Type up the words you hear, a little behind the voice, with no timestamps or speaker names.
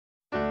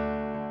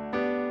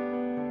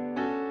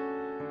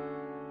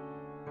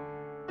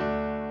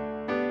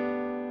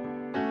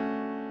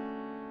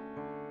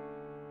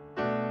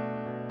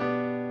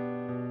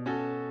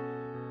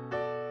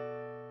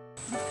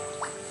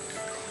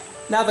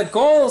Now the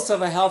goals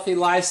of a healthy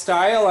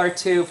lifestyle are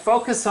to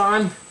focus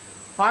on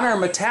our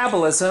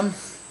metabolism,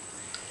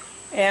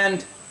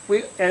 and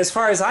as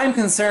far as I'm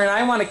concerned,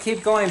 I want to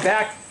keep going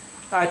back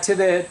to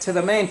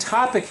the main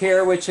topic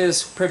here, which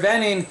is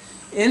preventing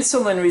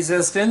insulin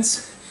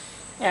resistance,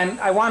 and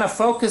I want to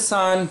focus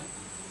on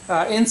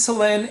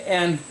insulin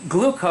and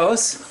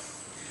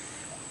glucose,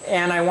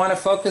 and I want to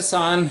focus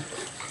on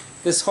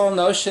this whole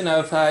notion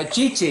of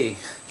GG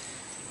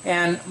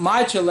and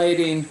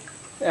modulating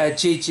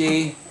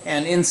GG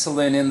and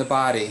insulin in the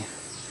body.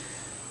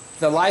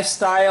 The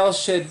lifestyle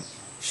should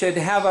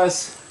have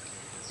us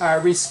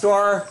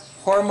restore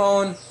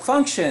hormone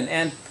function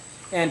and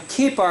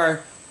keep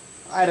at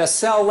a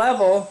cell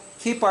level,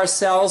 keep our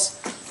cells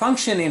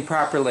functioning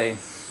properly.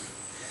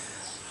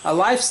 A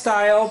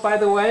lifestyle, by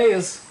the way,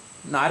 is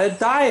not a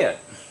diet.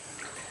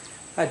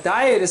 A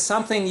diet is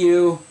something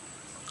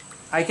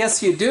I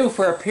guess you do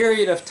for a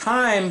period of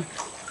time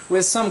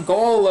with some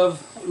goal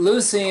of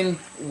losing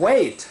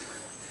weight.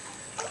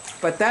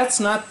 But that's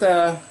not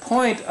the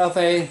point of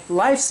a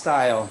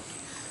lifestyle.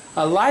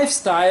 A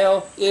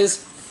lifestyle is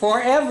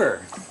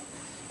forever.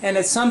 And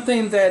it's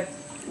something that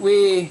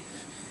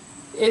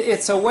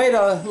it's a way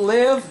to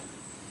live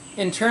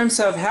in terms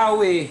of how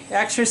we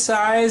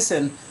exercise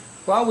and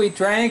what we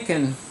drink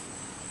and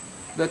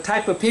the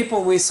type of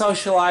people we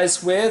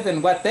socialize with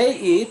and what they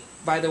eat,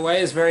 by the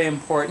way, is very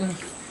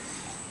important.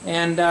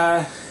 And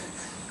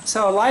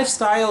so a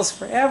lifestyle is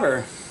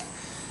forever.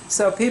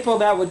 So people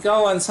that would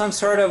go on some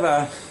sort of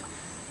a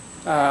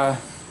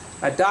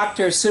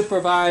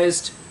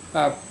doctor-supervised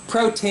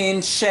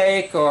protein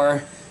shake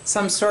or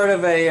some sort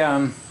of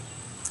a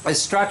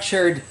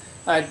structured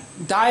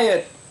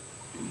diet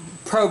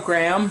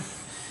program,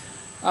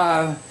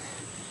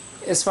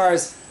 as far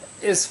as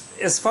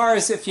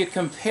if you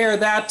compare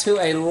that to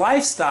a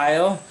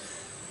lifestyle,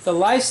 the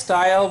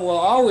lifestyle will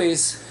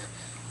always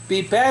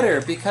be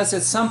better because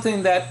it's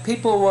something that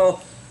people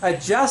will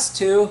adjust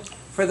to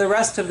for the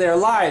rest of their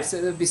lives.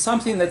 It would be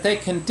something that they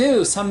can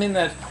do, something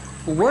that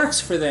works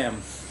for them.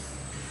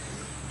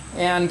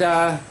 And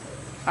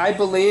I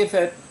believe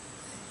that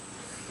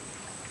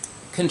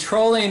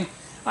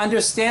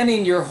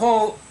understanding your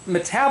whole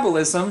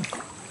metabolism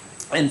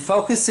and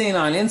focusing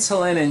on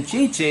insulin and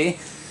GG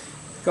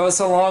goes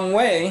a long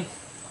way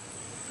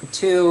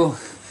to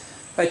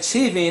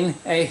achieving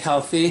a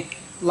healthy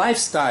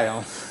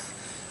lifestyle.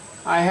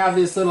 I have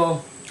these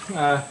little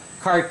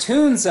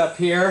cartoons up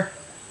here.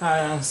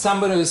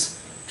 Someone who's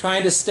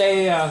trying to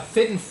stay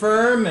fit and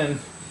firm and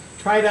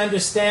try to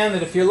understand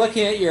that if you're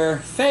looking at your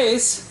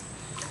face,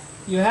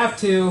 you have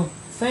to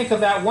think of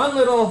that one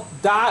little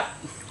dot,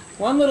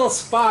 one little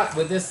spot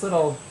with this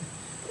little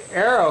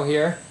arrow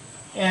here,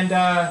 and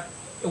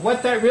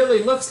what that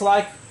really looks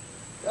like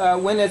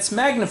when it's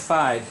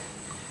magnified.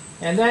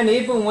 And then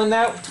even when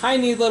that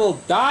tiny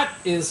little dot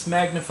is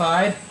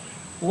magnified,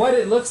 what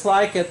it looks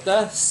like at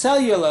the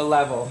cellular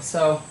level.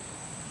 So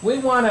we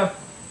want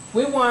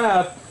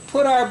to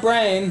put our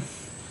brain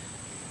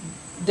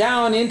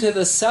down into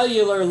the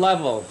cellular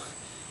level,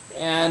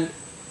 and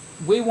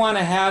we want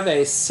to have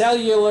a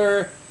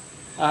cellular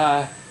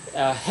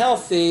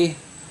healthy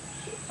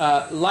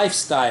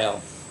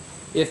lifestyle,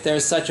 if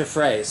there's such a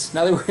phrase. In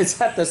other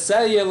words, at the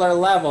cellular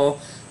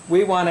level,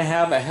 we want to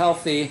have a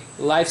healthy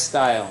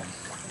lifestyle.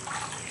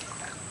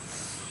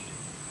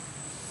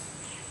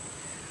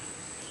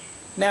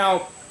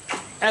 Now,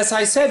 as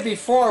I said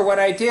before, what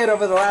I did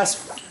over the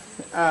last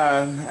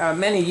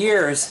many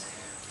years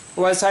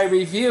was I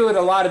reviewed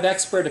a lot of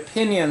expert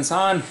opinions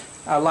on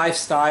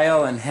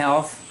lifestyle and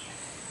health.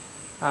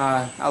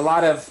 A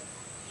lot of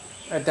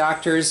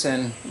doctors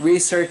and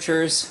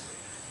researchers,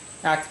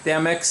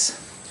 academics,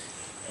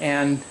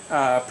 and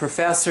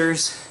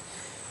professors,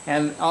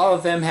 and all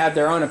of them had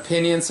their own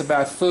opinions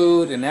about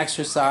food and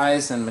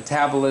exercise and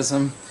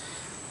metabolism.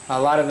 A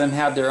lot of them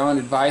had their own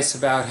advice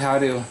about how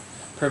to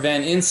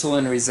prevent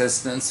insulin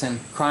resistance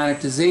and chronic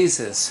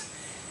diseases.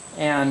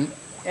 And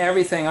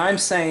everything I'm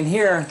saying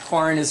here,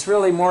 Horn, is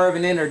really more of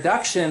an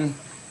introduction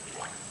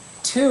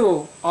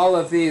to all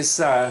of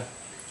these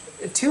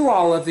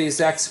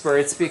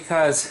experts,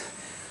 because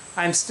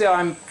I'm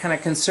kind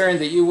of concerned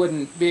that you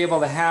wouldn't be able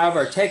to have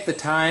or take the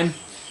time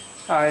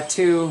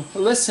to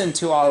listen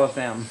to all of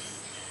them.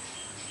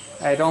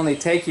 It'd only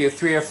take you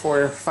 3 or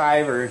 4 or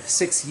 5 or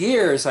 6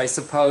 years, I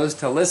suppose,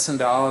 to listen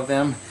to all of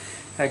them,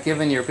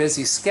 given your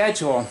busy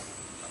schedule.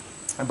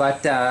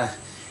 But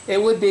it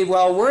would be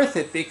well worth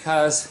it,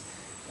 because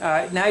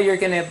now you're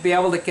going to be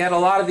able to get a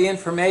lot of the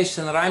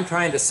information that I'm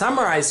trying to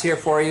summarize here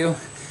for you,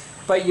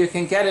 but you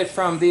can get it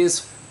from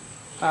these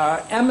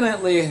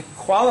eminently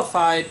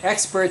qualified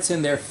experts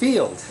in their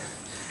field.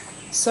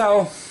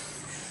 So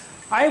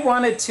I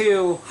wanted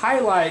to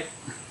highlight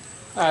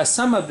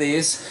some of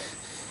these,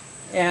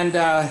 and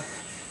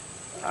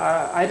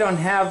I don't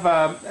have,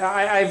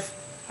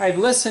 I've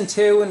listened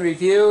to and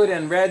reviewed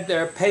and read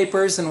their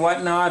papers and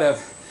whatnot of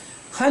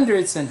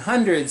hundreds and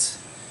hundreds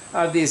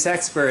of these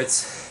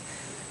experts,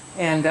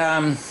 and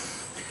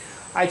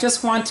I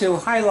just want to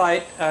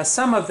highlight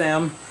some of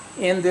them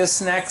in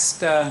this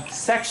next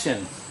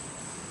section.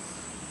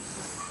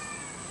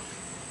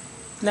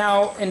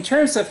 Now, in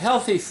terms of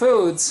healthy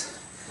foods,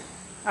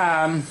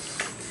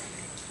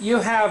 you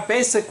have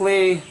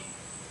basically,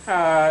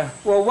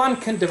 well, one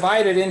can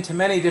divide it into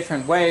many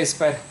different ways,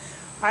 but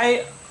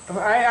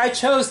I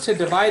chose to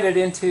divide it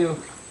into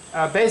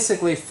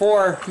basically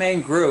four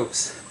main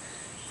groups.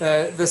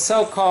 The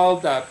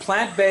so-called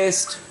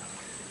plant-based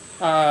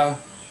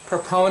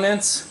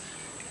proponents,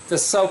 the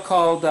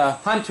so-called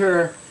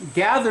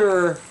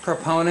hunter-gatherer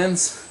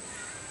proponents,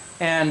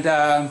 and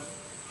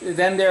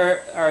then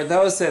there are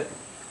those that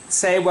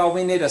say, well,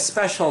 we need a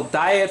special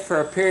diet for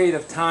a period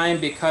of time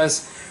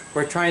because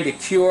we're trying to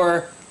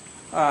cure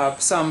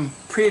some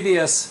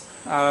previous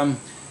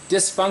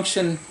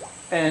dysfunction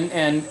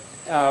and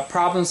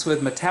problems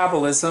with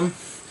metabolism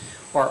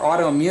or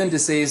autoimmune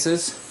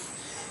diseases.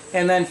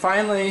 And then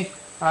finally,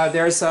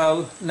 there's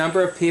a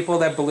number of people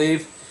that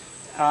believe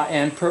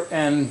and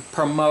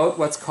promote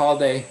what's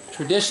called a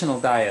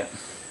traditional diet.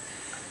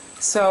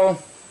 So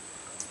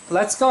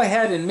let's go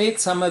ahead and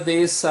meet some of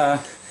these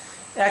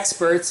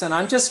experts, and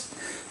I'm just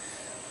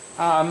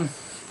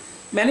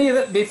many of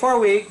it, before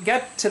we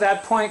get to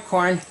that point,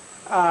 Corn,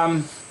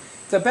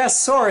 the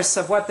best source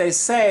of what they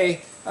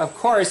say, of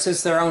course,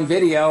 is their own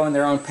video and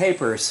their own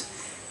papers.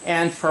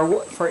 And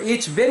for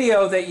each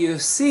video that you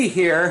see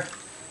here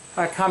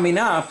coming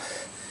up,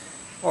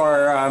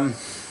 or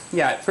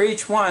yeah, for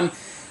each one,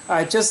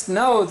 just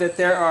know that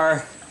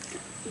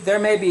there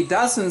may be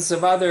dozens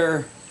of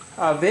other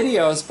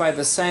videos by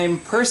the same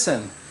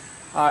person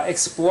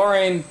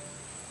exploring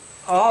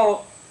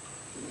all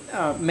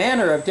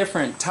manner of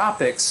different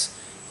topics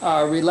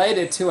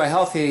related to a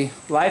healthy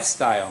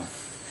lifestyle.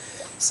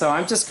 So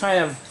I'm just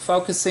kind of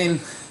focusing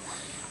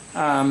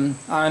on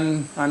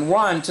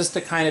one, just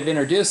to kind of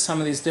introduce some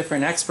of these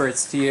different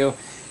experts to you,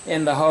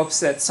 in the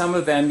hopes that some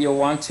of them you'll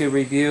want to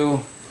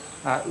review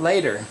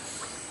later.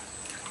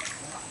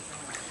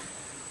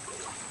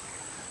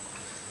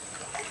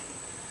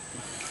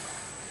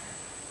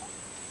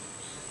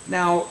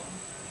 Now,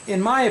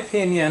 in my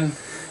opinion,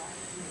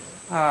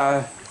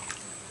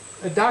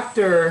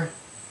 Dr.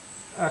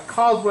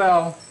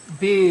 Caldwell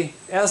B.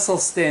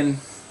 Esselstyn,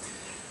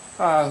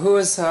 who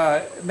was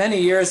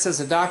many years as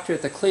a doctor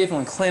at the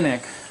Cleveland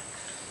Clinic,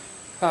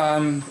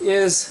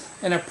 is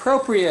an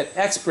appropriate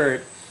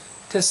expert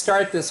to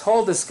start this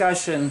whole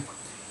discussion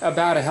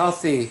about a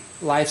healthy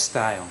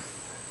lifestyle.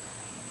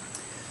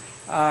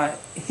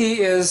 He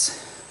has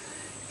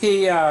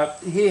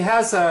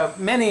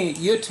many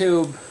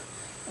YouTube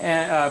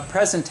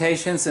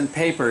presentations and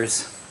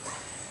papers,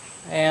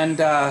 and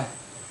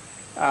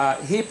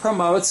he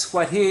promotes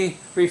what he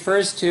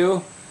refers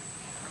to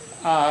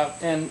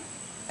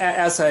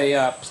as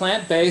a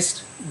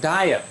plant-based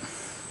diet.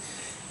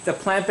 The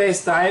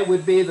plant-based diet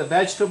would be the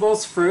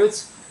vegetables,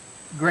 fruits,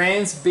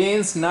 grains,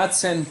 beans,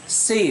 nuts, and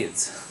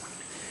seeds.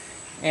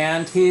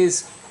 And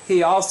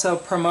he also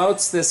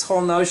promotes this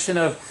whole notion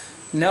of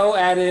no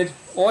added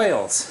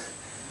oils.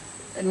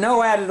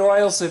 No added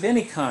oils of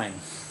any kind.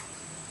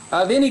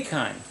 Of any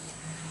kind.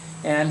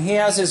 And he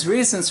has his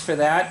reasons for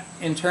that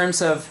in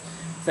terms of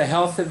the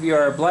health of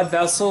your blood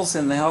vessels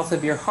and the health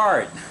of your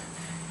heart.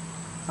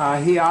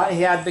 He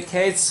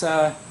advocates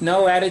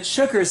no added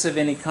sugars of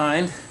any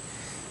kind,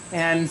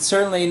 and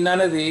certainly none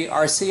of the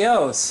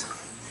RCOs.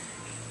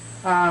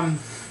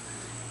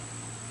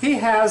 He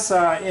has,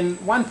 in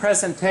one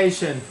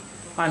presentation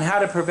on how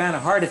to prevent a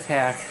heart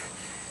attack,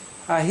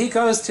 he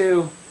goes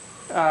to,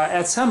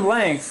 at some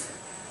length,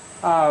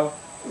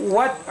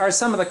 what are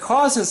some of the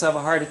causes of a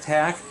heart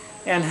attack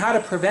and how to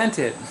prevent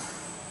it.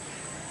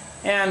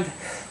 And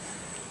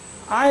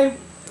I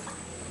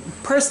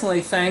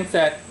personally think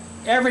that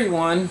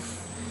everyone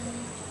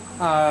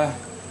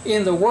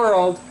in the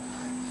world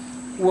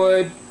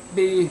would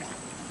be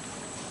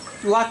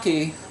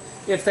lucky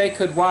if they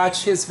could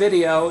watch his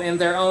video in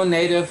their own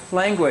native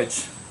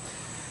language.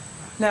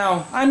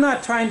 Now, I'm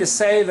not trying to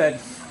say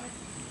that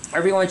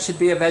everyone should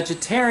be a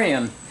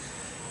vegetarian,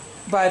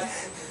 but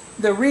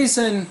the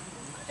reason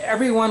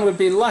everyone would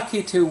be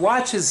lucky to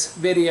watch his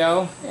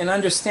video and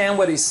understand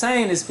what he's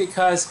saying is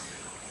because,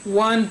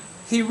 one,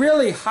 he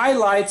really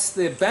highlights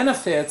the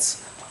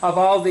benefits of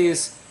all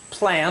these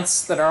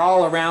plants that are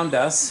all around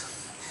us,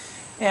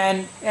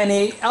 and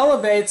he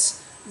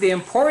elevates the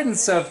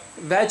importance of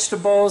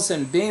vegetables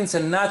and beans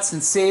and nuts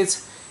and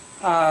seeds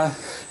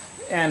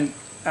and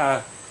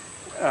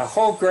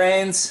whole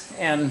grains,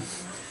 and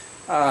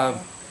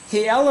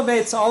he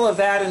elevates all of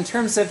that in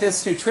terms of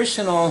its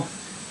nutritional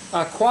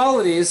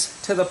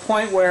qualities to the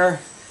point where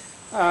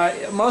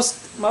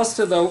most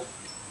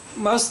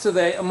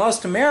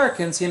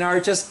Americans, are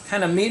just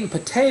kind of meat and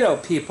potato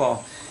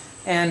people,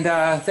 and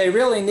they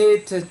really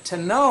need to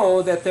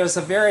know that there's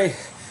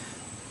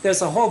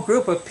a whole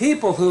group of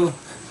people who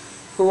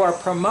are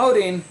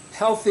promoting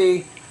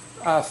healthy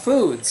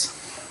foods.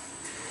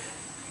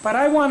 But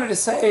I wanted to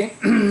say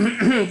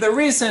the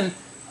reason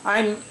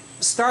I'm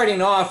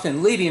starting off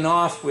and leading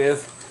off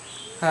with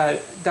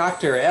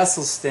Dr.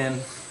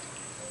 Esselstyn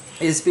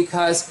is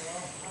because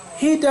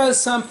he does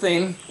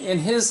something in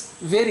his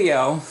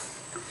video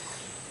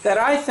that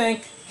I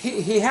think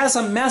he has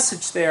a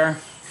message there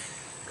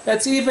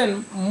that's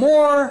even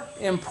more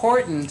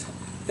important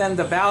than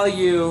the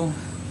value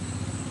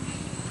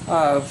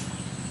of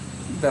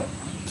the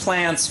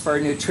plants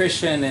for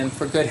nutrition and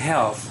for good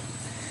health.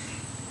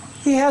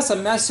 He has a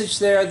message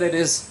there that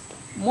is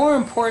more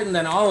important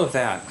than all of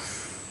that.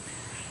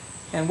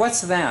 And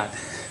what's that?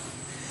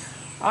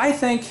 I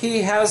think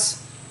he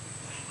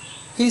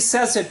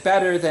says it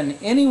better than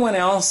anyone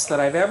else that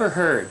I've ever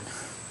heard.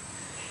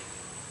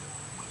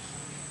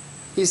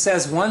 He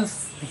says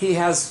he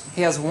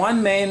has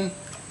one main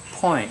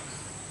point,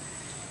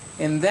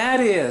 and that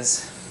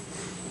is,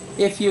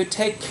 if you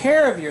take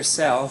care of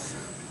yourself,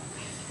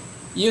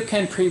 you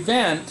can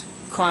prevent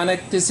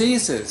chronic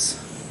diseases.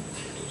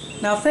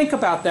 Now think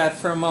about that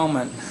for a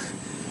moment.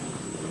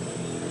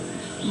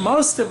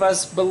 Most of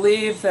us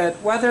believe that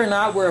whether or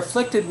not we're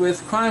afflicted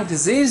with chronic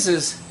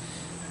diseases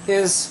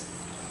is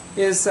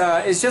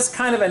just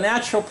kind of a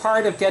natural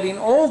part of getting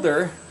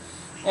older,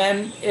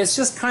 and it's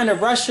just kind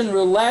of Russian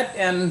roulette,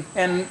 and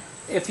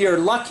if you're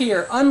lucky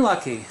or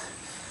unlucky.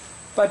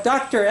 But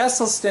Dr.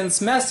 Esselstyn's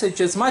message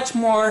is much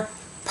more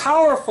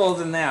powerful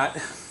than that.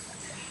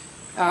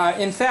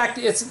 In fact,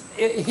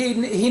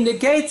 he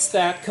negates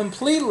that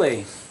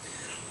completely.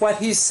 What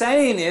he's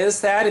saying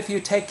is that if you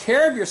take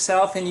care of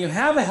yourself and you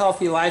have a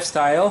healthy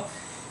lifestyle,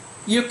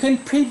 you can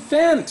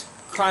prevent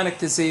chronic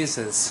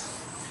diseases.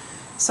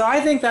 So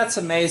I think that's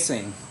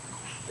amazing.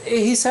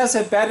 He says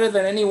it better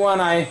than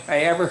anyone I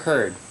ever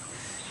heard.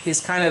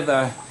 He's kind of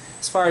the,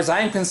 as far as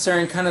I'm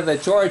concerned, kind of the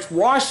George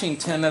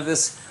Washington of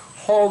this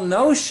whole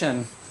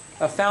notion,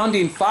 a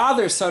founding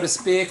father, so to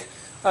speak,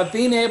 of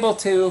being able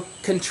to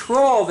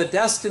control the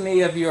destiny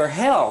of your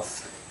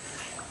health.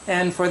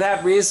 And for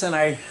that reason,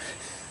 I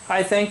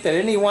think that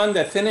anyone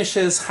that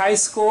finishes high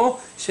school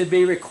should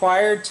be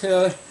required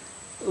to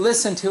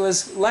listen to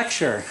his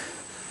lecture.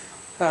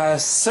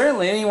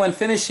 Certainly anyone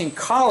finishing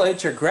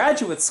college or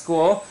graduate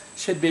school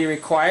should be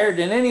required,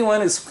 and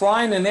anyone who's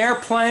flying an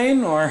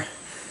airplane or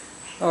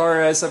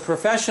as a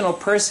professional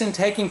person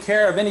taking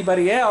care of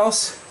anybody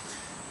else,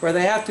 where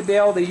they have to be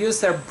able to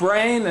use their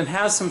brain and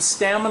have some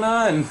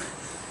stamina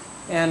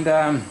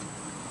and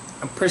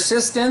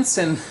persistence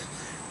and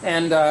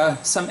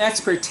some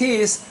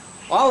expertise,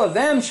 all of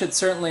them should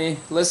certainly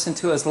listen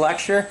to his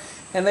lecture,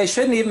 and they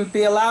shouldn't even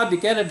be allowed to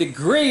get a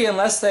degree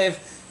unless they've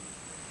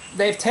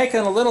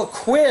taken a little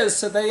quiz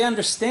so they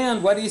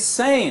understand what he's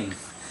saying.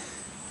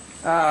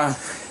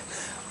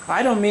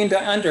 I don't mean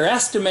to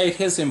underestimate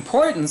his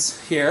importance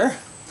here,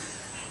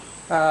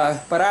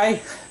 but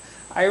I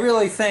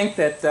really think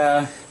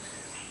that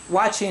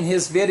watching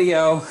his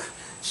video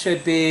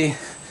should be,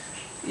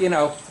 you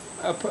know,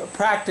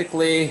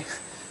 practically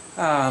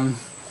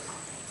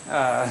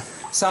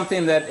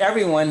something that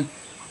everyone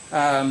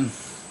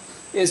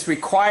is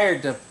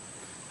required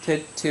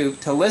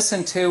to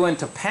listen to and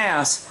to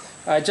pass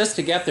just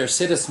to get their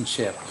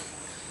citizenship.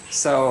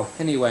 So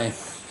anyway,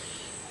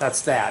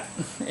 that's that.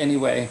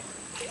 Anyway,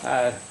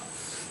 I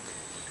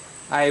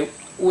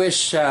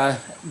wish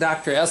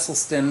Dr.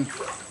 Esselstyn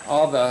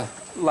all the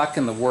luck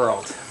in the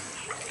world.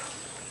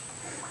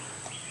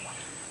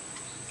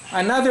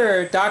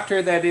 Another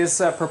doctor that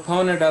is a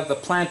proponent of the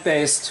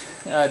plant-based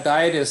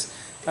diet is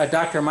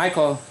Dr.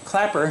 Michael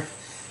Clapper,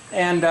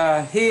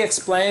 and he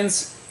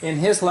explains in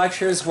his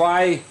lectures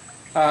why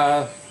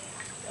added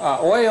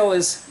oil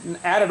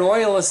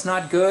is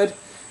not good,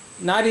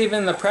 not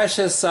even the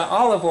precious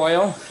olive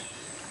oil.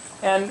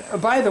 And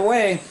by the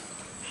way,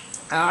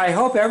 I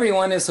hope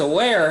everyone is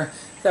aware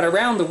that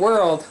around the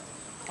world,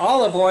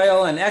 olive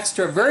oil and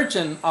extra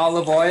virgin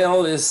olive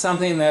oil is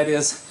something that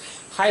is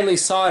highly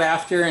sought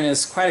after and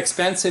is quite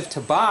expensive to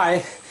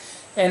buy,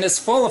 and is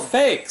full of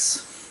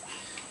fakes.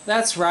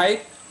 That's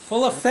right,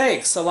 full of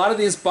fakes. A lot of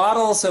these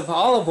bottles of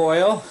olive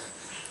oil,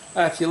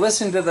 if you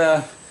listen to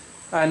the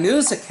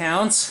news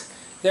accounts,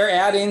 they're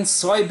adding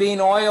soybean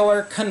oil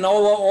or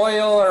canola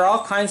oil or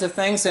all kinds of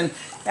things and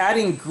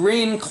adding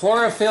green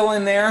chlorophyll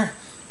in there.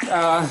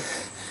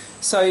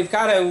 So you've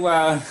got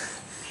to,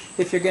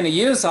 if you're going to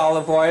use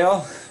olive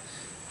oil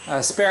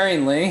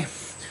sparingly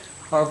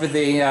over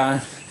the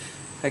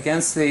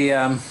against the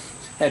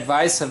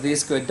advice of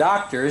these good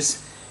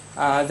doctors,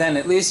 then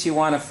at least you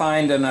want to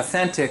find an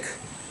authentic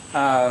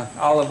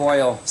olive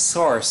oil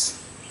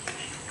source.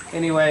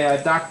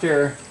 Anyway,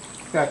 Dr.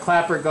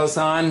 Clapper goes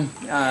on,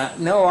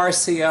 no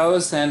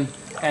RCOs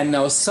and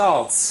no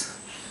salts,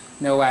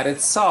 no added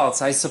salts.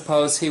 I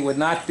suppose he would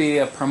not be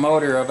a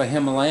promoter of a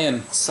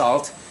Himalayan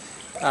salt,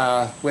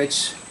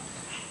 which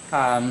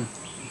I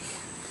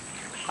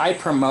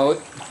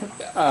promote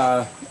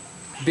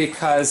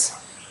because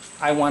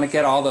I want to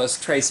get all those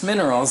trace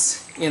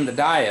minerals in the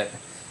diet,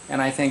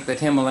 and I think that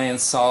Himalayan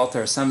salt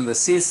or some of the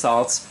sea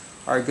salts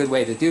are a good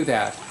way to do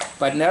that.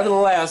 But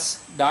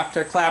nevertheless,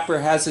 Dr. Clapper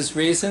has his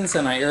reasons,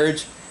 and I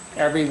urge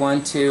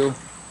everyone to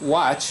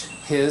watch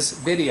his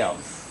video.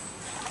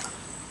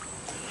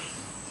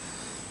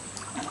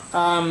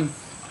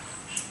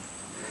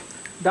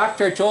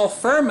 Dr. Joel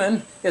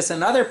Fuhrman is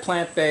another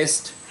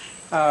plant-based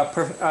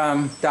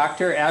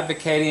doctor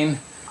advocating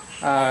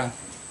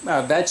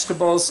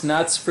vegetables,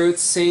 nuts,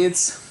 fruits,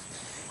 seeds,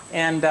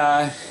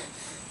 and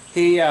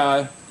he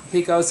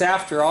goes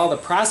after all the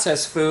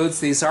processed foods,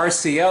 these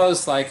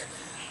RCOs like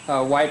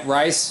white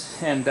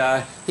rice,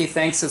 and he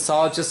thinks it's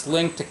all just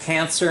linked to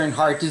cancer and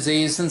heart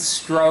disease and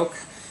stroke.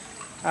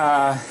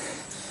 The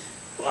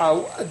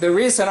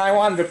reason I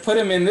wanted to put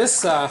him in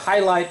this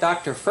highlight,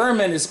 Dr.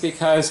 Fuhrman, is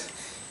because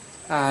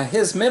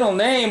his middle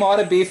name ought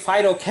to be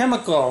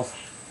Phytochemical,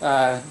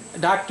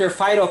 Dr.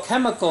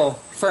 Phytochemical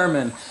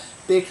Fuhrman,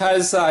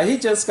 because he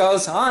just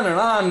goes on and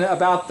on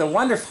about the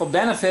wonderful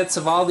benefits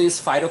of all these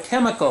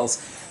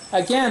phytochemicals.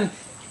 Again,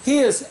 he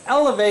is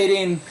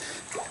elevating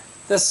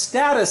the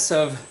status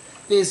of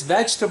these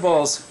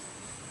vegetables,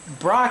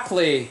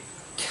 broccoli,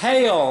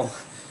 kale,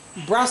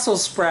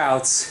 Brussels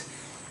sprouts,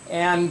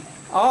 and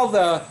all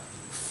the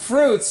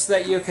fruits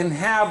that you can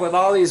have with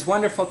all these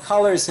wonderful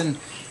colors.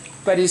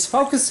 But he's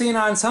focusing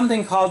on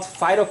something called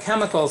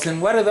phytochemicals.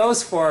 And what are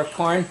those for,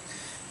 Corn?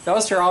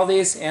 Those are all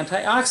these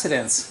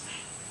antioxidants.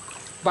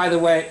 By the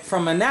way,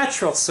 from a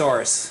natural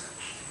source.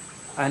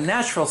 A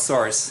natural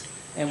source.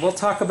 And we'll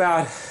talk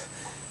about...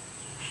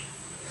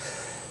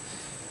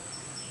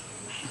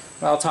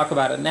 Well, I'll talk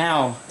about it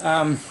now.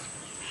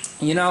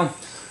 You know,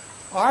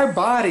 our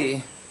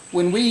body,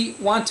 when we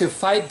want to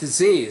fight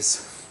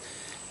disease,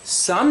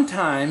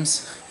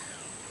 sometimes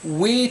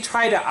we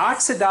try to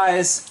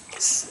oxidize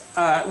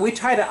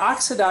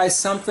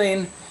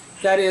something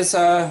that is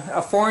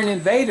a foreign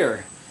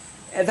invader,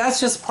 and that's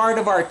just part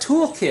of our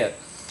toolkit.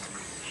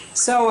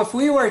 So if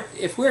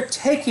we're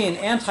taking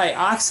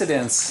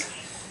antioxidants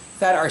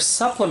that are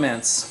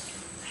supplements,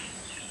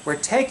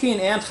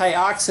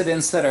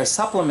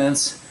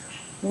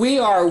 we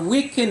are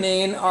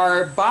weakening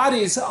our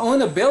body's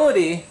own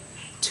ability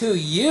to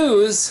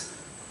use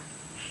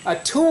a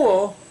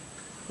tool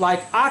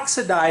like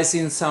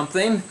oxidizing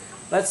something.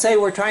 Let's say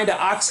we're trying to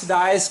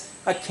oxidize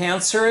a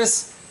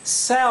cancerous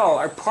cell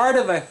or part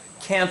of a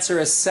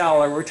cancerous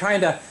cell, or we're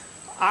trying to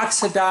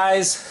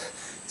oxidize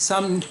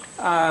some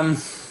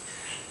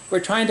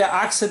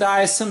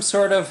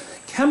sort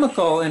of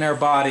chemical in our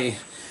body,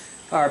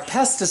 or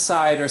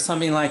pesticide or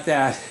something like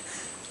that.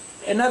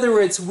 In other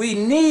words, we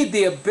need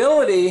the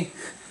ability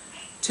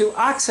to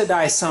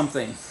oxidize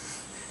something.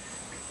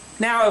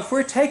 Now, if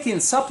we're taking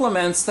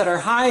supplements that are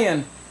high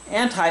in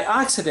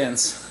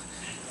antioxidants,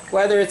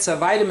 whether it's a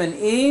vitamin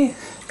E,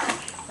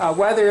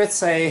 whether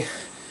it's a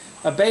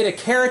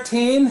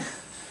beta-carotene,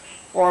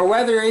 or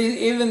whether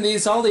even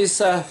all these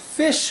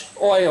fish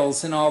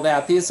oils and all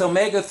that, these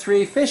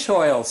omega-3 fish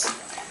oils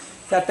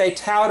that they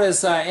tout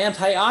as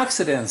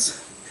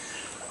antioxidants.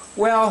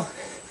 Well,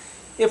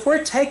 if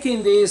we're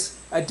taking these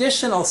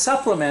additional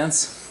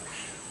supplements,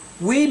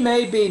 we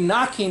may be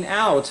knocking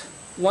out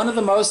one of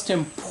the most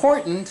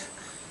important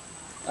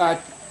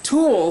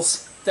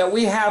tools that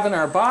we have in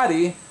our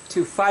body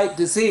to fight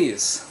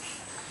disease.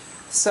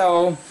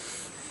 So,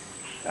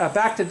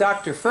 back to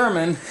Dr.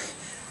 Fuhrman.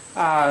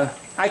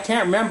 I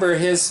can't remember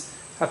his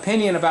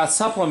opinion about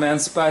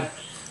supplements, but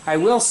I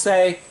will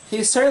say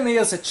he certainly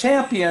is a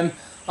champion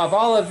of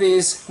all of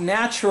these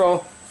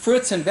natural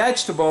fruits and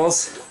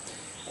vegetables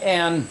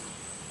and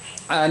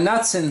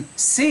nuts and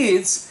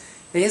seeds.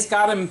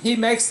 He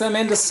makes them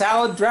into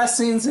salad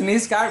dressings, and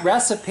he's got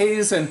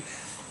recipes, and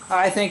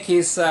I think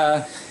he's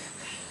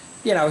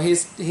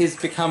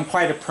become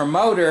quite a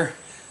promoter.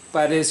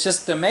 But it's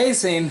just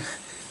amazing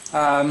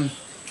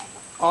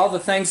all the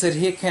things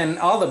that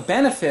all the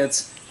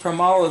benefits from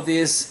all of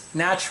these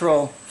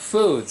natural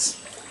foods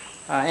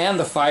and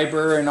the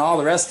fiber and all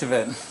the rest of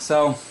it.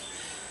 So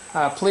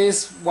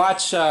please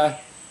watch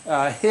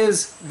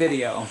his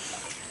video.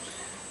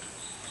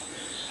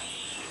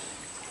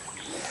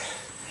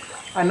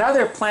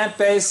 Another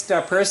plant-based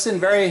person,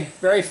 very,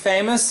 very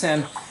famous,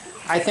 and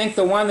I think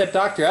the one that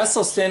Dr.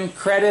 Esselstyn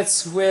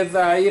credits with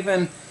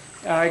even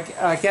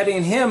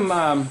getting him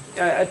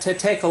to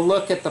take a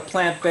look at the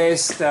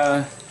plant-based,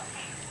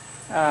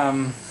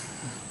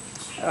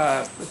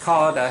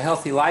 call it a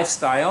healthy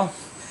lifestyle.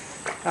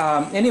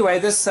 Anyway,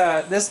 this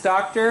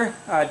doctor,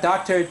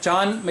 Dr.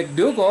 John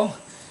McDougall,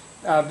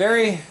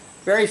 very,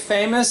 very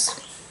famous,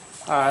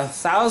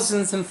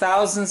 thousands and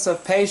thousands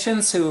of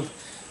patients who've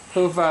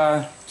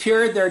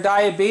cured their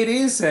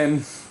diabetes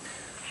and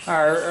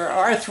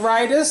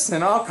arthritis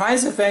and all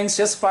kinds of things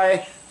just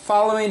by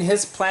following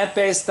his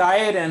plant-based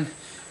diet, and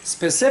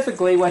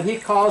specifically what he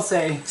calls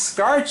a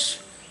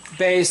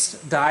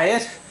starch-based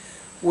diet,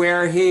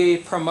 where he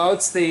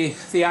promotes the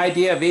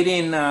idea of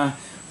eating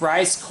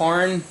rice,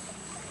 corn,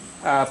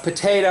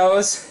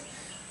 potatoes,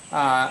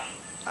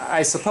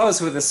 I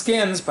suppose with the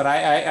skins, but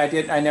I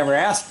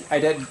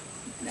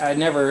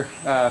never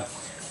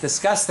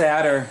discussed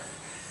that or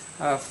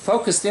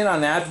focused in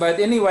on that. But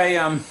anyway,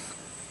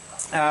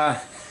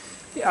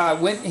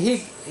 when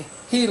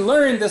he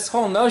learned this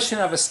whole notion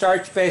of a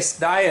starch-based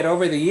diet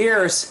over the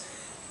years,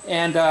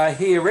 and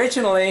he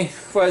originally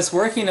was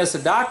working as a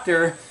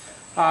doctor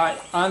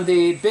on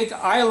the big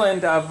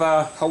island of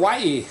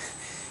Hawaii,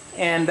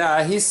 And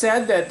he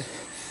said that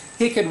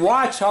he could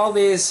watch all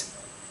these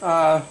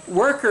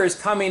workers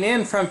coming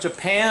in from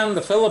Japan,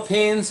 the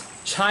Philippines,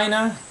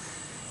 China,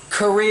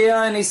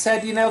 Korea, and he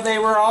said, you know, they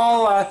were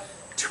all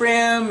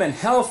trim and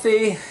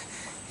healthy.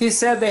 He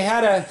said they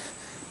had a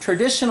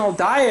traditional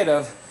diet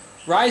of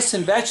rice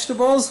and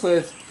vegetables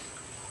with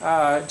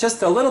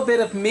just a little bit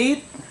of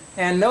meat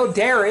and no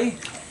dairy.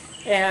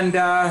 And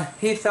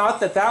he thought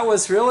that that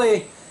was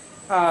really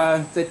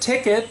the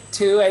ticket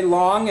to a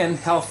long and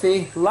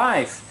healthy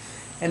life.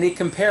 And he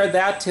compared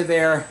that to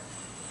their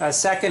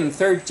second and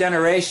third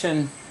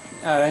generation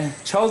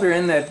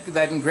children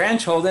and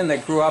grandchildren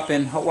that grew up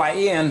in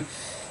Hawaii, and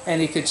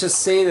he could just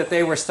see that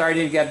they were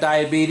starting to get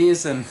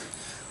diabetes and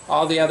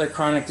all the other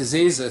chronic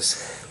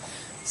diseases.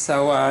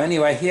 So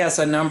anyway, he has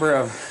a number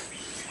of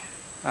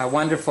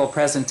wonderful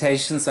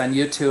presentations on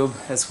YouTube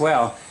as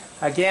well.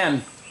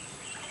 Again,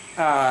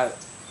 well,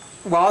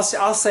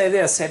 I'll say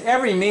this: at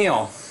every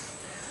meal,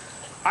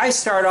 I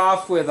start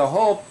off with a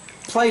whole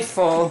plate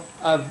full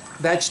of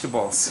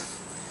vegetables.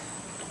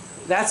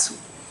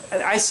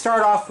 I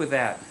start off with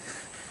that.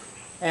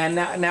 And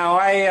now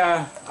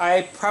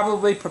I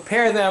probably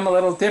prepare them a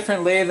little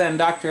differently than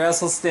Dr.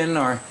 Esselstyn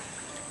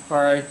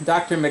or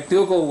Dr.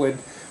 McDougall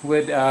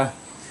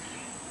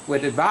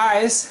would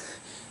advise,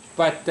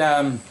 but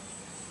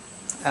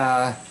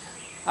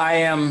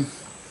I'm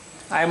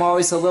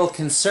always a little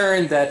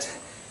concerned that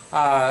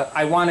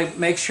I want to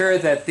make sure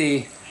that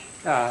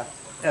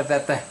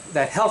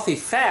that healthy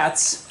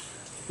fats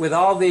with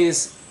all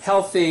these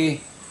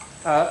healthy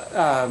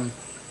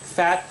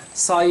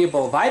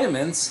fat-soluble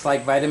vitamins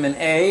like vitamin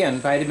A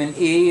and vitamin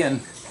E and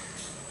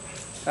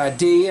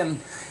D and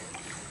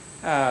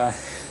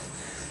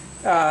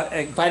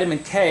vitamin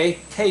K.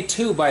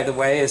 K2, by the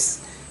way, is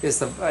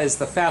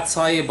the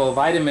fat-soluble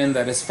vitamin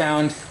that is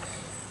found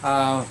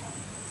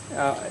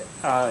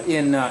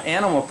in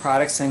animal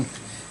products. And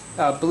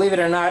believe it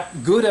or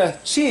not, Gouda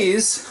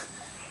cheese.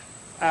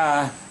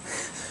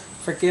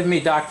 Forgive me,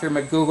 Dr.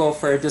 McDougall,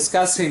 for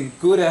discussing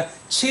Gouda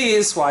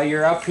cheese while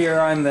you're up here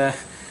on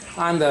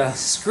the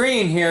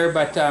screen here,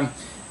 but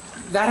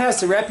that has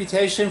the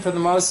reputation for the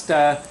most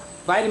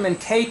vitamin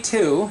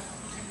K2,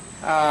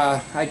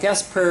 I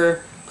guess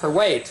per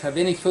weight of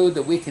any food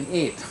that we can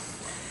eat.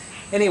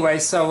 Anyway,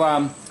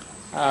 so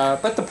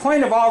but the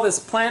point of all this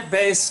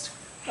plant-based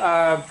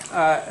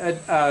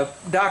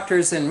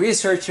doctors and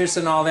researchers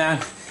and all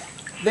that,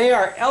 they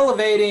are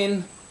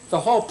elevating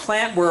the whole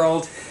plant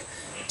world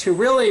to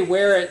really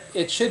where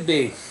it should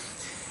be.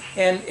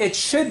 And it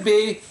should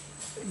be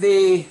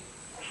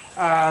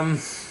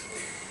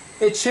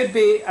it should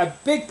be a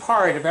big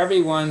part of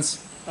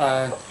everyone's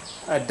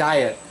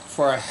diet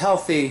for a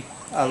healthy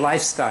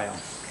lifestyle.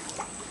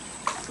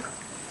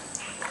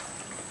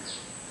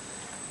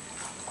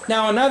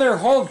 Now another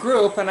whole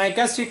group, and I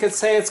guess you could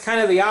say it's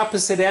kind of the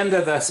opposite end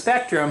of the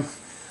spectrum,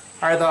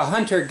 are the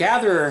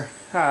hunter-gatherer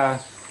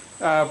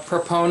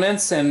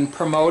proponents and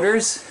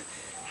promoters.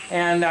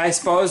 And I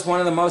suppose one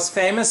of the most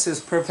famous is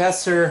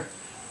Professor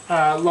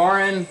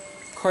Loren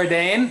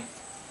Cordain.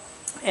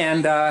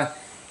 And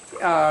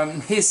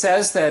he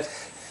says that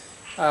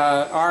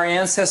our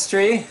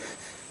ancestry,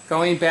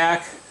 going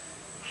back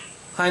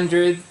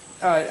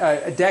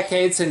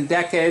decades and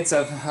decades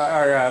of,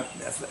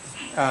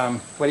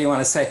 what do you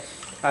want to say,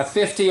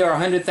 50 or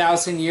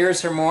 100,000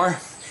 years or more,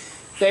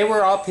 they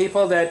were all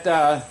people that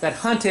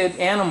hunted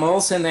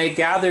animals, and they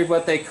gathered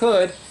what they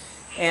could,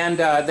 and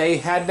they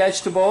had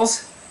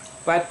vegetables,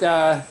 but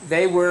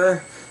they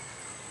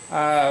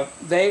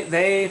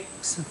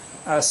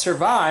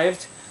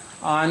survived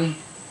on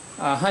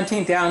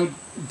hunting down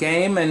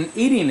game and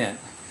eating it,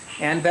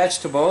 and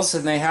vegetables,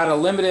 and they had a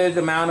limited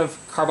amount of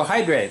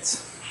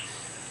carbohydrates.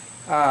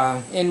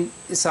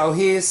 So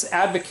he's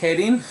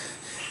advocating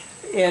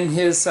in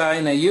his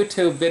in a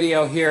YouTube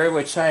video here,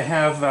 which I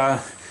have,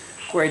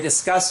 where he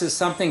discusses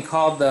something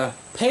called the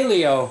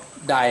Paleo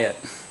diet,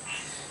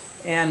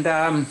 and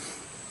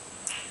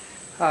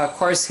of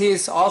course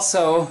he's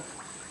also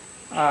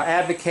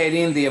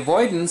advocating the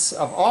avoidance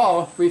of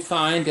all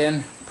refined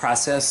and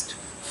processed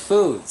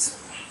foods.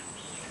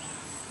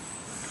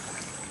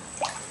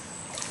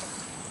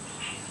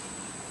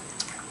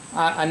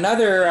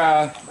 Another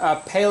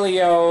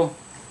paleo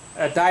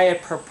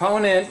diet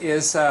proponent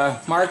is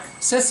Mark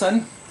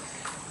Sisson,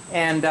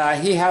 and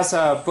he has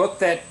a book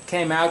that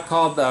came out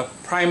called The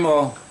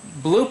Primal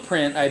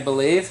Blueprint, I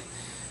believe.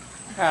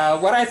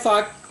 What I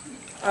thought,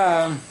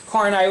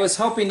 Corin, I was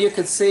hoping you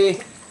could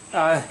see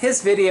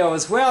his video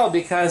as well,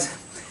 because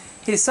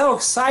he's so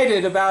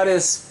excited about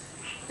his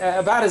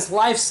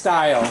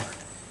lifestyle.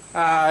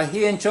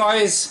 He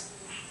enjoys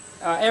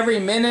every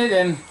minute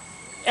and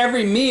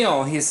every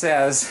meal, he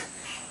says,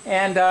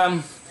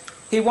 and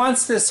he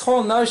wants this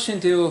whole notion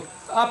to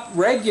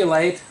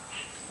upregulate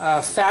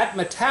fat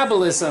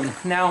metabolism.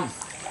 Now,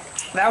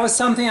 that was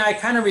something I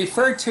kind of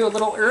referred to a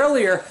little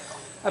earlier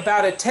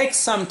about it takes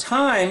some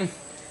time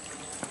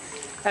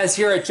as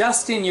you're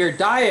adjusting your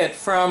diet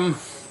from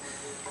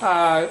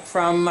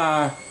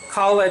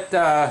call it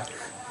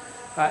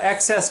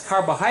excess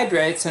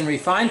carbohydrates and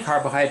refined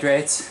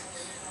carbohydrates,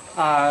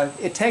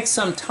 it takes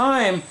some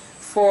time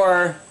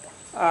for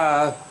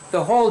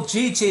the whole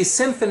GG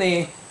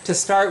Symphony to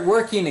start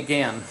working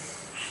again.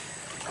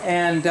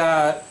 And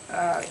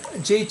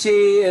GG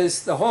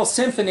is, the whole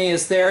symphony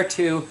is there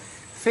to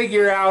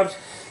figure out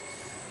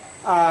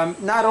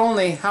not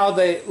only how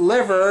the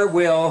liver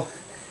will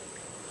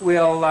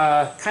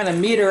kind of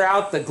meter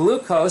out the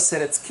glucose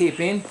that it's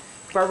keeping,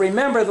 but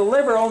remember the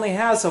liver only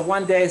has a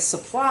 1-day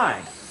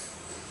supply.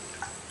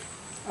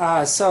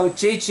 So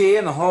GG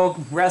and the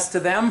whole rest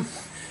of them,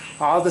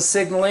 all the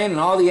signaling and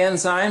all the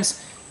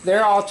enzymes,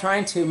 they're all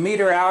trying to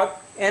meter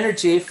out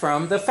energy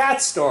from the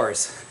fat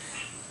stores,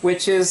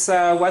 which is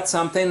what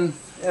something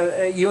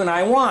you and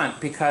I want,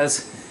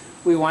 because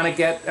we want to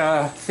get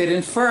fit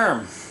and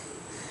firm.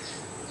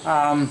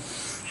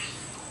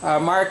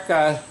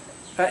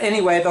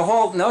 Anyway, the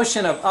whole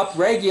notion of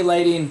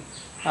upregulating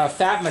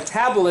fat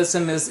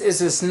metabolism is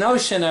this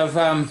notion of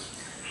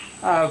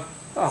a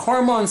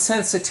hormone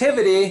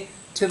sensitivity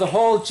to the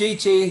whole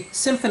GG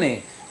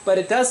Symphony. But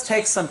it does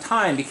take some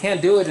time. You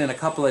can't do it in a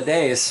couple of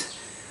days.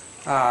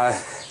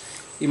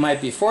 You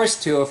might be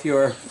forced to if you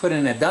were put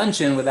in a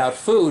dungeon without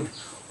food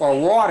or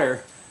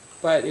water,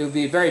 but it would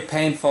be very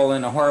painful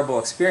and a horrible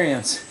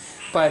experience.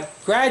 But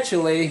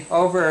gradually,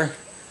 over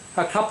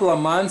a couple of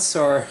months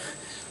or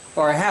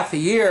half a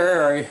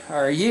year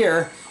or a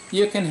year,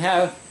 you can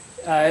have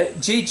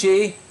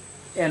GG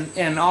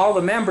and all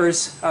the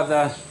members of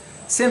the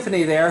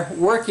symphony there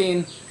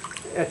working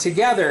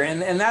together.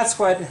 And that's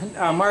what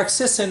Mark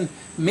Sisson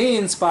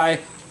means by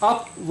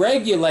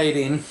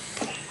upregulating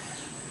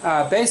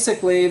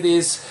basically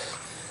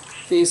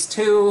these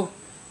two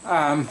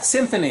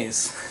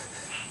symphonies,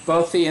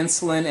 both the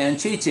insulin and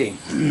GG.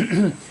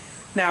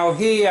 Now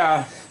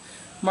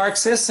Mark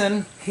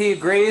Sisson, he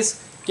agrees,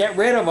 get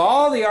rid of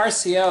all the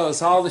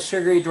RCOs, all the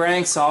sugary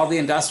drinks, all the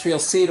industrial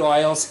seed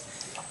oils,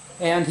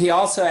 and he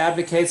also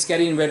advocates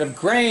getting rid of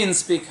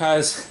grains,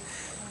 because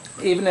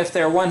even if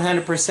they're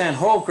 100%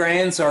 whole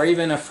grains or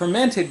even a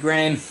fermented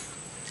grain,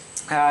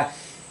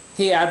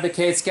 he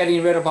advocates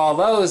getting rid of all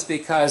those,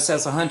 because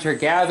as a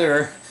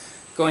hunter-gatherer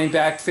going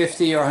back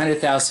 50 or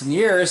 100,000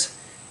 years,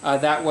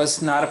 that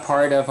was not a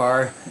part of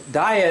our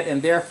diet,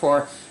 and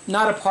therefore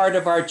not a part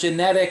of our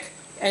genetic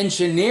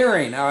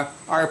engineering,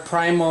 our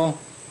primal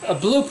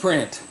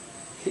blueprint,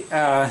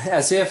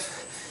 as if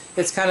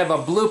it's kind of a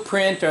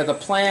blueprint or the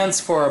plans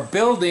for a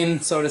building,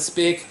 so to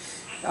speak,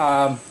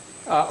 or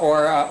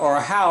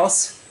a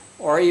house,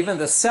 or even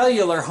the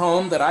cellular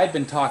home that I've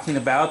been talking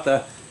about,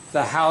 the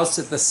house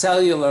at the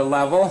cellular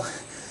level,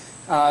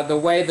 the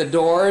way the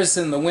doors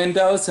and the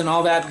windows and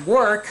all that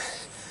work.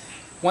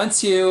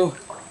 Once you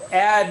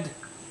add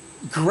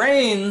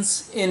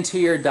grains into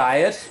your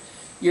diet,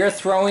 you're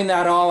throwing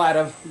that all out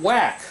of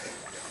whack.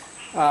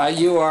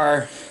 You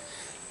are,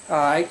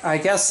 I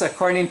guess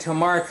according to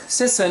Mark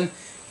Sisson,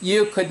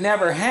 you could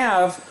never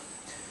have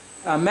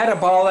a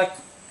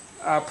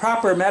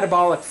proper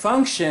metabolic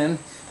function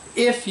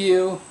if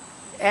you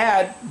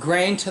add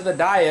grain to the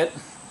diet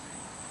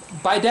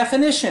by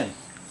definition.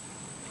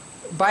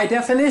 By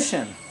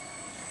definition.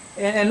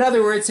 In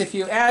other words, if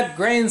you add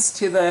grains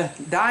to the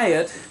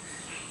diet,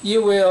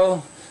 you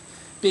will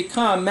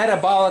become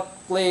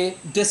metabolically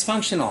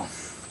dysfunctional.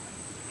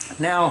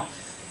 Now,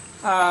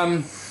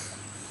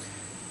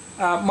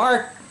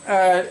 Mark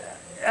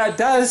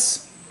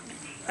does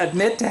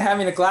admit to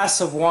having a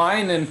glass of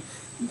wine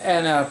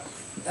and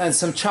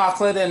some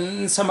chocolate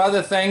and some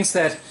other things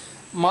that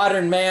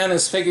modern man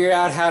has figured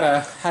out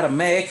how to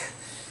make.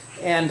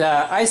 And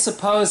I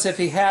suppose if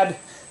he had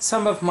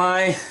some of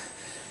my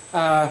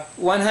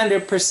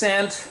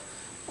 100%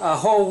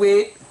 whole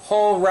wheat,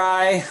 whole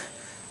rye,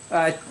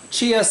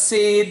 chia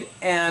seed,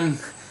 and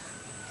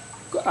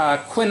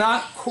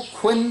quinoa,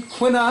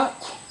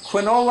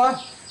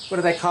 what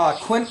do they call it?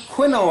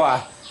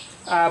 Quinoa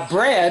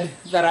bread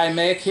that I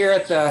make here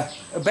at the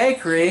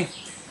bakery,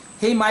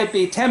 he might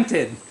be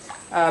tempted,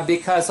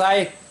 because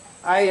I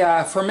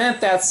ferment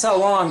that so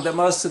long that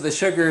most of the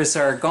sugars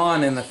are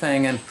gone in the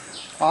thing, and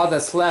all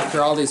that's left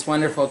are all these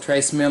wonderful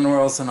trace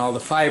minerals and all the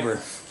fiber.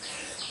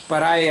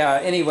 But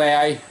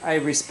anyway, I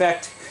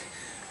respect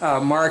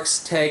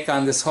Mark's take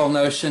on this whole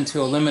notion to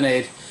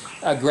eliminate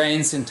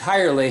grains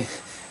entirely,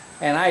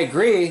 and I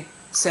agree,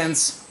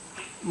 since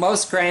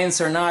most grains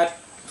are not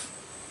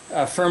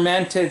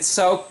fermented,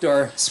 soaked,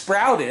 or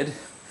sprouted.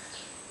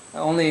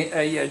 Only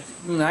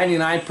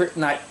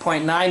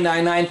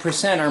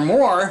 99.999% or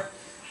more.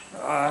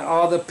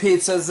 All the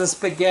pizzas, the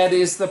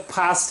spaghettis, the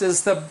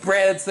pastas, the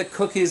breads, the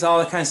cookies, all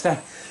that kind of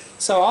stuff.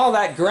 So all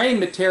that grain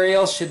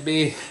material should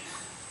be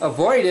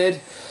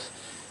avoided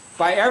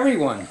by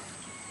everyone.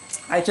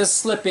 I just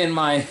slip in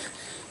my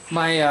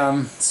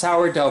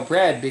sourdough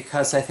bread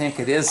because I think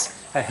it is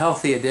a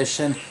healthy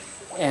addition,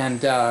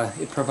 and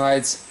it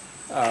provides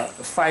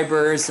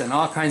fibers and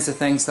all kinds of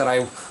things that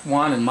I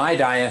want in my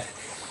diet,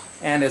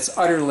 and it's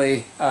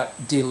utterly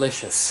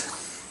delicious.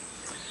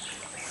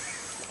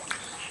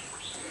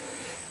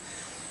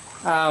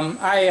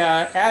 I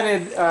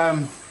added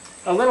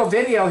a little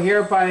video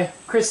here by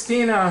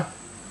Christina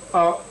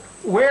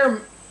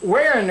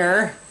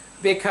Werner,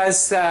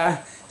 because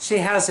she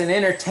has an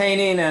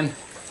entertaining and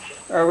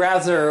a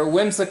rather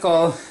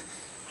whimsical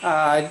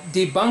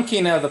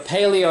debunking of the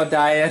paleo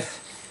diet,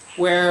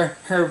 where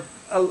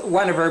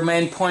one of her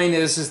main point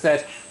is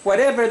that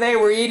whatever they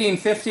were eating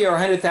 50 or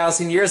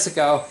 100,000 years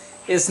ago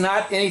is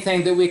not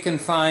anything that we can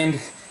find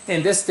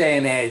in this day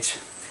and age.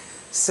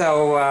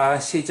 So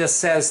she just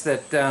says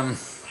that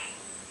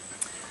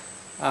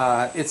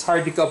it's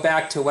hard to go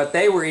back to what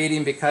they were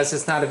eating because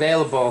it's not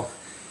available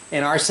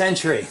in our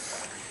century.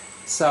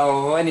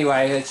 So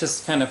anyway, it's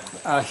just kind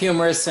of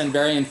humorous and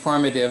very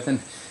informative. And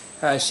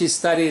she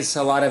studies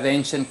a lot of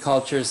ancient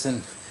cultures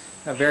and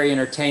very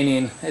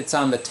entertaining. It's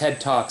on the TED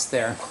Talks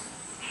there.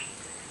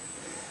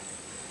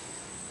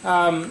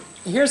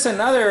 Here's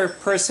another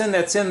person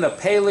that's in the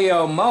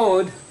paleo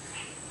mode.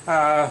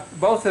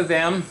 Both of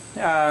them,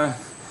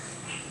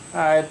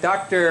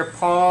 Dr.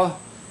 Paul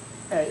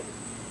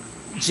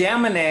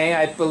Jaminet,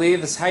 I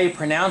believe is how you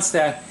pronounce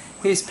that.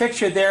 He's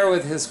pictured there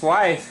with his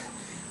wife.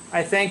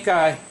 I think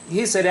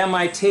he's at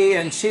MIT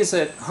and she's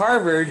at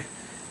Harvard,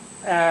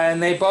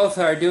 and they both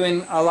are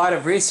doing a lot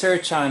of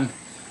research on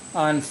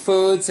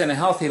foods and a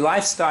healthy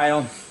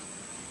lifestyle.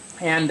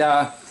 And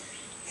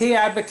he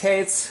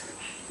advocates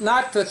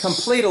not the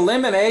complete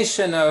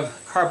elimination of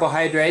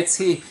carbohydrates.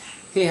 He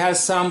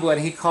has some what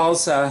he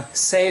calls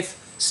safe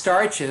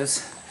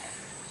starches,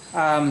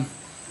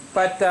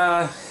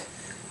 but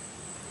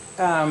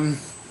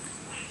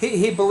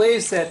he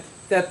believes that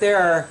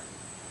there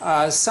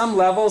are some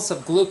levels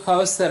of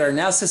glucose that are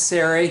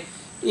necessary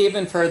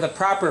even for the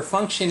proper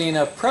functioning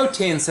of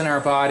proteins in our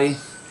body.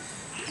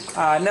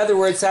 In other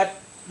words, that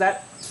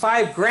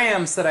 5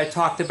 grams that I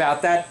talked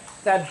about, that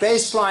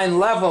baseline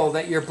level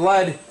that your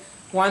blood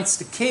wants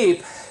to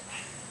keep,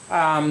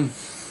 I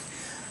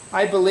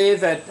believe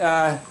that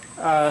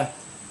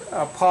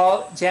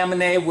Paul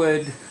Jaminet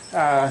would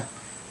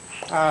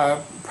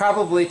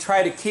probably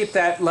try to keep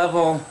that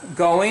level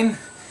going,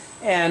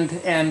 and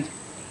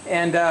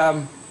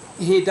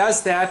he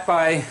does that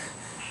by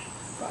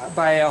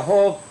a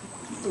whole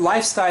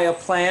lifestyle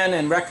plan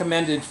and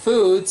recommended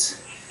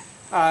foods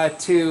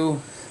to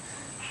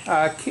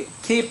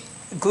keep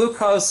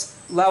glucose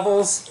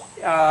levels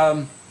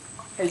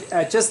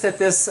just at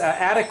this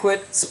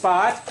adequate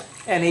spot,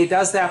 and he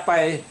does that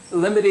by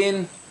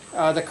limiting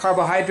the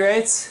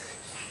carbohydrates.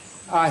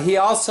 He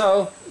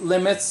also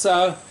limits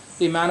the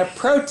amount of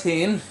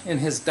protein in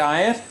his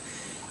diet,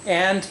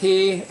 and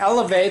he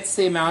elevates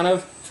the amount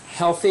of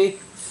healthy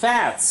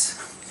fats.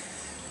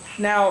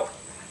 Now,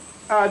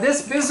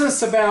 this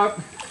business about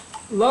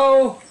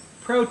low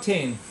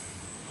protein,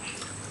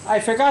 I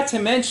forgot to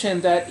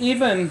mention that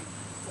even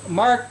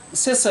Mark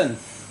Sisson,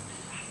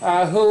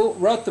 who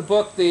wrote the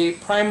book The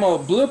Primal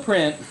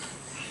Blueprint,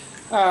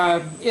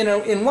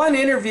 in one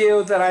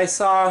interview that I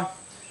saw,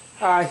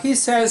 he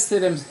says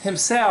that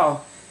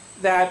himself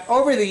that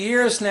over the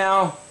years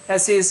now,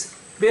 as he's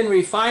been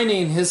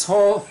refining his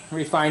whole,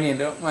 I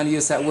don't want to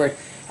use that word,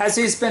 as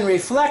he's been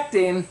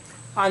reflecting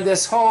on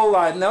this whole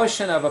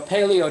notion of a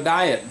paleo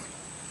diet,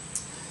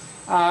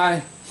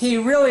 he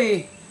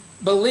really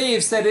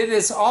believes that it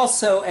is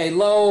also a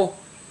low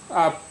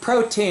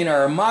protein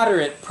or a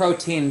moderate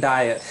protein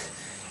diet,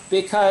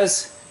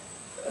 because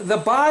the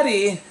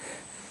body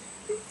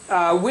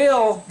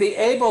will be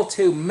able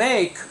to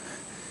make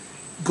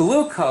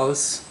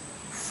glucose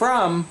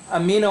from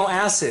amino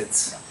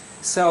acids.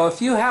 So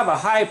if you have a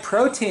high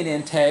protein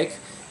intake,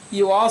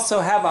 you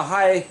also have a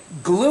high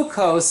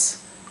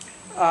glucose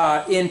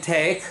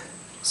intake,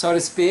 so to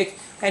speak,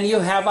 and you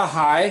have a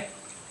high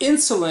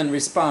insulin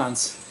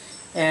response.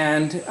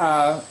 And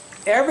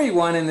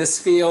everyone in this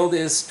field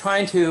is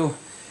trying to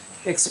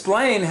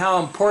explain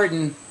how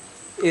important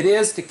it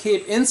is to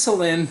keep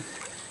insulin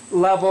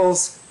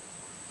levels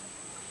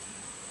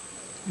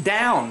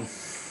down.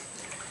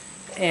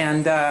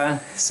 And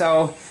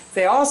so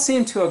they all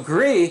seem to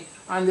agree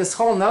on this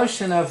whole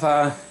notion of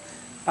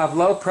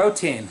low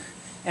protein.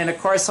 And of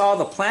course, all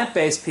the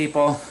plant-based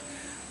people,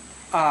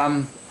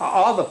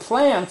 all the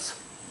plants,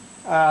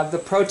 the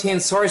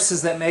protein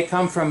sources that may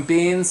come from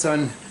beans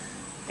and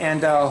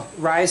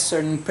rice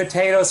and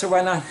potatoes or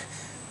whatnot,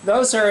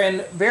 those are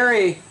in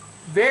very,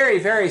 very,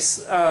 very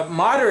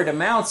moderate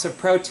amounts of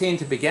protein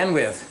to begin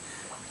with.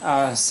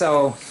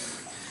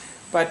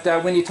 But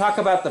when you talk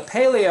about the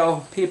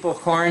paleo people,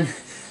 Corn,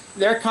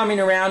 they're coming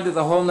around to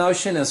the whole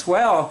notion as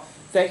well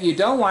that you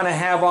don't want to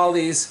have all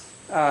these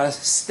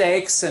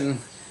steaks and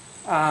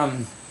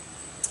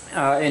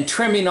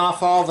trimming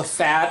off all the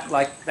fat,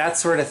 like that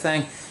sort of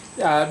thing.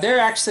 They're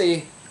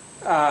actually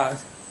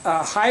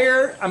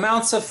higher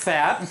amounts of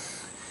fat,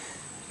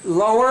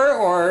 lower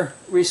or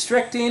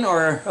restricting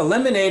or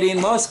eliminating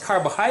most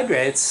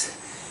carbohydrates,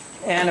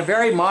 and a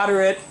very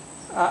moderate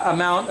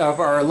amount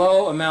of, or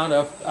low amount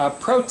of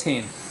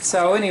protein.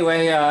 So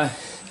anyway,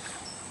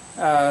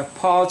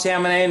 Paul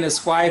Jaminet and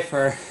his wife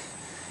are,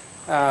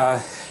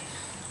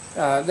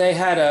 they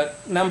had a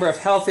number of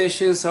health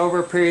issues over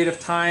a period of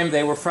time.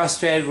 They were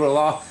frustrated with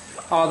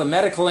all the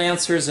medical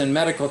answers and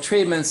medical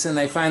treatments, and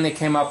they finally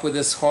came up with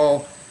this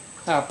whole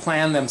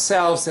plan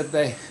themselves that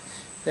they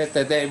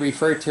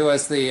refer to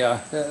as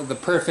the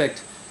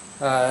perfect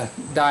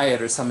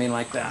diet or something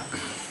like that.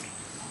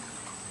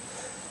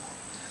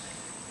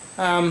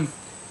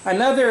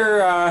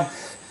 Another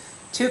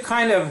two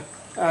kind of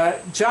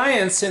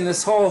giants in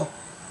this whole,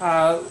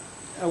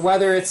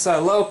 whether it's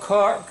low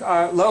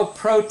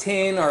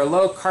protein or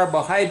low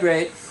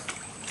carbohydrate.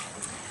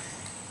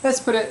 Let's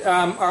put it,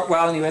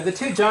 well anyway, the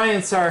two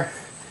giants are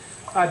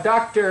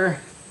Dr.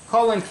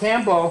 Colin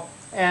Campbell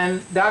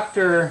and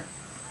Dr.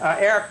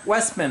 Eric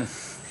Westman.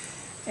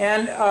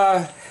 And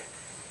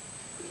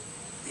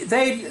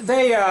there's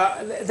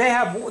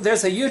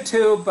a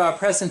YouTube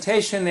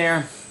presentation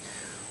there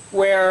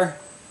where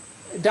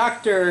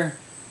Dr.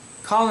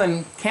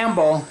 Colin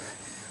Campbell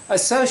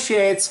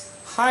associates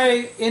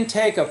high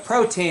intake of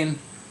protein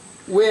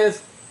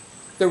with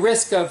the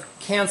risk of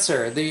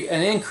cancer,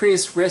 an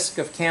increased risk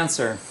of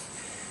cancer.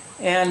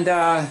 And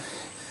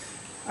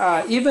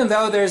even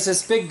though there's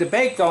this big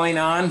debate going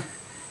on,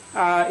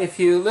 if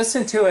you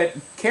listen to it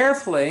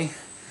carefully,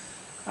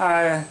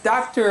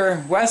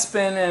 Dr.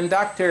 Westman and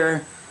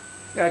Dr.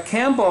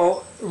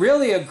 Campbell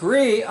really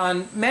agree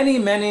on many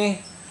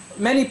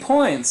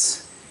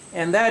points.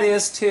 And that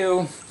is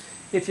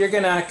if you're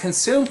going to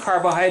consume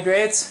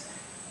carbohydrates,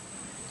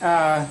 in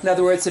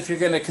other words, if you're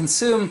going to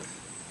consume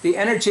the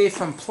energy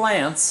from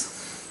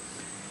plants,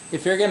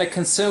 if you're going to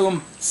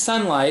consume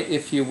sunlight,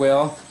 if you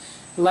will,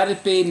 let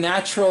it be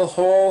natural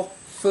whole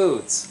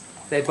foods.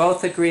 They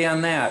both agree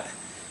on that.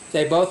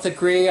 They both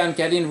agree on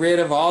getting rid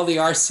of all the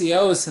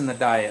RCOs in the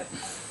diet.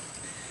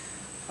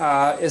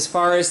 As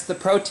far as the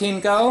protein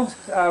go,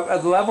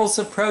 the levels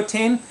of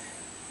protein,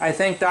 I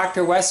think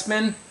Dr.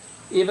 Westman,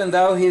 even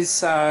though he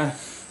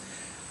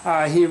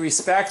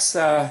respects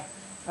Dr.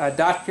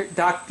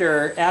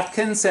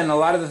 Atkins and a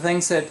lot of the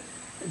things that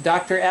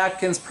Dr.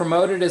 Atkins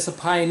promoted as a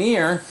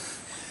pioneer,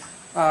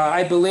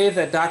 I believe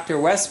that Dr.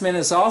 Westman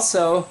is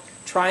also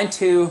trying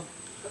to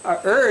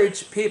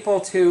urge people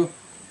to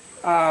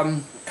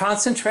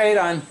concentrate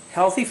on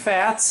healthy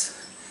fats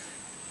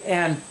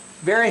and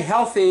very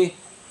healthy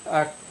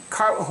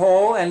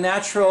whole and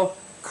natural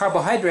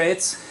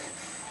carbohydrates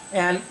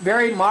and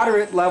very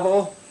moderate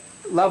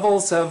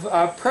levels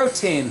of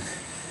protein.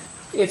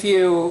 If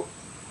you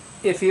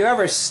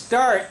ever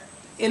start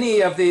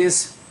any of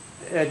these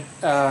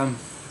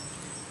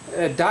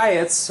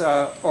diets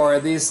or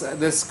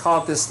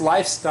this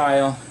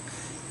lifestyle,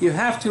 you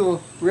have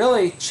to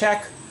really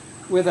check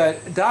with a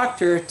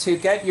doctor to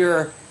get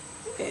your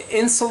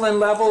insulin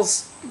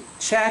levels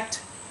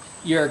checked,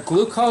 your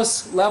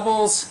glucose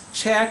levels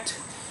checked,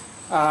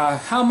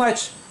 how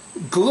much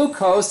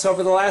glucose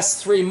over the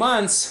last 3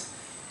 months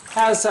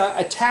has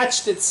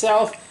attached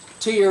itself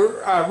to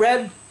your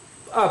red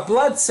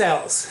blood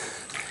cells.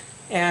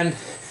 And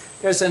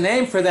there's a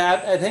name for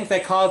that. I think they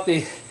call it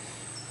the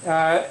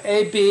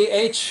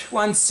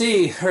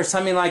ABH1C or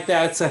something like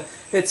that.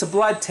 It's a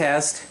blood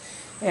test,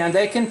 and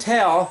they can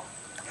tell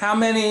how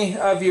many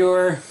of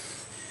your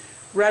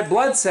red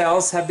blood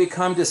cells have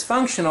become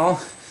dysfunctional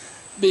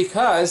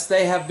because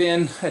they have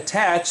been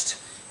attached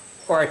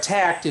or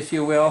attacked, if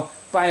you will,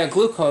 by a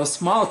glucose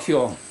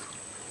molecule.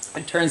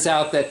 It turns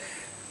out that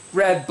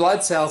red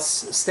blood cells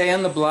stay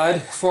in the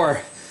blood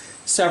for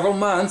several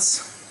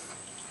months.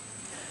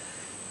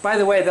 By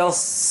the way, they'll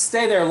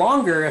stay there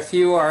longer if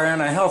you are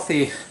on a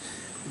healthy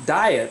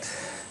diet.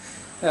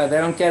 They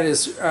don't get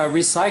as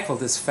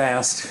recycled as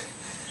fast.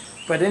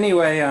 But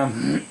anyway,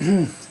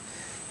 and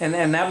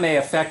that may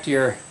affect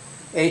your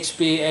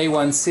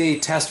HbA1c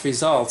test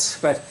results.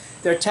 But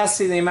they're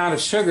testing the amount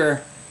of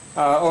sugar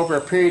over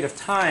a period of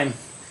time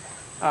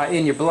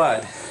in your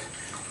blood.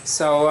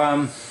 So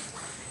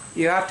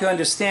you have to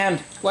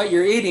understand what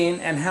you're eating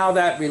and how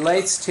that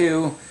relates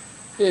to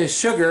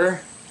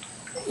sugar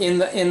in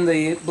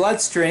the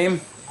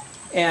bloodstream,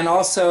 and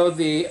also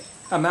the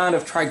amount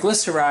of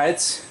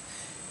triglycerides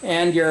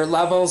and your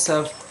levels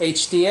of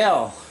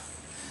HDL.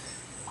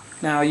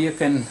 Now you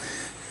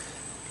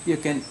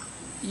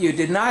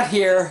did not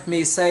hear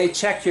me say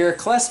check your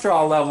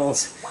cholesterol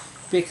levels,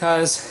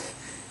 because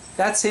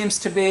that seems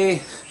to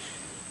be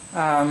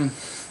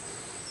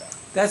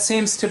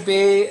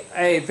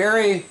a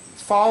very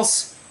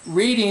false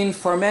reading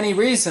for many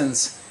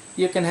reasons.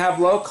 You can have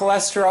low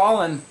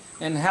cholesterol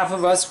and half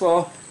of us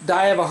will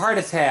die of a heart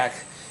attack.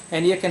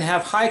 And you can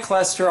have high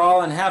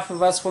cholesterol and half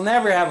of us will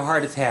never have a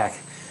heart attack.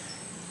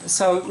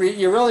 So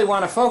you really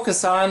want to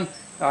focus on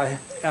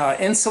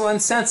insulin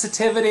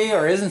sensitivity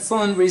or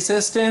insulin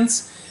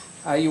resistance.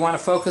 You want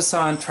to focus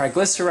on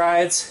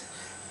triglycerides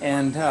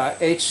and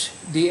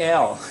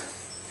HDL.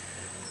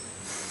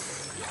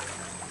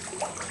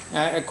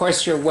 Of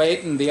course, your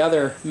weight and the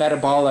other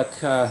metabolic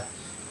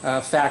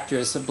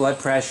factors, the blood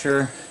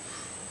pressure,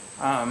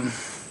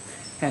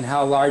 and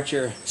how large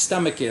your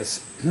stomach is.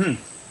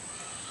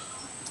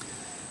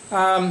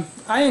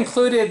 I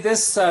included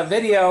this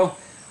video.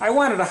 I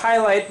wanted to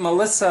highlight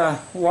Melissa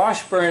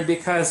Washburn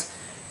because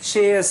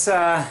she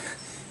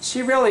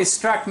really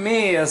struck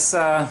me as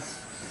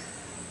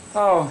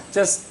oh,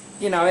 just,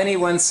 you know,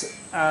 anyone's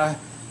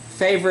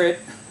favorite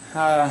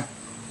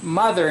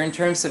mother in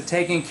terms of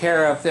taking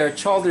care of their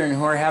children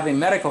who are having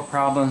medical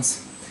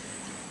problems.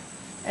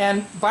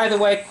 And by the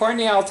way,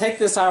 Courtney, I'll take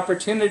this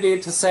opportunity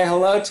to say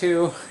hello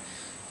to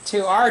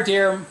our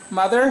dear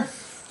mother.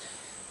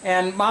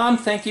 And Mom,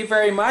 thank you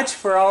very much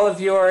for all of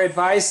your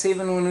advice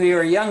even when we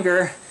were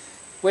younger,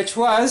 which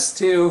was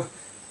to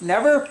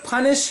never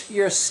punish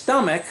your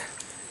stomach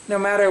no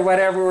matter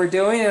whatever we're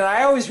doing. And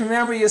I always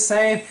remember you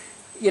saying,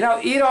 you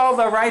know, eat all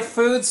the right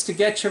foods to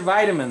get your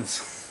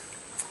vitamins.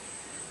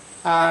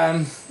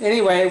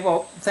 Anyway,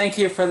 well, thank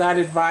you for that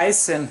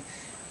advice, and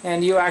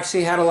you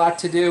actually had a lot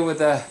to do with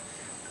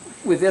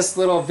this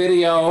little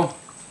video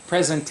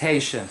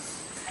presentation.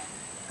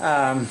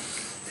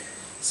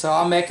 So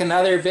I'll make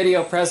another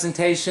video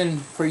presentation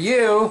for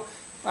you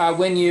on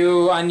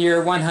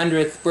your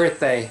 100th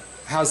birthday.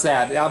 How's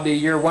that? That'll be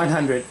your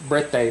 100th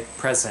birthday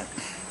present.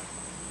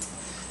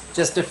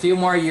 Just a few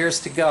more years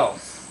to go.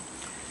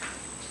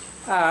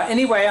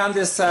 Anyway, on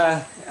this,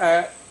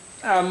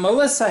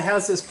 Melissa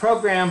has this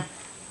program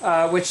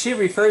which she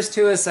refers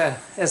to as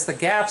the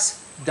GAPS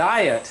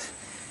diet.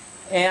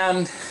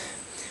 And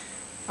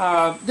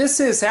this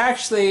is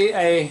actually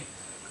a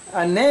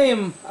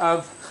name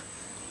of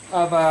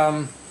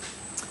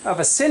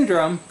a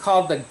syndrome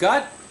called the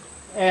gut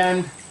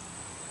and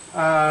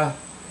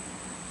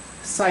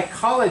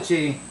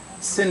psychology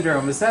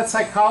syndrome. Is that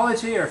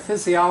psychology or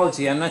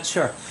physiology? I'm not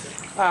sure.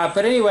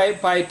 But anyway,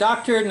 by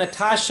Dr.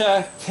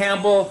 Natasha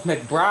Campbell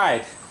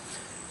McBride,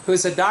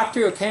 who's a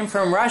doctor who came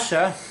from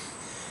Russia,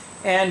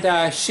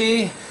 and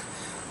she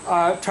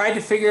tried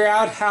to figure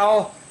out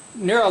how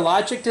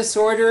neurologic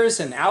disorders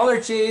and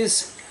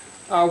allergies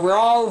were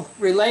all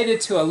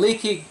related to a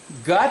leaky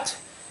gut,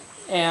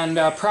 and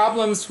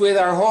problems with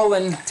our whole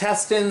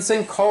intestines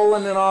and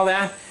colon and all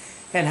that,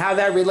 and how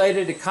that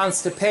related to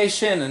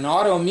constipation and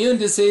autoimmune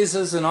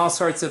diseases and all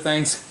sorts of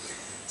things.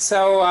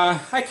 So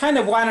I kind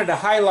of wanted to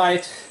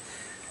highlight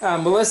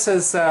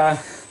Melissa's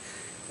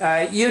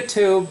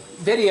YouTube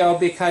video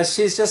because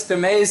she's just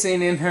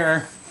amazing in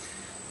her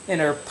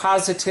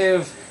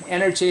positive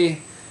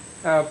energy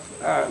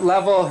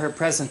level, her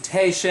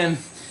presentation,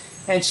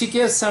 and she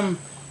gives some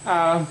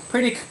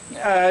pretty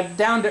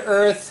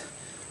down-to-earth,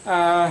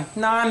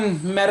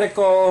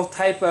 non-medical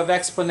type of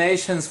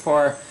explanations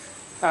for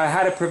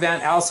how to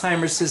prevent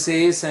Alzheimer's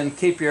disease and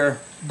keep your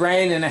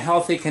brain in a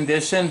healthy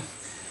condition,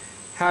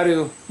 how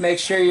to make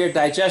sure your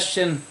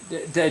digestive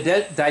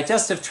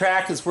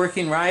tract is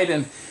working right,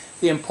 and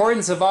the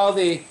importance of all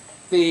the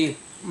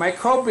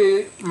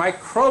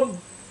microbial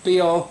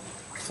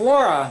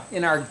flora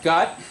in our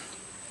gut,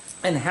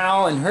 and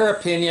how, in her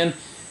opinion,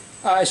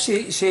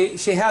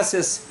 she has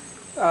this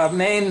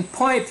main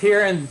point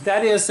here, and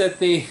that is that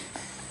the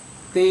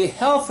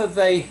health of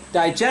the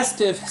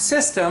digestive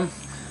system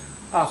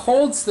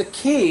holds the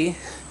key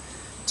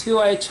to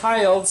a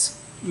child's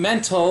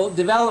mental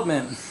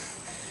development.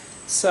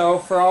 So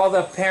for all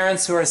the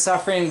parents who are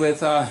suffering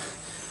with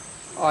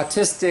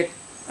autistic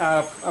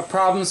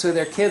problems with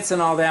their kids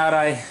and all that,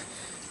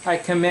 I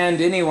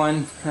commend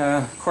anyone,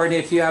 Courtney,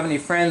 if you have any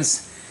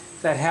friends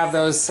that have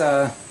those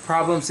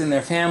problems in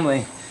their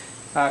family,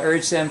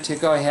 urge them to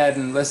go ahead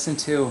and listen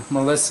to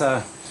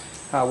Melissa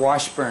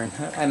Washburn.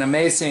 An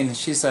amazing,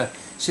 she's a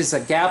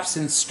GAPS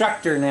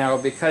instructor now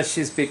because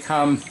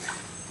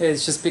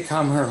it's just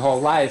become her whole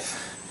life,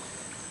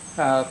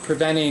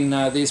 preventing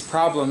these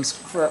problems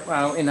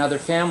in other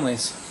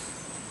families.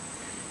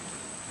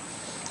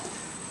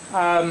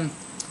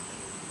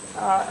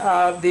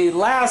 The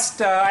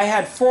last, I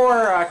had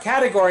 4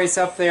 categories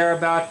up there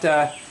about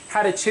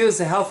how to choose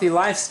a healthy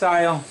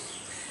lifestyle.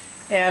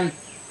 And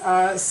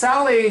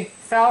Sally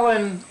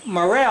Fallon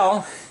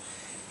Morell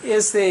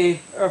is the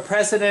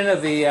president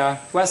of the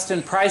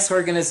Weston Price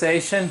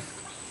organization,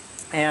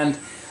 and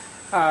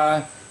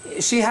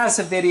she has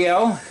a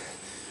video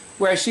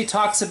where she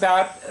talks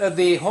about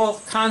the whole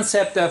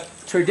concept of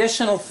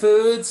traditional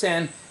foods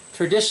and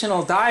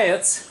traditional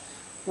diets,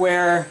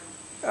 where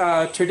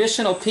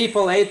traditional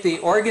people ate the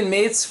organ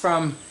meats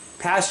from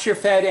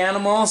pasture-fed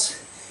animals,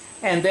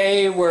 and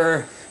they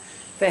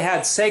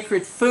had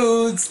sacred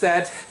foods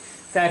that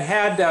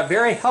had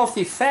very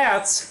healthy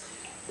fats,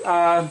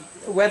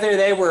 whether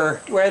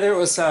it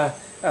was a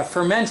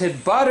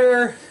fermented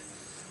butter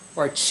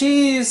or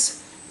cheese,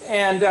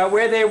 and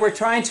where they were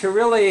trying to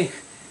really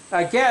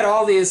get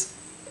all these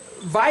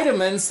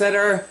vitamins that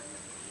are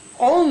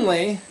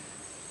only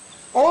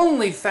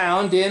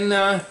found in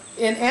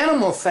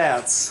animal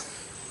fats.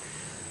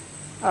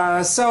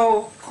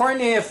 So,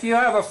 Courtney, if you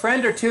have a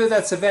friend or two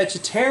that's a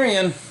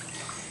vegetarian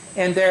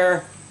and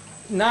they're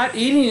not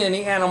eating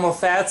any animal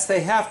fats,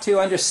 they have to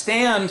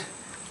understand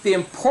the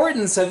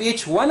importance of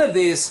each one of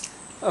these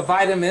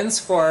vitamins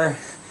for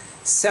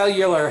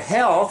cellular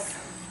health,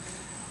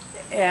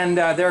 and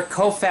they're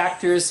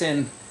cofactors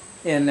in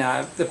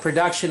the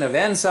production of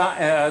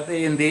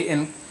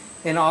enzyme,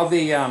 in all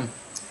the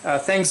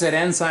things that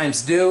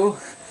enzymes do,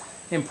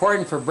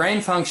 important for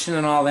brain function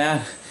and all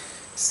that.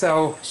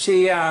 So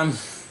she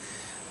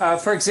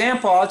For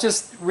example, I'll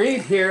just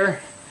read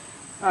here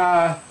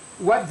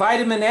what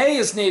vitamin A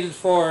is needed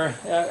for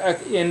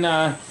in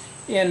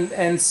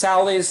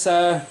Sally's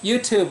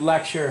YouTube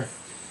lecture.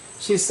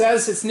 She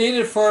says it's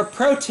needed for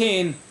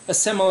protein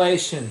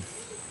assimilation,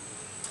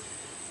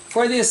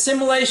 for the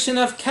assimilation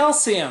of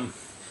calcium.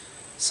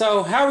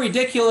 So how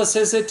ridiculous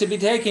is it to be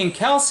taking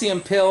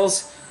calcium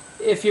pills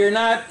if you're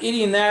not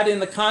eating that in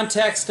the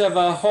context of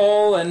a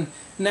whole and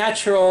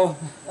natural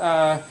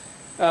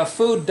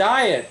food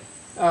diet?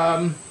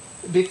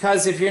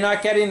 Because if you're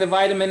not getting the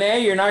vitamin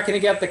A, you're not going to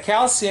get the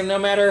calcium no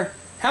matter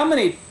how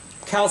many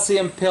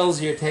calcium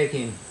pills you're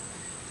taking.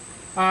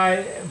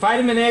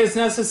 Vitamin A is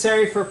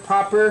necessary for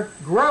proper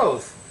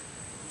growth,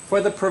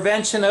 for the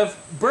prevention of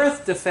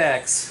birth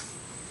defects.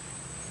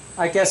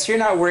 I guess you're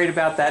not worried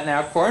about that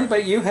now, Corn,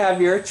 but you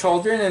have your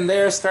children, and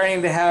they're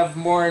starting to have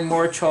more and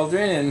more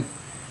children, and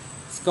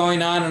it's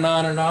going on and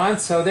on and on,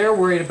 so they're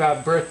worried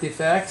about birth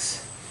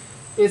defects.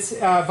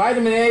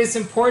 Vitamin A is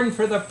important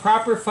for the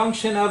proper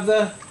function of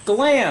the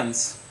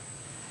glands,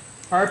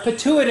 our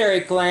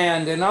pituitary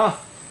gland, and all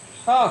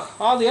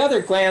the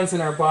other glands in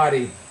our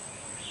body.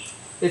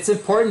 It's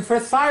important for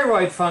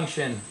thyroid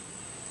function.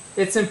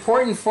 It's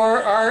important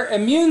for our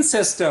immune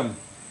system.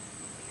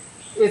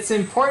 It's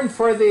important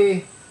for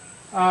the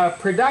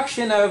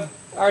production of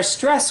our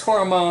stress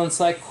hormones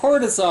like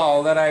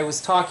cortisol that I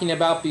was talking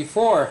about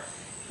before.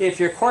 If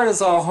your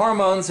cortisol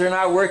hormones are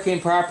not working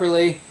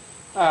properly,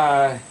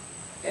 that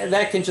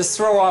can just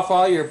throw off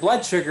all your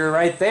blood sugar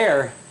right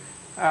there.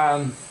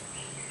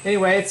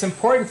 Anyway, it's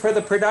important for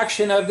the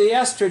production of the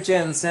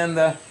estrogens and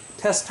the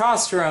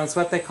testosterones,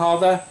 what they call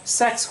the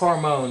sex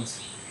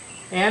hormones.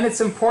 And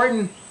it's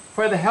important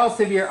for the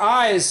health of your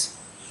eyes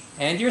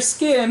and your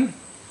skin.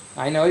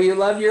 I know you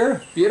love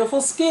your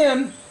beautiful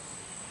skin.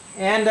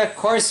 And of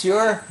course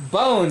your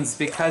bones,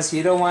 because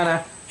you don't want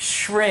to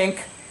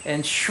shrink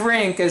and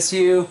shrink as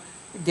you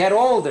get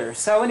older.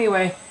 So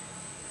anyway,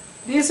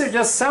 these are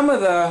just some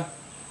of the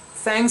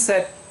things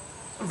that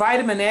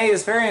vitamin A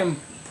is very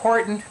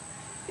important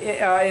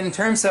in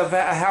terms of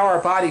how our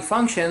body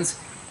functions.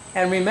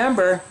 And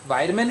remember,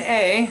 vitamin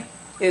A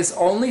is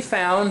only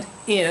found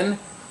in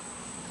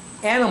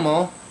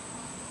animal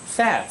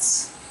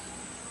fats.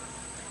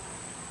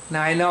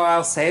 Now I know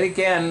I'll say it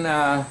again,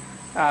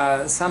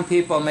 some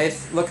people may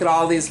look at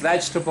all these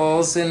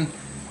vegetables and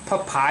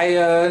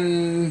papaya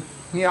and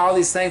all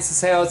these things and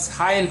say, oh, it's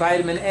high in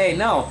vitamin A.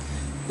 No,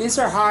 these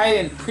are high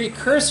in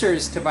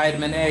precursors to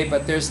vitamin A,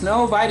 but there's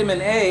no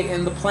vitamin A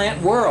in the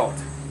plant world.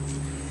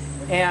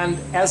 And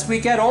as we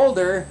get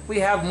older, we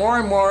have more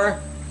and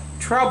more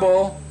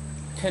trouble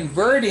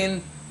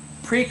converting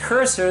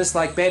precursors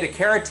like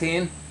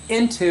beta-carotene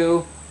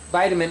into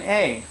vitamin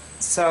A.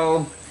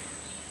 So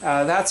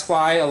that's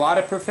why a lot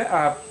of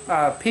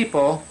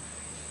people,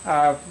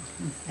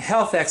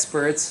 health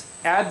experts,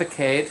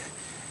 advocate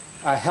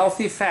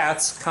healthy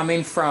fats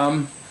coming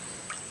from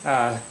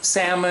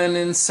salmon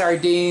and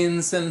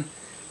sardines, and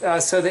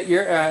so that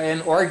you're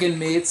and organ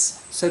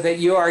meats, so that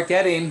you are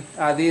getting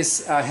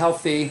these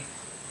healthy.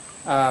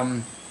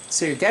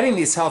 So you're getting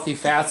these healthy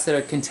fats that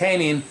are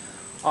containing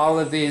all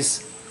of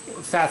these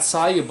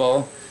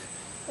fat-soluble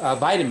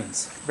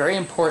vitamins. Very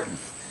important.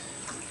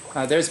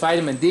 There's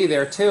vitamin D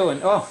there too,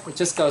 and oh, it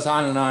just goes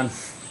on and on.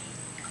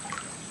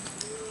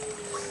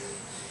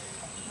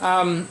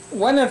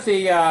 One of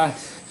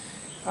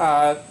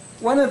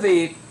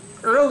the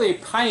early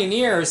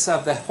pioneers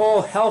of the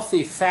whole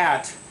healthy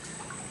fat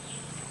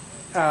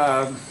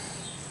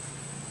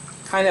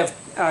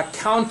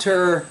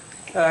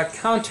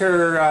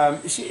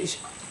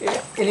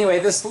anyway,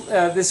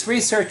 this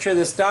researcher,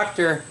 this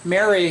doctor,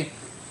 Mary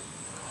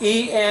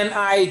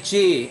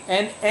E-N-I-G,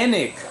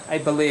 Enig, I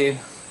believe,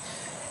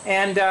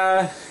 and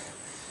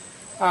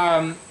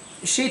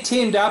she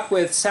teamed up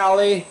with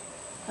Sally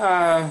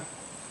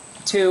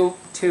to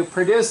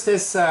produce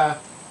this.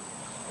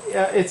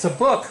 It's a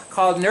book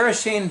called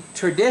Nourishing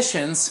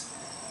Traditions,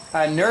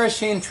 and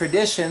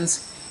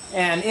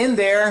in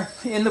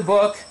the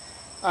book,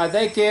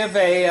 they give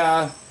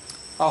a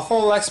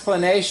whole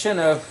explanation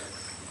of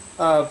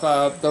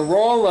the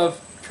role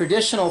of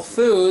traditional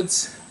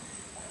foods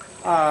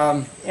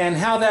and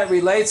how that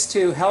relates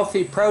to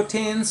healthy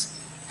proteins,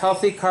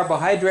 healthy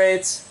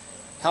carbohydrates,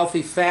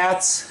 healthy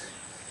fats,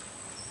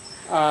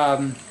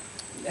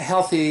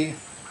 healthy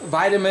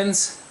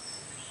vitamins,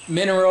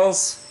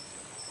 minerals,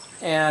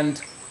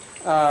 and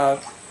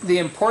the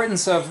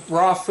importance of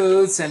raw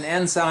foods and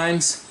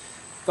enzymes.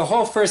 The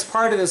whole first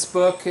part of this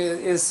book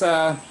is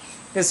a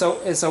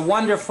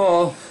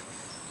wonderful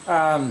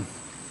kind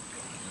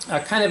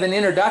of an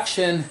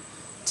introduction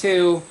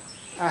to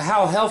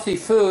how healthy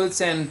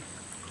foods and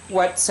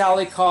what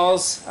Sally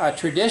calls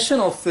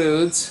traditional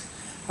foods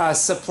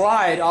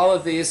supplied all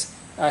of these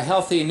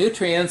healthy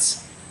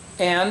nutrients,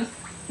 and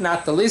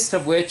not the least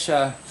of which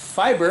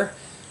fiber,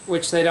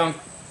 which they don't,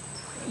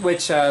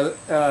 which the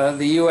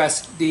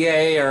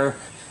USDA or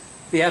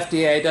the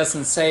FDA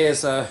doesn't say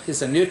is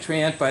a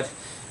nutrient, but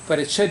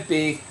it should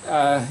be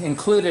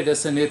included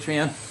as a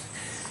nutrient.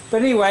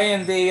 But anyway,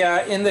 in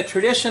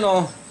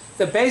the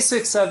the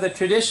basics of the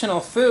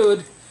traditional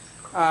food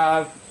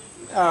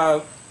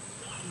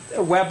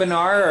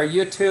webinar or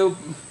YouTube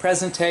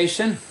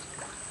presentation.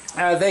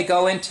 They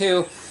go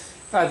into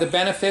the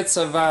benefits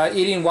of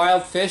eating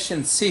wild fish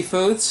and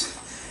seafoods,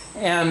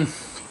 and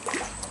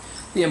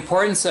the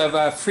importance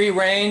of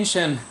free-range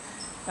and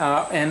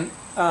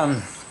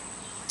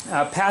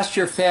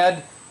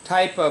pasture-fed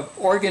type of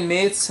organ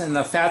meats and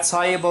the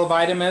fat-soluble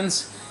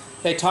vitamins.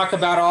 They talk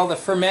about all the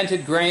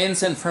fermented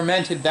grains and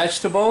fermented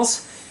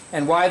vegetables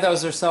and why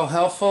those are so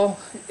helpful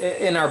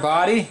in our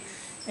body.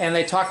 And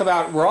they talk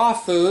about raw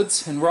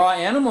foods and raw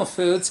animal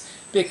foods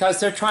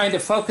because they're trying to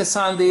focus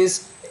on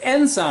these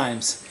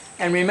enzymes.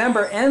 And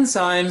remember,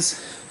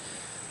 enzymes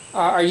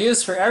are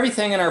used for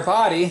everything in our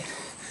body.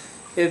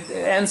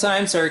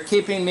 Enzymes are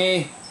keeping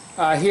me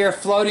here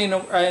floating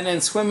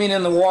and swimming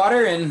in the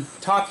water and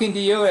talking to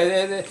you.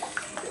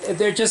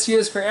 They're just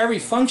used for every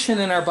function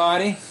in our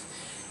body.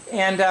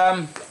 And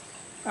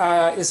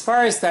as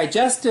far as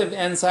digestive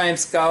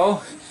enzymes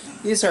go,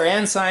 these are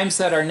enzymes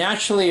that are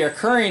naturally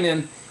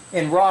occurring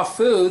in raw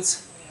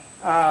foods,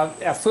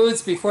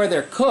 foods before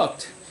they're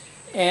cooked.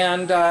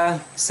 And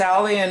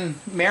Sally and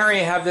Mary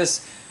have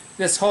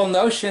this whole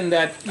notion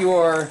that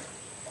your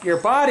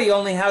body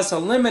only has a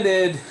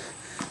limited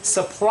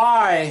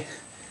supply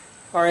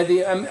or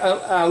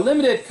a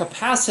limited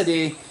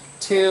capacity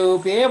to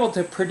be able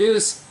to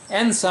produce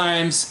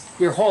enzymes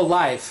your whole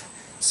life.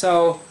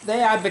 So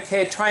they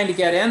advocate trying to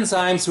get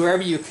enzymes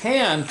wherever you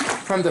can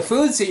from the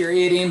foods that you're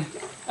eating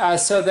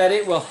so that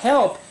it will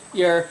help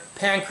your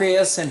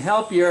pancreas and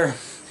help your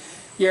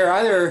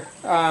other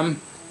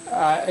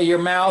your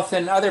mouth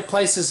and other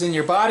places in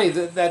your body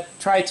that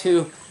try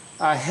to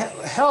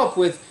help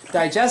with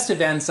digestive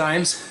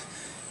enzymes.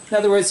 In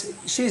other words,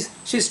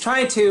 she's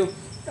trying to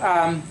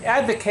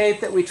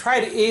advocate that we try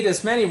to eat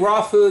as many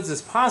raw foods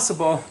as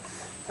possible,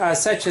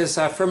 such as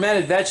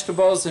fermented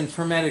vegetables and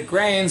fermented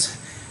grains,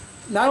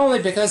 not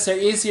only because they're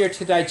easier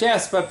to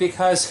digest, but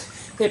because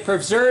it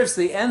preserves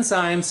the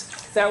enzymes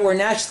that were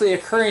naturally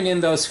occurring in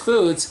those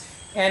foods,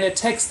 and it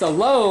takes the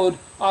load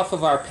off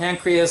of our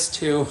pancreas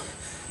to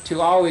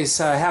always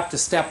have to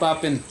step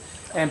up and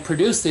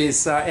produce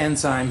these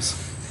enzymes.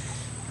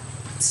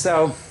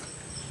 So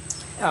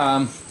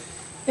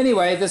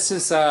anyway, this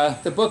is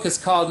the book is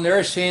called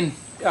Nourishing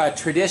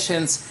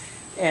Traditions,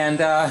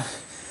 and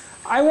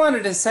I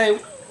wanted to say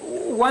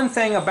one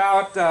thing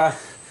about a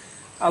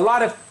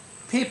lot of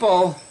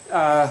people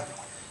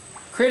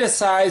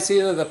criticize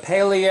either the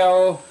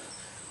paleo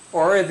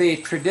or the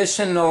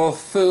traditional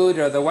food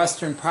or the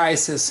Western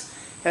prices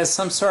as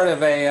some sort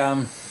of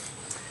a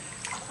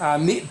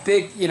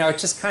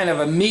just kind of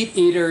a meat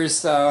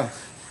eater's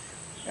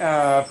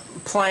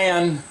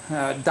plan,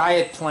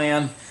 diet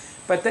plan.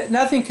 But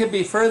nothing could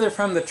be further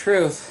from the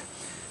truth.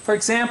 For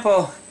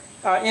example,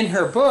 in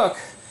her book,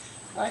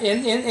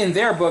 in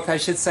their book, I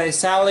should say,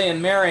 Sally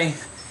and Mary,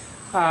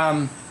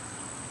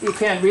 you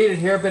can't read it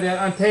here, but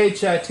on page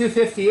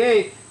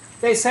 258,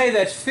 they say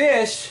that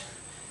fish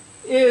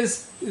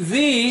is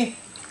the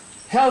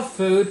health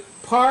food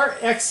par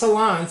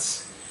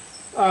excellence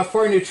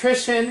for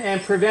nutrition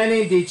and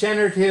preventing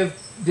degenerative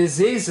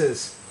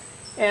diseases.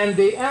 And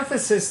the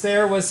emphasis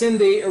there was in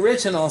the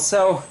original.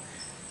 So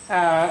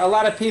a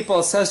lot of people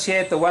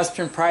associate the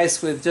Western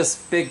price with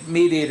just big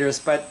meat eaters,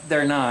 but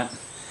they're not.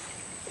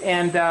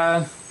 And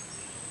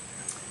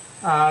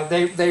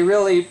they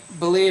really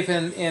believe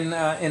in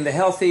the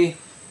healthy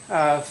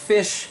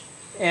fish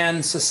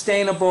and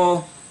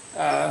sustainable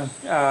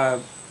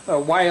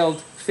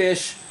wild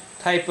fish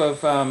type of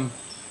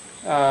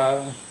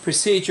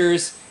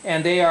procedures,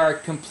 and they are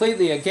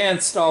completely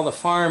against all the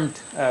farmed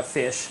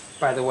fish,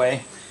 by the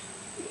way.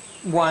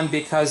 One,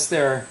 because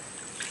they're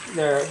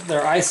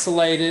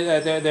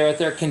isolated,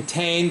 they're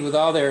contained with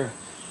all their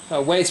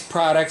waste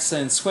products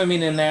and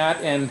swimming in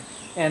that, and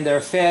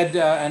they're fed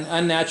an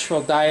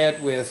unnatural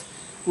diet with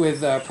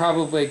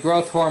probably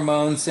growth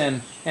hormones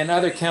and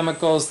other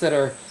chemicals that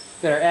are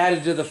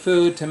added to the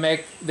food to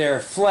make their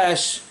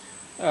flesh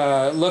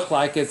look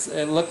like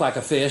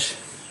a fish.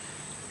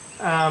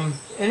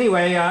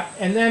 Anyway,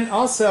 and then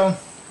also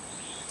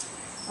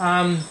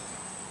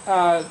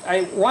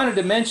I wanted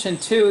to mention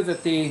too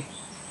that the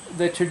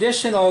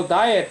traditional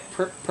diet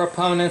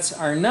proponents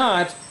are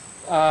not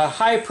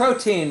high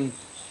protein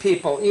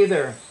people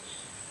either.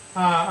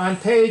 On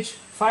page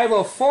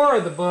 504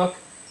 of the book,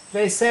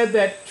 they said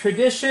that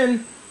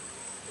tradition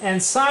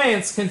and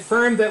science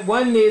confirm that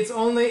one needs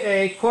only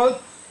a,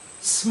 quote,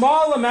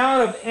 small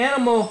amount of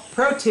animal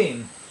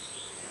protein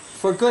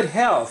for good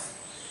health.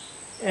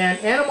 And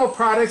animal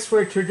products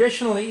were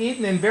traditionally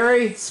eaten in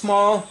very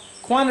small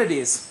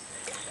quantities.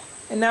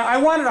 And now I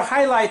wanted to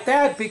highlight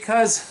that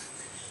because,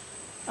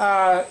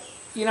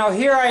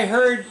 here I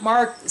heard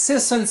Mark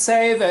Sisson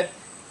say that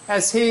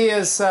as he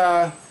is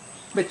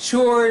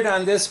matured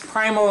on this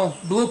primal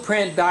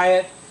blueprint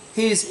diet,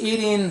 he's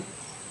eating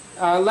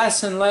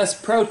less and less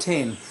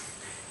protein.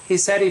 He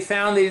said he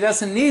found that he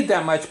doesn't need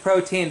that much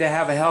protein to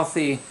have a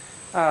healthy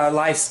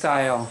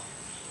lifestyle.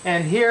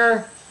 And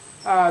here,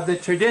 the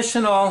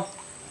traditional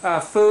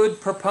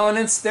food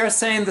proponents, they're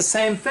saying the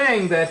same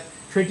thing, that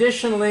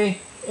traditionally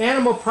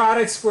animal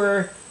products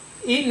were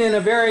eaten in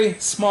a very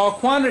small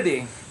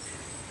quantity.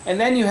 And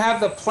then you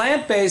have the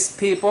plant-based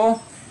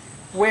people,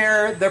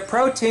 where the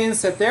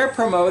proteins that they're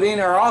promoting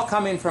are all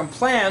coming from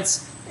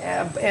plants,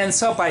 and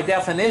so by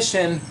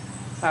definition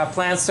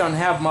plants don't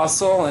have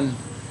muscle and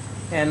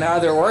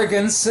other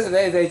organs.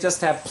 They just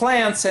have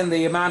plants, and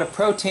the amount of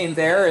protein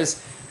there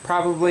is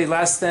probably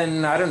less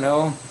than, I don't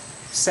know,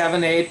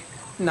 7, 8,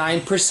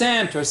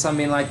 9% or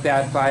something like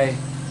that,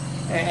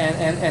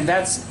 and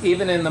that's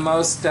even in the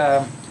most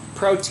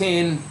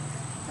protein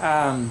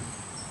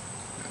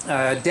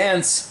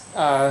dense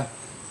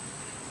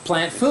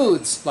plant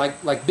foods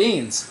like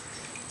beans.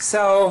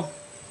 So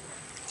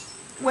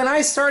when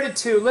I started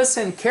to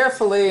listen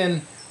carefully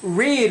and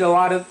read a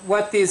lot of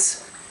what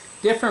these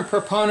different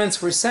proponents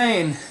were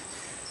saying,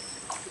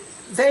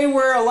 they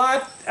were a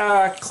lot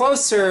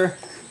closer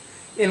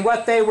in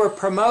what they were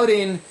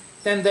promoting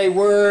than they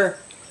were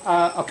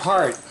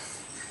apart.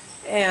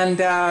 And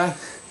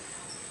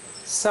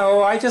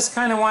so I just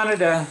kind of wanted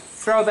to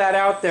throw that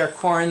out there,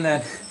 Corn,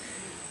 that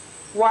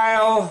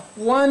while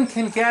one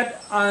can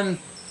get on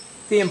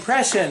the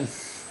impression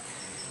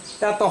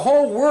that the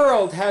whole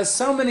world has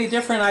so many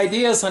different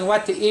ideas on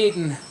what to eat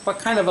and what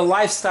kind of a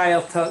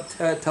lifestyle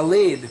to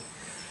lead,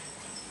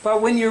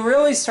 but when you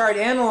really start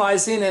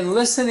analyzing and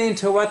listening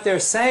to what they're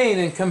saying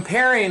and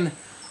comparing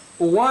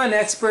one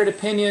expert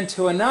opinion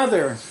to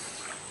another,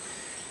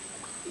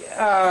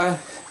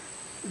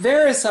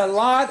 there is a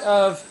lot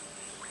of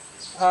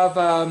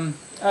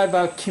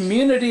a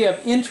community of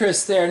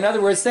interest there. In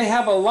other words, they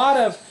have a lot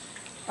of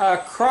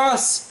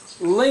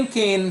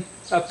cross-linking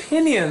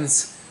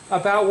opinions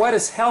about what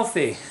is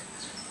healthy.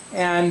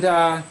 And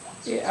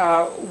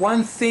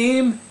one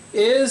theme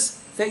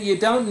is that you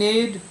don't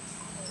need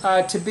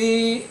to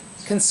be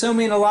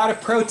consuming a lot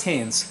of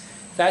proteins.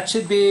 That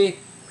should be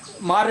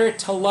moderate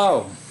to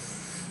low.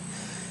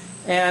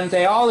 And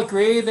they all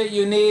agree that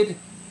you need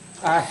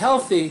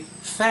healthy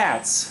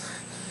fats.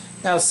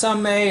 Now,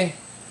 some may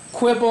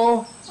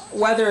quibble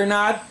whether or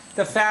not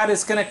the fat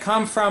is going to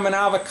come from an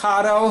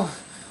avocado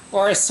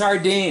or a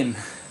sardine,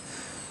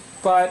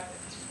 but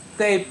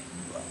they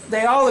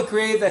all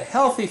agree that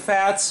healthy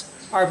fats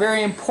are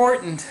very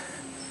important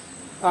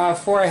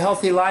for a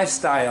healthy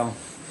lifestyle,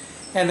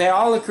 and they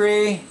all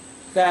agree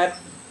that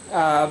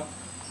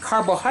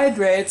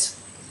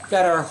carbohydrates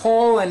that are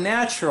whole and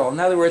natural, in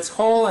other words,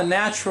 whole and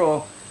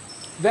natural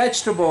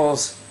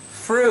vegetables,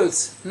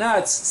 fruits,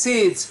 nuts,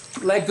 seeds,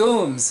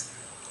 legumes,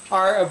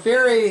 are a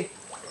very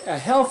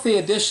healthy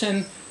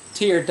addition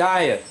to your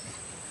diet.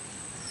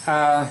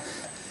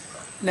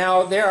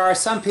 Now, there are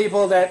some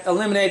people that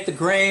eliminate the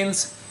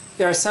grains.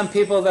 There are some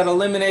people that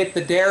eliminate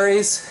the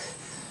dairies.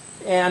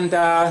 And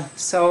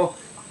so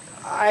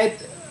I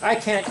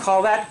can't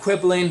call that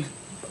quibbling.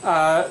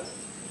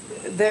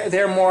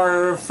 They're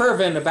more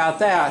fervent about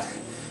that.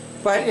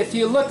 But if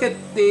you look at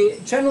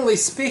generally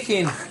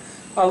speaking,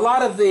 a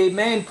lot of the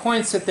main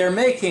points that they're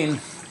making,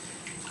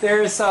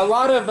 there's a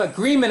lot of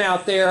agreement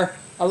out there,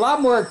 a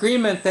lot more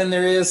agreement than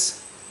there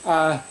is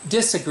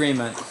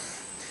disagreement.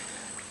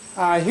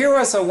 Here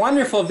was a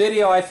wonderful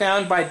video I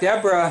found by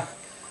Deborah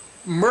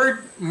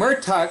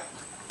Murtuck,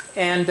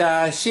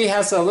 and she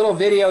has a little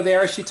video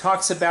there. She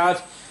talks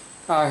about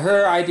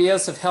her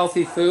ideas of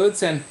healthy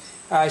foods, and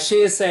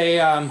she is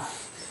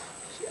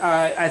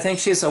I think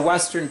she's a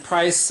Western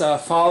Price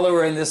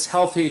follower in this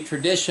healthy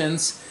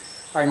traditions,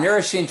 or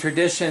nourishing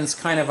traditions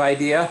kind of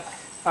idea.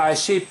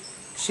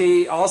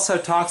 She also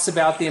talks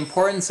about the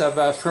importance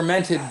of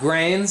fermented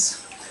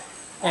grains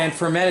and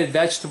fermented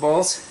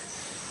vegetables.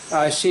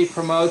 She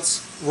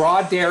promotes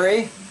raw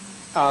dairy,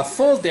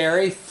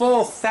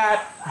 full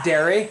fat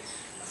dairy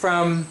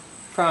from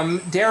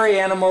dairy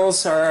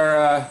animals,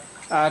 or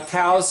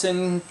cows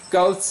and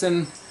goats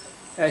and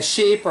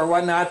sheep or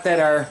whatnot that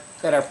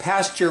are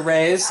pasture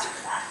raised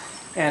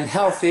and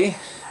healthy,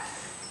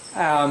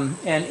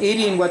 and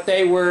eating what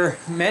they were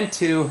meant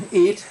to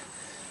eat.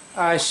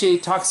 She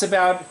talks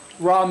about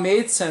raw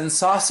meats and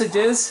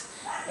sausages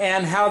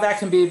and how that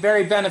can be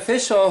very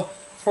beneficial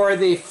for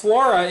the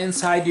flora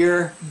inside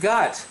your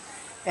gut,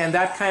 and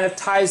that kind of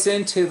ties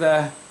into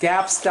the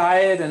GAPS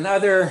diet and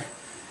other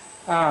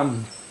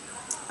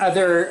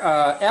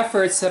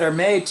efforts that are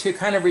made to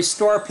kind of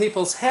restore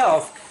people's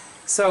health.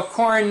 So,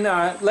 Corn,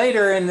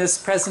 later in this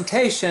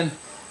presentation,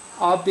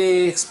 I'll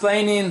be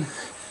explaining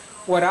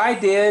what I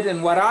did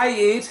and what I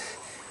eat,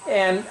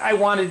 and I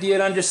wanted you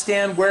to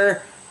understand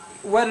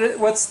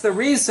what's the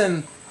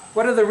reason.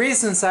 What are the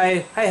reasons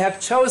I have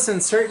chosen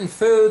certain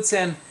foods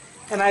and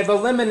I've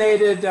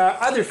eliminated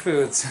other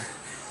foods.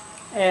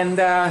 And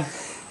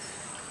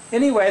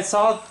anyway, it's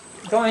all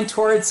going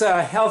towards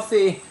a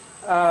healthy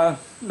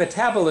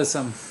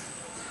metabolism.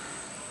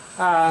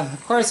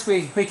 Of course,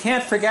 we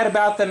can't forget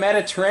about the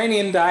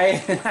Mediterranean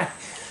diet.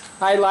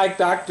 I like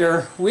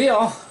Dr.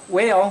 Whale,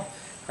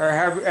 or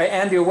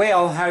Andrew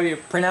Whale, how you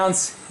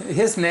pronounce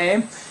his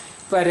name.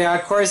 But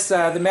of course,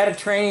 the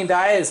Mediterranean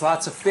diet is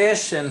lots of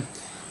fish and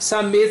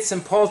some meats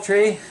and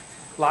poultry,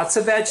 lots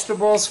of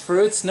vegetables,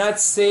 fruits,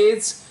 nuts,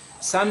 seeds,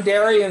 some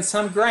dairy and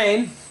some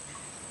grain.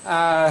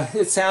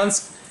 It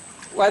sounds,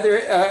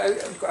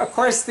 of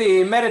course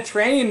the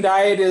Mediterranean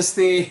diet is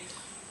the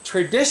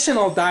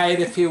traditional diet,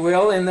 if you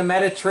will, in the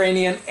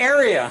Mediterranean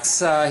area.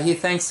 So he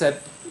thinks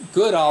that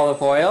good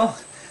olive oil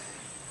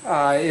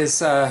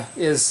is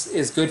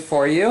good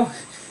for you.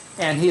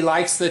 And he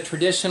likes the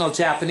traditional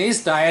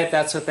Japanese diet.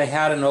 That's what they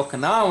had in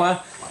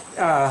Okinawa.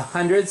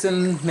 Hundreds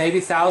and maybe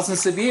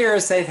thousands of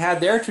years they've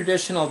had their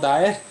traditional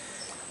diet,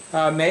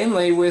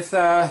 mainly with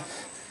a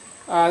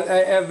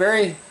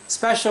very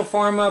special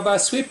form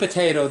of sweet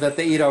potato that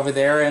they eat over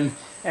there, and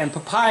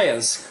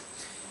papayas.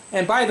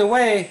 And by the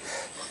way,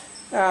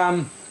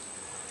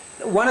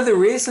 one of the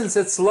reasons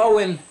it's low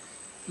in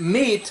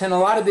meat, and a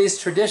lot of these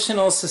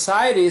traditional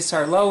societies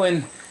are low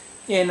in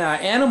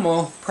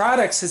animal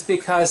products, is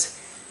because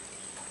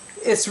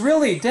it's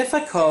really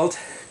difficult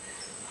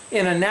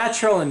in a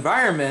natural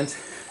environment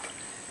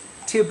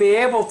to be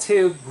able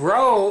to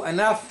grow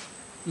enough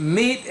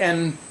meat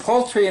and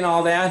poultry and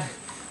all that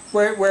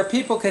where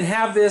people can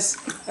have this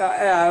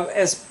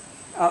as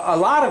a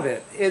lot of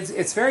it.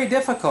 It's very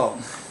difficult.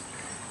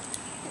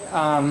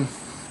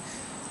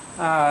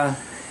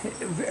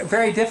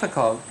 Very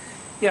difficult.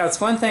 You know,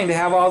 it's one thing to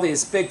have all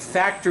these big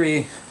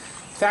factory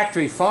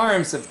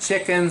farms of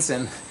chickens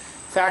and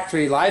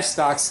factory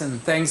livestock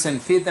and things, and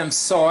feed them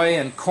soy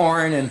and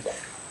corn and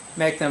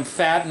make them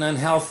fat and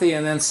unhealthy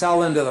and then sell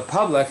them to the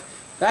public.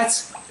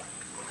 That's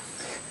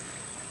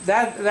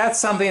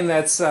something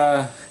that's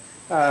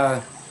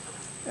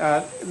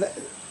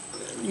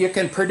you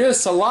can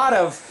produce a lot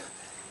of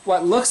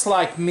what looks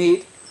like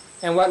meat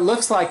and what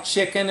looks like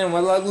chicken and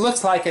what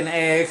looks like an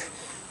egg,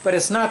 but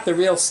it's not the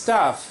real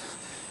stuff.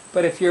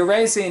 But if you're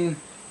raising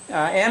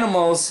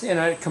animals in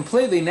a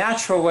completely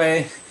natural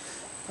way,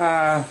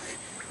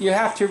 you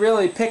have to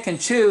really pick and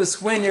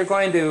choose when you're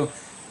going to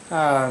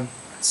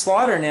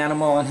slaughter an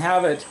animal and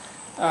have it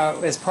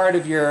as part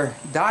of your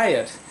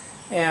diet.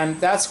 And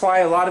that's why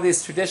a lot of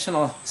these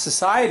traditional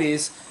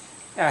societies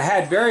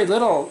had very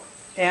little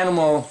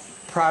animal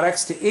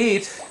products to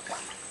eat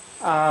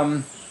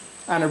on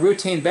a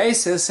routine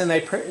basis, and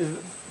they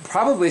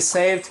probably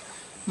saved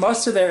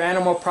most of their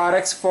animal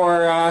products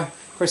for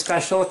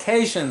special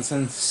occasions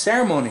and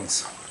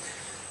ceremonies.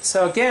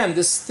 So again,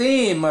 this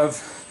theme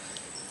of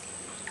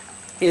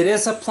it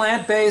is a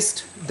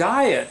plant-based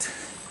diet.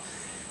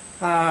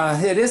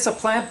 It is a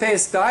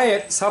plant-based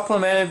diet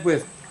supplemented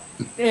with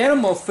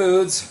animal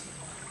foods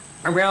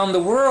around the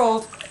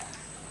world,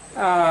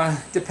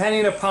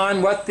 depending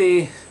upon what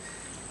the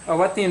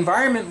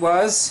environment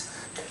was,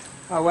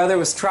 whether it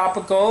was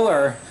tropical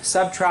or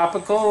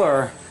subtropical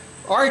or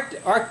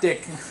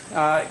Arctic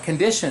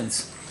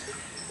conditions.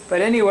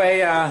 But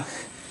anyway,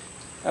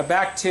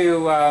 back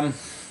to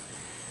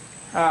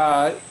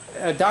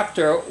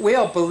Dr.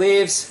 Weil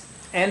believes,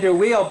 Andrew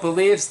Weil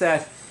believes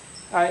that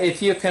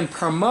if you can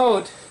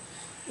promote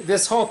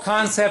this whole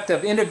concept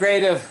of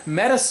integrative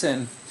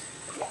medicine,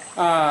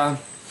 in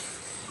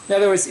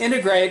other words,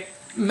 integrate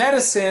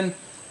medicine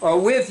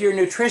with your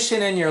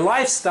nutrition and your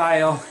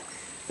lifestyle,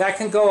 that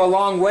can go a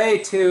long way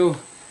to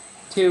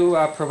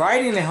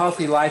providing a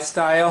healthy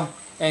lifestyle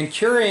and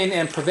curing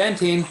and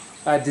preventing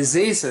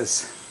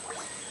diseases.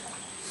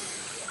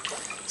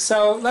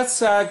 So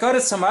let's go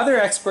to some other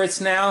experts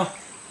now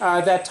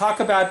that talk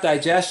about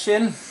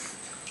digestion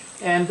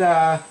and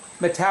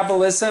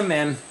metabolism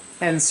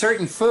and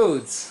certain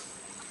foods.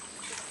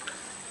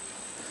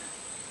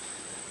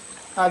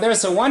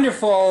 There's a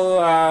wonderful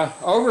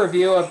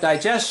overview of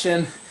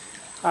digestion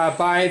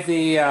by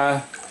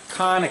the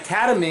Khan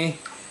Academy,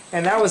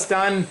 and that was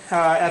done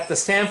at the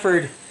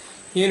Stanford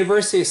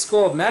University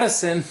School of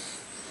Medicine.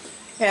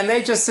 And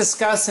they just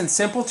discuss in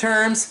simple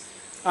terms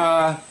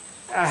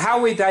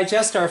how we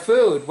digest our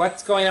food,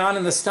 what's going on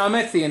in the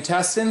stomach, the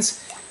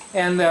intestines,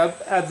 and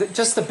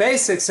just the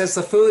basics as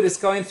the food is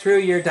going through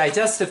your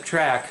digestive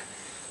tract.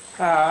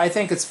 I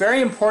think it's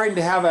very important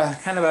to have a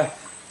kind of a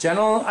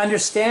general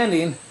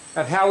understanding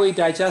of how we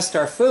digest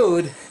our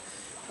food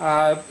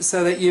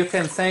so that you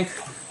can think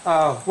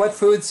what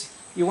foods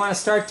you want to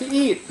start to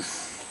eat.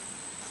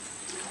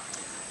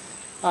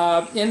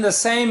 In the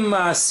same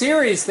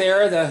series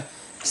there, the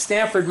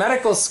Stanford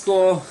Medical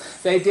School,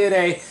 they did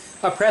a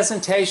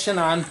presentation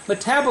on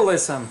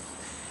metabolism.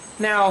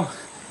 Now,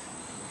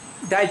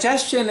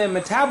 digestion and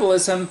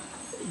metabolism,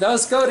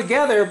 those go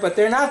together, but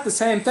they're not the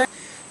same thing.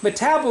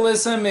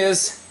 Metabolism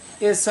is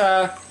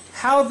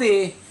how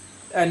the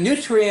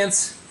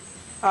nutrients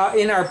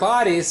in our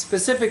bodies,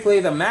 specifically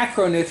the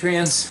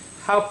macronutrients,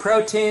 how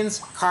proteins,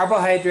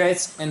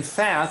 carbohydrates, and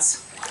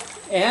fats,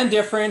 and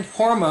different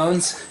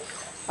hormones,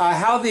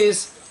 how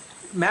these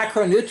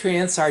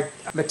macronutrients are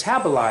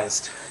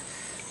metabolized.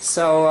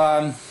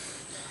 So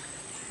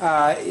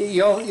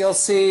you'll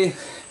see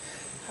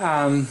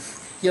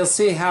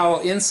how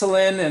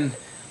insulin and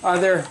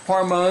other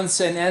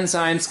hormones and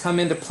enzymes come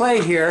into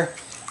play here,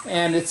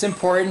 and it's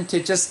important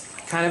to just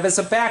kind of as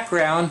a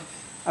background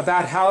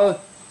about how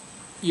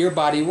your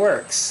body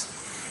works.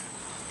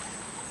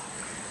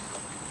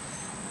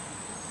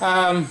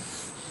 um,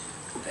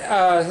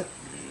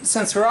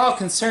 since we're all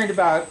concerned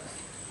about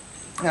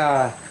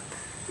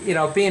you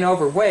know, being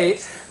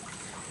overweight,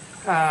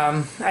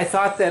 I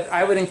thought that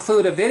I would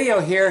include a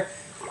video here.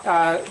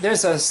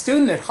 There's a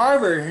student at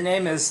Harvard, her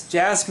name is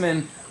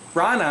Jasmine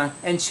Rana,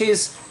 and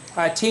she's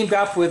teamed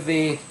up with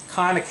the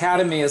Khan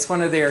Academy as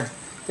one of their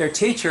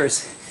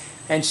teachers.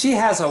 And she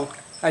has a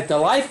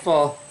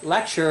delightful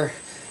lecture.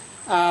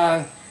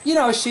 You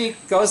know, she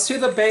goes through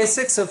the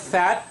basics of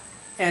fat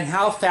and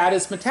how fat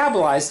is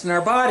metabolized in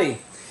our body.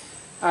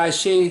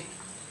 She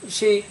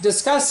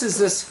discusses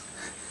this,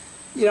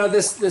 you know,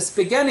 this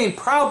beginning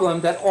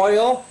problem that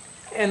oil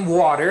and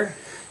water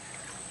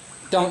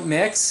don't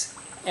mix,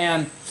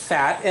 and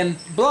fat and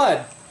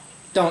blood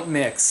don't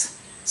mix.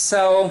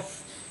 So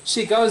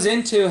she goes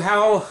into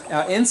how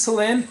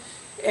insulin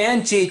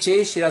and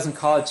GG, she doesn't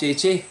call it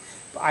GG,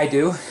 I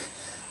do,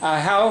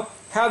 how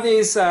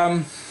these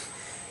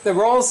the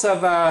roles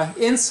of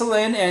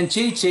insulin and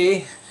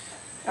GG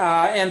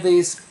and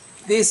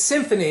these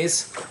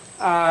symphonies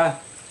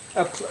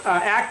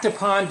act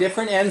upon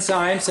different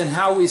enzymes and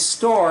how we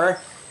store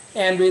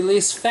and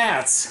release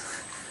fats.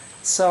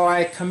 So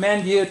I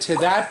commend you to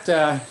that,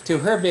 to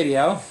her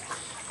video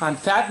on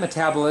fat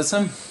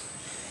metabolism.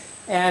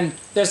 And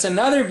there's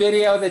another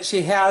video that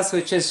she has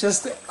which is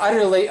just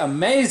utterly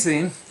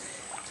amazing,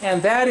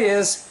 and that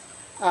is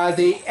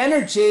the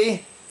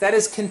energy that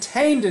is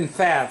contained in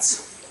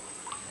fats.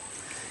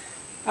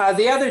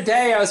 The other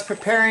day I was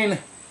preparing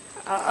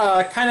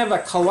kind of a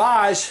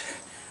collage.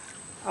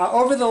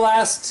 Over the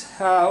last,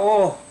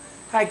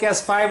 I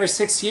guess 5 or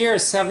 6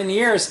 years, 7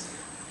 years,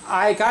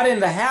 I got in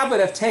the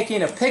habit of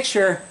taking a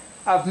picture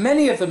of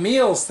many of the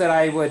meals that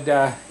I would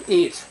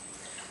eat.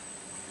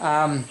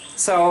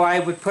 So I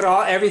would put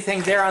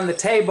everything there on the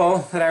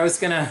table that I was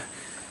going to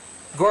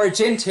gorge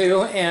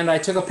into, and I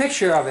took a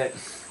picture of it.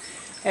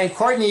 And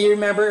Courtney, you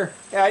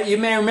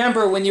may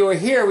remember when you were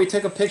here, we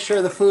took a picture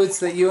of the foods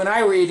that you and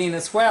I were eating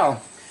as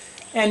well.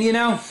 And you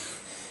know,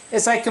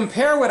 as I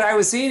compare what I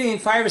was eating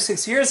 5 or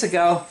 6 years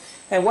ago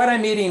and what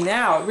I'm eating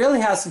now, it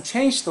really hasn't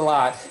changed a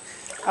lot.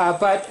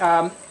 But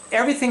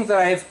everything that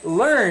I've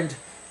learned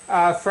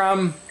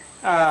from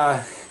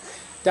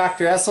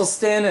Dr.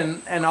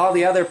 Esselstyn and all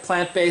the other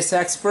plant-based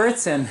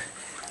experts, and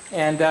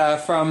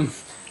from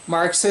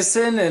Mark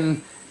Sisson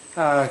and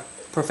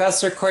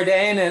Professor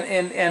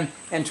Cordain,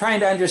 and trying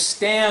to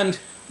understand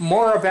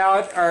more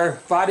about our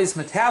body's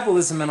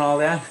metabolism and all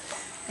that,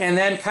 and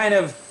then kind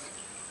of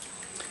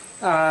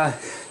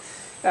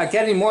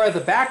getting more of the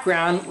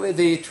background with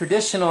the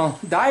traditional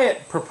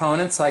diet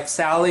proponents like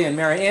Sally and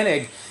Mary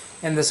Innig,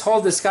 and this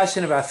whole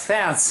discussion about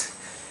fats.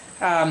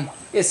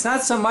 It's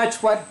not so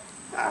much what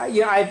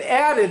you know. I've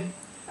added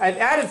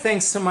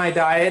things to my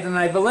diet, and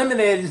I've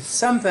eliminated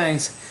some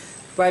things,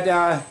 but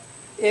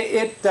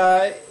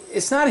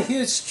it's not a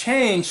huge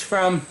change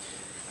from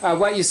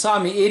what you saw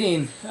me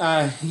eating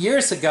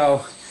years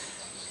ago.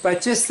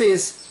 But just the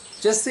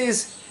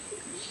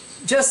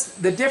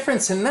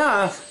difference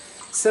enough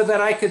so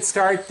that I could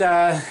start.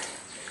 Well,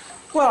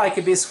 I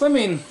could be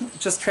swimming,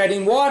 just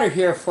treading water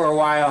here for a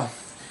while.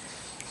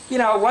 You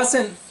know, it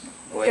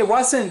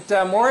wasn't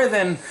more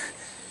than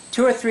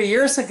 2 or 3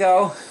 years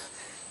ago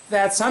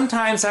that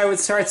sometimes I would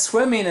start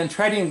swimming and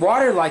treading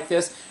water like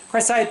this. Of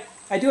course, I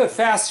do it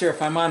faster if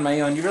I'm on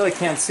my own. You really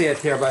can't see it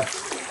here, but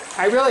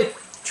I really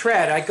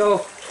tread. I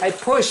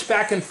push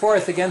back and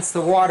forth against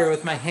the water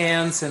with my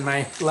hands and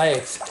my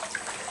legs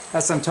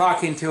as I'm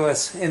talking to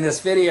us in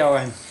this video.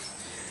 And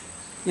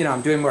you know,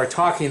 I'm doing more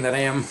talking than I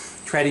am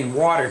treading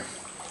water.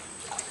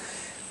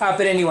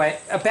 But anyway,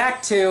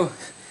 back to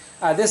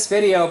this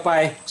video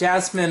by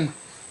Jasmine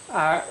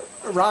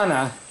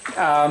Rana.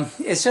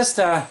 It's just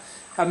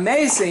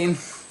amazing.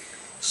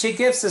 She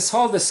gives this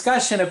whole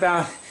discussion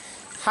about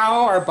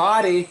how our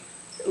body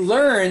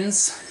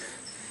learns,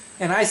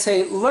 and I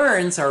say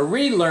learns, or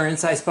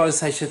relearns, I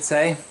suppose I should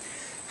say,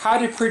 how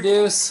to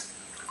produce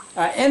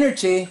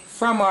energy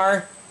from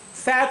our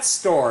fat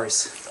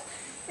stores.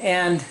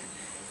 And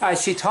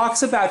she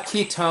talks about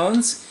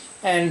ketones,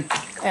 and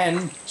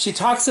she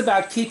talks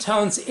about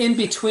ketones in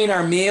between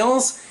our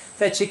meals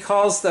that she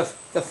calls the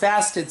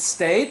fasted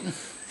state.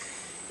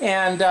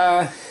 And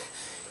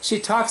she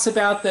talks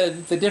about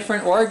the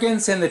different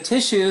organs and the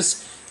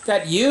tissues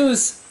that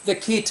use the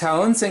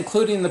ketones,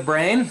 including the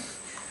brain.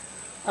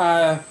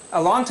 A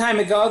long time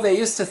ago, they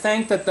used to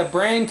think that the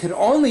brain could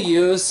only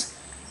use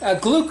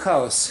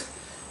glucose.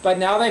 But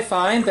now they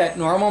find that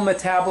normal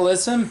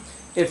metabolism,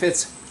 if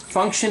it's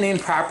functioning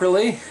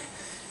properly,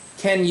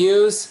 can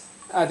use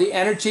the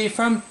energy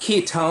from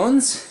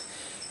ketones.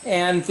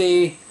 And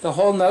the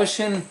whole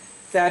notion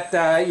that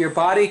your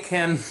body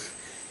can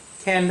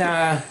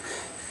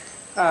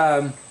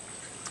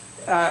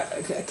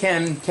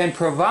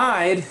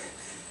provide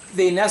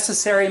the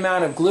necessary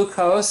amount of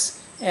glucose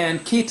and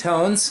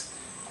ketones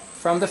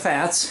from the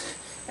fats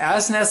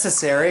as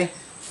necessary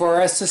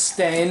for a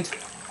sustained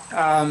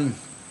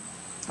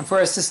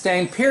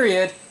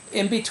period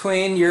in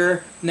between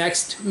your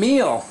next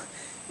meal.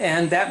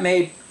 And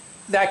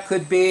that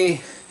could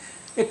be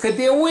it could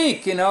be a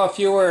week, you know, if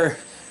you were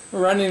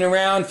running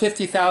around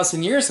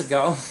 50,000 years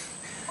ago.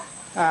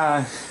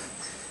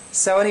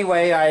 So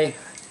anyway,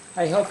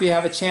 I hope you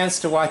have a chance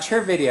to watch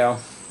her video.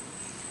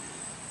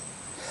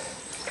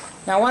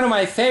 Now, one of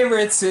my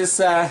favorites is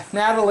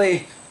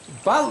Natalie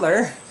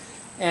Butler,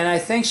 and I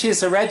think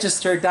she's a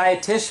registered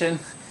dietitian.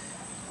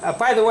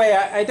 By the way,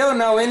 I don't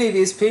know any of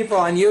these people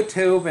on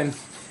YouTube, and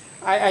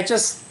I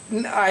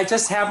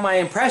just have my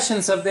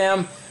impressions of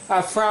them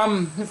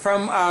from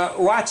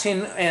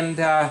watching and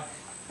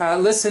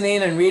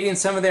listening and reading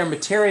some of their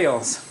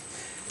materials.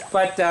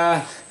 But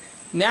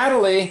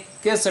Natalie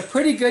gives a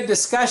pretty good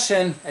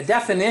discussion, a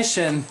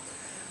definition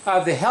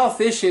of the health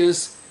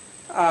issues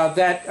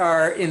that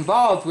are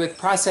involved with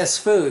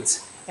processed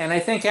foods. And I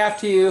think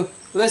after you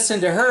listen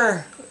to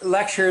her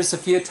lectures a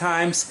few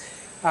times,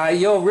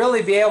 you'll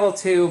really be able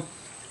to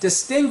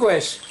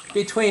distinguish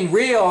between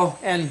real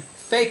and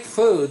fake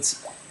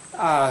foods,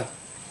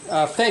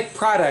 fake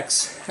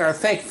products, or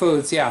fake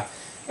foods, yeah.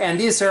 And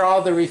these are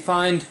all the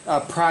refined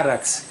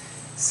products.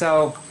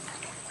 So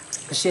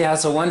she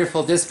has a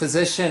wonderful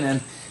disposition,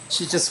 and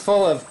she's just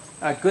full of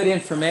good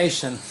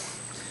information.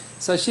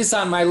 So she's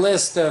on my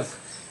list of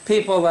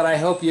people that I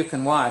hope you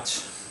can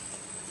watch.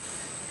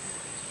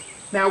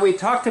 Now, we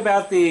talked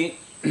about the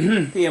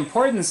the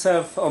importance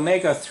of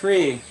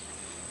omega-3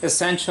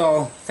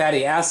 essential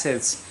fatty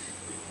acids.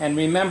 And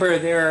remember,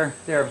 there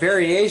are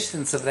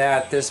variations of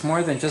that. There's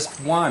more than just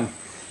one.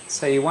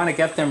 So you want to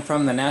get them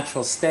from the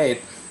natural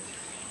state.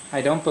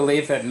 I don't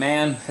believe that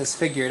man has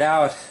figured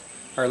out,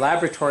 or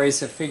laboratories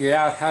have figured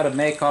out, how to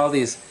make all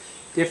these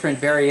different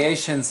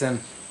variations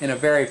in a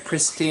very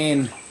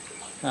pristine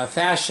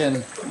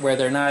fashion where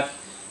they're not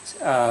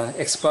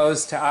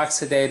exposed to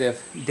oxidative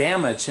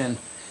damage and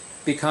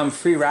become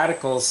free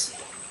radicals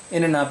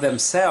in and of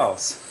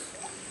themselves.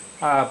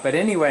 But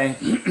anyway,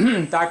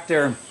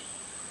 Dr.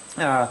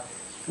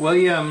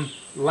 William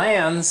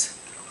Lanz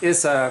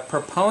is a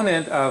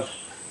proponent of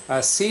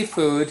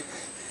seafood,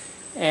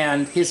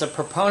 and he's a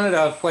proponent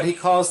of what he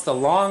calls the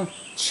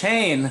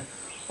long-chain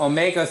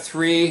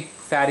omega-3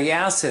 fatty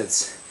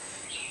acids.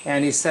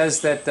 And he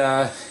says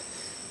that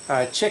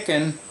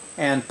chicken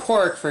and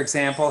pork, for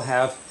example,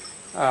 have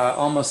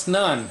almost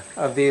none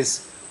of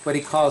these, what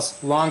he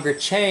calls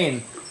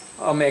longer-chain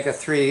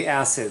omega-3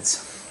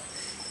 acids.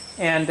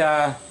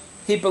 And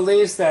he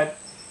believes that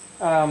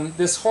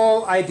this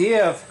whole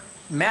idea of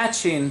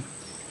matching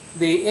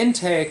the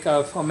intake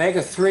of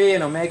omega-3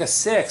 and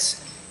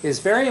omega-6 is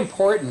very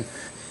important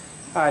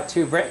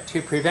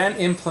to prevent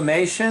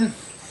inflammation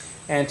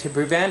and to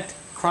prevent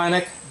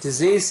chronic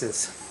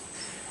diseases.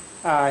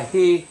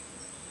 He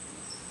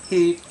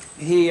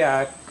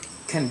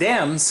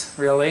condemns,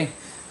 really,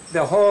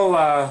 the whole,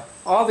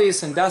 all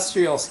these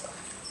industrial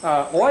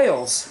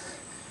oils,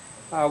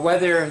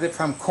 whether they're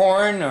from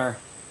corn or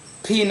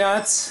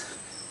peanuts,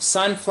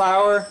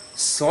 sunflower,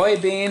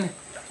 soybean,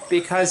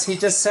 because he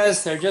just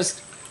says they're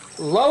just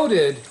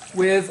loaded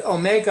with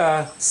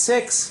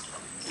omega-6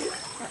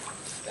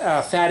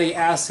 fatty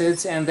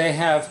acids, and they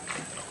have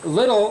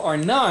little or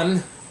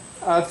none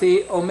of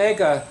the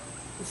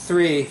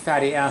omega-3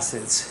 fatty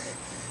acids.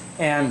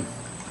 And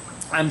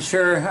I'm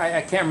sure,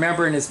 I can't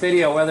remember in his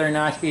video whether or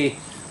not he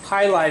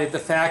highlighted the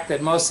fact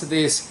that most of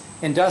these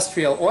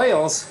industrial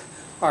oils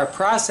are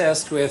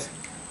processed with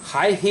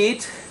high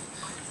heat.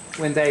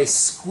 When they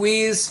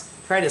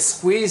try to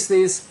squeeze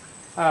these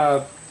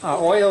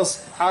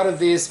oils out of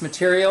these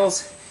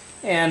materials,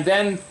 and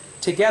then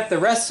to get the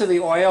rest of the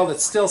oil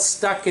that's still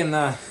stuck in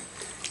the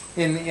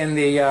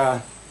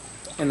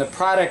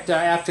product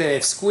after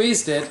they've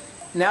squeezed it,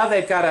 now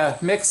they've got to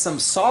mix some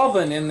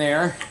solvent in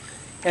there,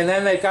 and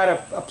then they've got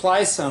to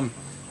apply some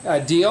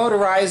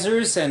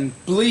deodorizers and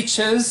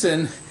bleaches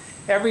and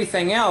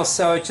everything else,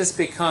 so it just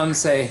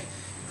becomes a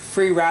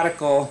free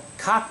radical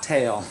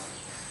cocktail.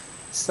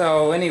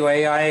 So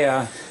anyway,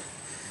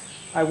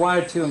 I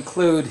wanted to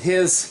include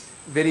his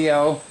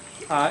video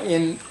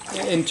in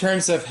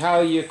terms of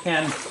how you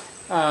can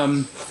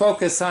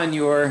focus on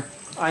your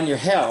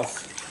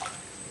health.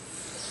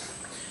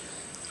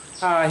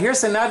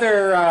 Here's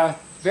another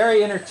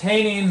very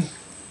entertaining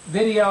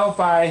video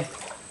by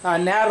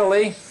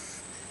Natalie,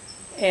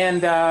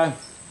 and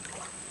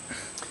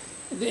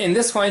in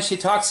this one she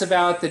talks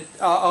about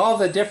all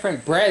the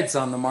different breads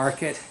on the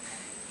market,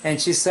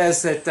 and she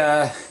says that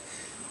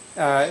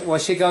well,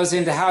 she goes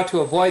into how to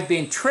avoid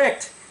being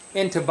tricked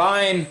into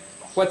buying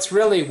what's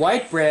really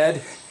white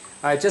bread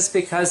just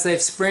because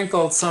they've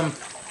sprinkled some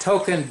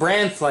token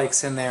bran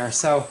flakes in there.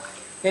 So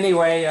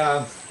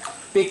anyway,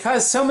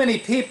 because so many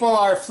people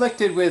are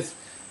afflicted with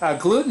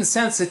gluten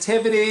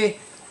sensitivity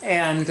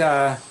and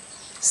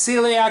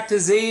celiac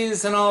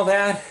disease and all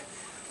that,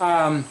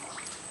 and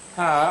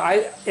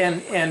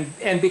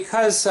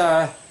because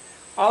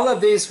all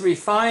of these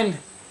refined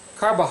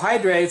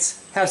carbohydrates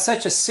have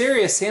such a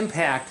serious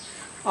impact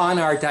on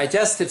our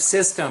digestive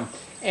system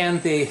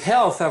and the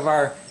health of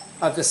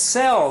the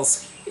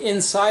cells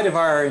inside of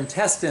our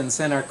intestines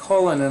and our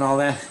colon and all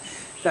that,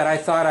 that I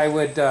thought I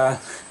would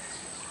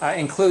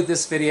include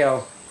this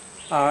video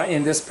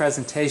in this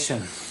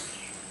presentation.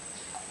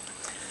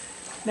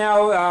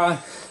 Now,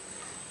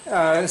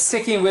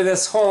 sticking with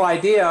this whole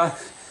idea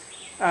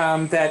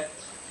that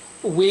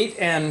wheat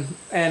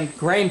and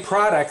grain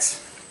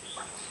products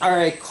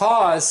are a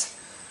cause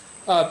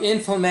of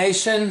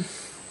inflammation,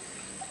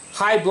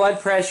 high blood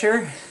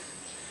pressure,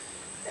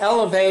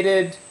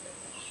 elevated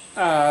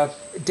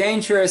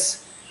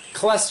dangerous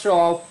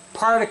cholesterol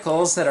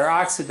particles that are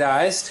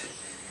oxidized,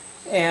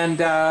 and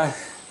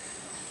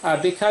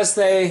because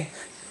they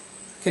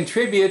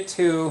contribute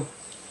to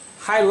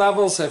high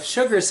levels of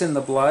sugars in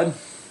the blood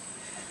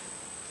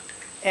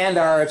and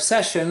our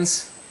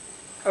obsessions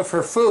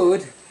for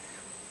food,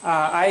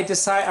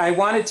 I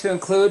wanted to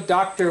include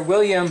Dr.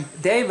 William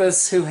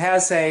Davis, who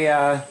has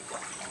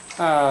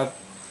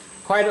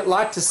quite a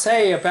lot to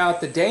say about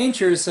the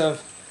dangers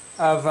of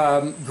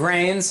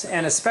grains,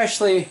 and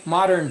especially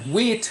modern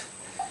wheat,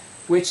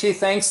 which he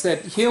thinks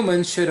that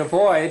humans should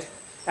avoid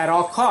at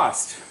all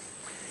cost.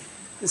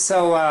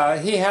 So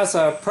he has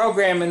a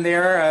program in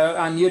there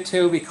on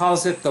YouTube. He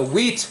calls it the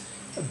Wheat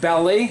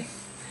Belly.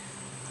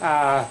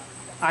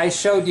 I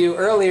showed you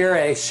earlier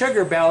a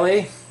sugar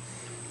belly.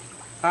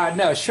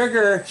 No,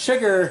 sugar.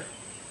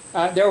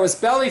 There was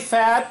belly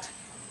fat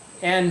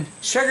and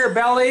sugar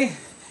belly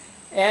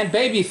and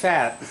baby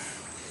fat.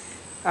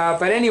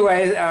 But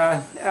anyway,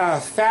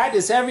 fat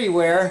is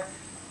everywhere.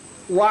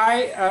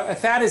 Why?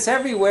 Fat is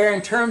everywhere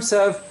in terms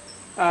of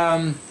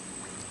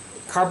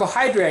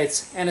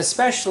carbohydrates, and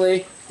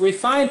especially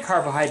refined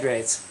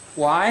carbohydrates.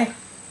 Why?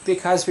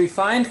 Because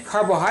refined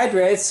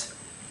carbohydrates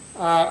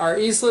are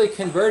easily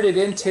converted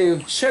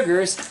into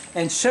sugars,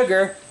 and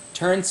sugar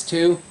turns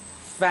to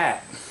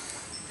fat.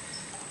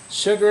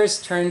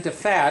 Sugars turn to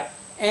fat,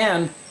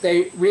 and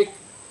they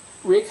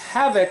wreak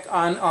havoc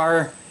on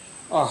our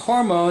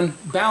hormone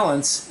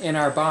balance in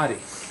our body.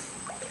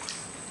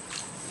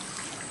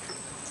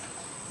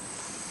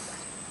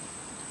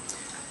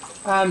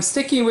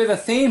 Sticking with a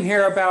theme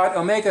here about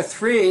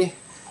omega-3,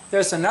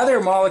 there's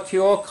another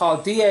molecule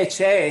called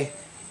DHA,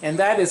 and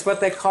that is what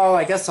they call,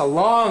 I guess, a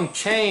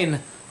long-chain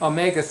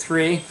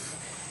omega-3.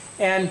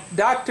 And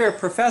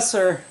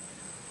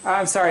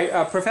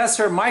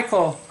Professor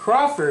Michael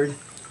Crawford,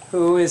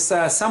 who is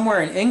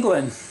somewhere in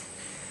England,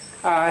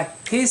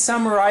 he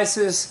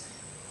summarizes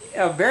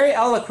very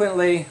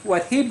eloquently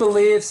what he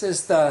believes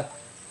is the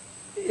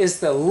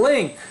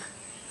link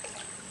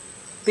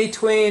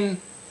between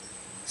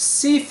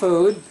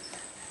seafood,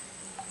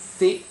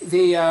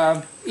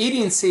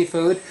 eating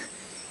seafood,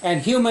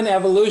 and human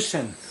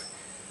evolution,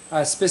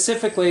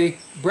 specifically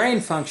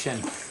brain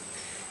function.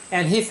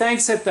 And he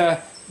thinks that the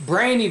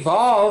brain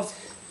evolved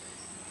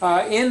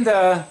in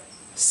the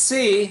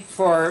sea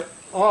for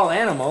all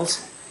animals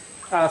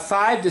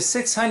 500 to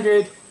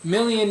 600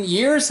 million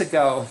years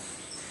ago.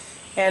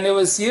 And it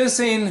was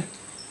using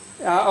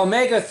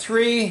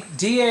omega-3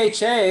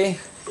 DHA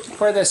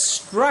for the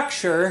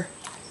structure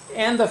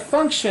and the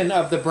function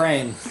of the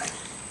brain.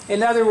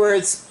 In other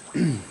words,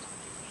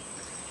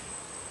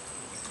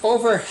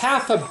 over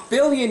 500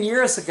 million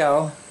years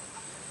ago,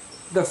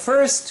 the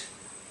first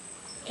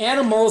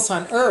animals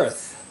on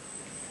Earth,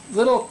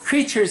 little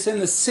creatures in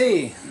the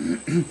sea,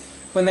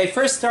 when they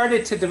first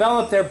started to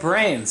develop their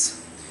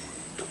brains,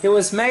 it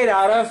was made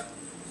out of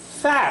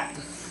fat,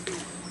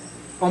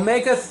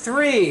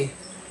 omega-3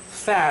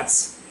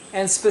 fats,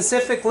 and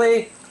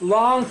specifically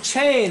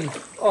long-chain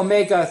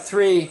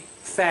omega-3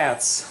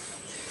 fats.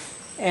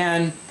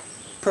 And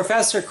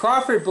Professor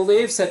Crawford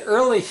believes that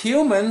early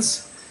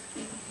humans,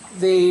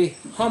 the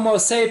Homo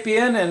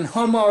sapien and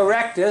Homo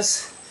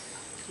erectus,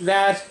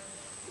 that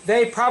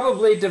they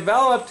probably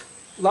developed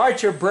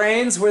larger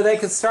brains where they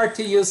could start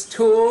to use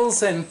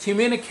tools and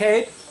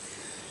communicate.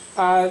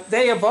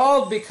 They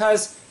evolved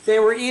because they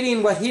were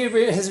eating what he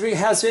is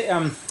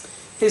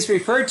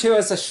referred to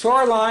as a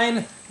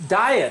shoreline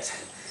diet.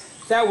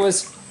 That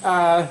was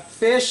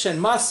fish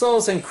and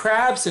mussels and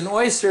crabs and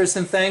oysters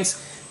and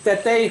things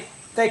that they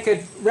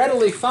could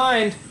readily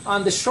find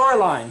on the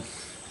shoreline.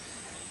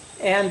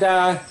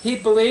 And he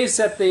believes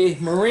that the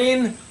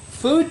marine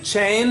food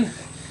chain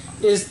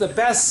is the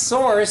best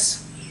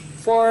source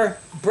for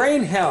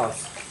brain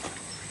health.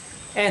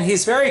 And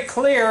he's very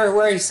clear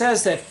where he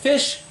says that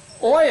fish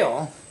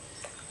oil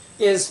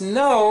is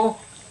no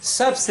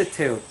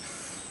substitute.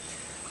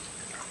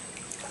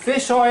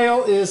 Fish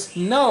oil is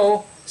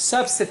no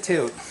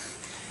substitute.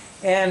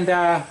 And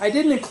I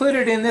didn't include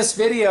it in this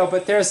video,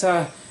 but there's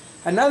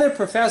another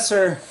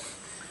professor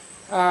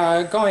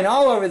going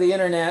all over the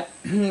internet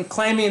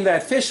claiming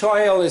that fish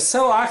oil is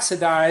so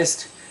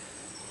oxidized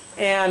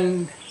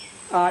and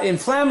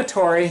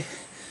inflammatory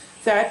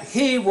that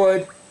he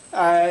would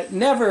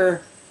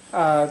never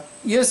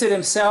use it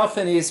himself,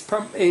 and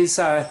he's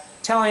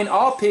telling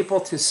all people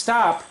to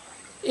stop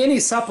any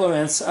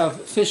supplements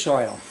of fish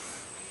oil.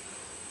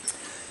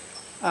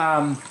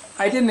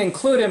 I didn't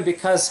include him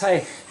because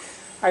I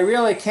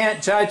really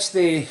can't judge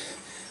the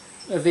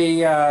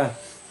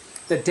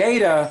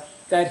data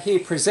that he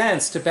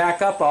presents to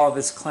back up all of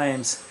his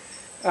claims.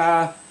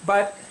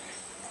 But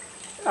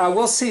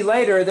we'll see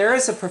later. There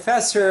is a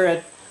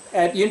professor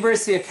at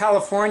University of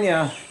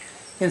California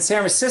in San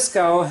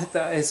Francisco.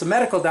 Is a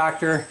medical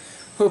doctor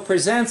who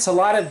presents a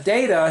lot of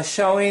data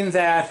showing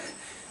that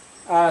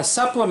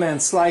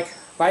supplements like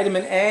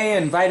vitamin A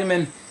and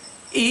vitamin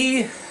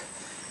E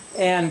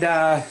and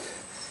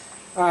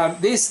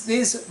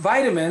these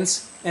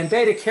vitamins and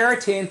beta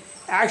carotene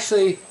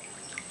actually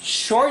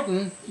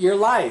shorten your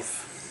life.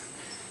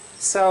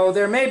 So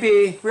there may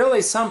be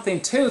really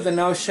something to the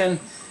notion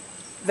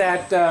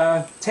that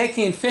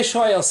taking fish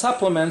oil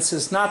supplements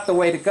is not the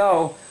way to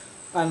go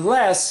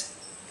unless,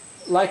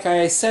 like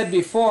I said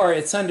before,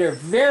 it's under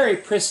very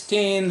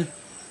pristine,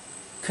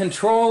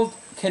 controlled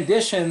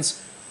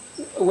conditions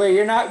where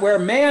where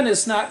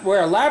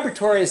a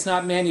laboratory is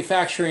not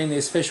manufacturing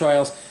these fish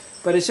oils,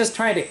 but it's just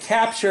trying to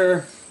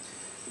capture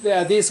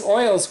these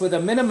oils with a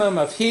minimum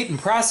of heat and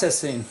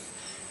processing.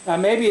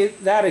 Maybe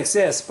that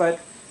exists, but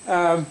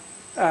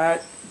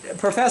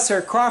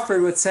Professor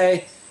Crawford would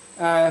say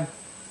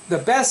the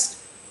best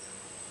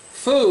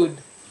food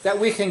that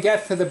we can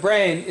get for the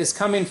brain is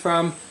coming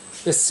from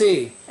the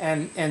sea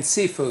and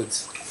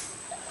seafoods.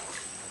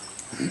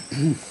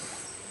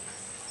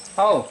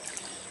 Oh,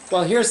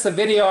 well, here's the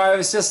video I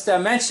was just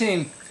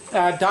mentioning.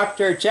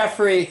 Dr.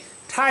 Jeffrey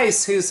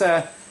Tice, who's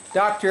a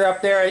doctor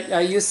up there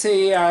at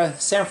UC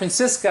San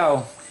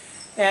Francisco,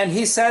 and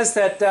he says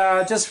that,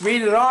 just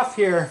read it off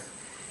here,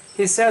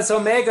 he says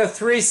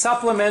omega-3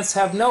 supplements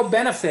have no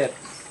benefit.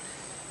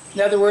 In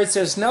other words,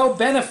 there's no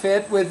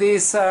benefit with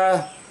these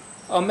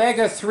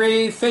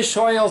omega-3 fish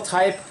oil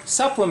type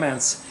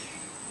supplements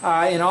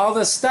in all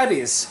the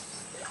studies.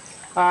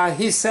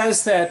 He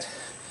says that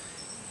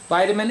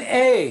vitamin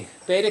A,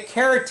 beta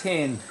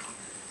carotene,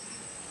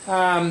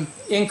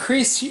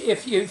 increase,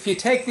 if you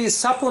take these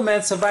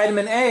supplements of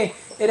vitamin A,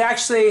 it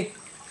actually,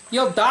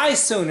 you'll die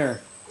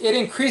sooner. It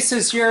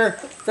increases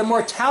the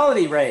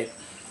mortality rate.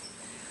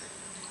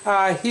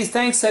 He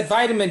thinks that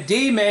vitamin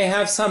D may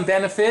have some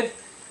benefit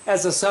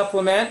as a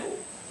supplement.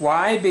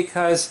 Why?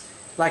 Because,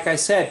 like I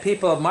said,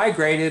 people have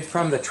migrated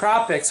from the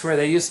tropics where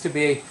there used to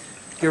be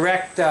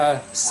direct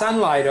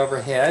sunlight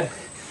overhead,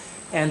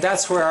 and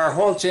that's where our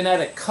whole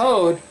genetic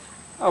code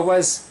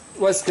was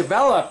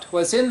developed,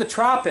 was in the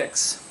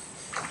tropics.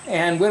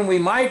 And when we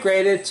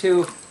migrated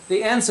to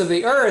the ends of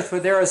the earth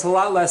where there was a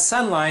lot less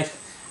sunlight,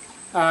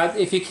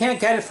 if you can't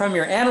get it from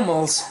your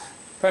animals,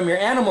 from your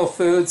animal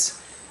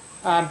foods,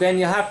 then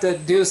you'll have to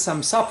do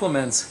some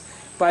supplements.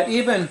 But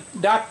even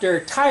Dr.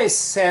 Tice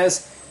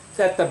says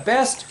that the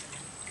best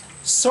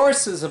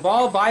sources of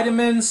all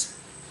vitamins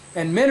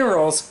and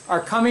minerals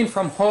are coming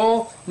from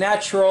whole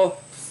natural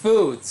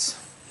foods.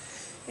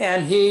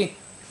 And he,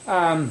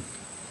 or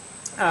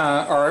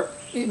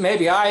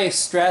maybe I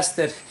stressed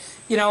that,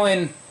 you know,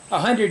 in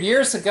 100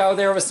 years ago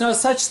there was no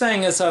such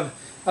thing as a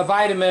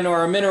vitamin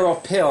or a mineral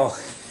pill.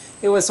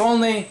 It was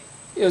only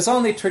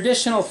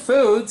traditional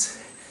foods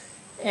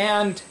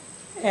and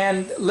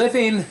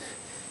living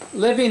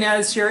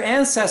as your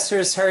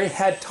ancestors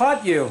had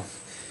taught you.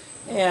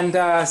 And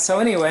so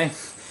anyway,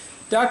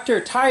 Dr.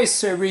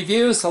 Tice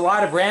reviews a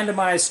lot of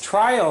randomized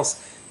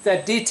trials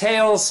that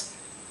details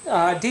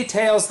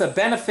the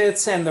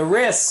benefits and the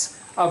risks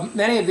of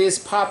many of these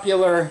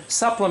popular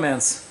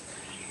supplements.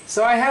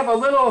 So I have a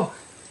little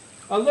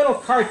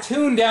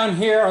cartoon down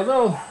here, a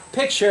little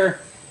picture.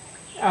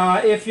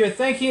 If you're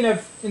thinking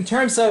of in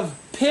terms of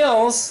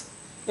pills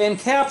and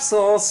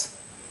capsules,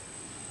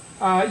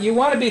 you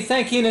want to be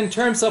thinking in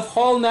terms of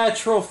whole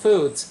natural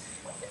foods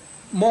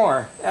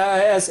more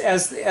as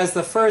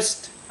the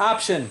first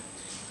option.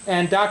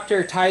 And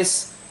Dr.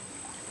 Tice,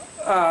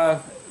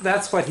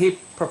 that's what he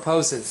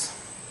proposes.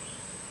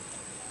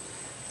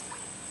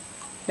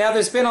 Now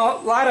there's been a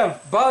lot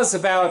of buzz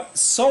about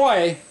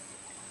soy,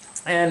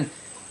 and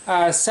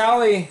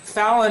Sally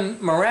Fallon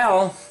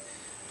Morell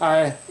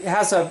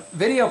has a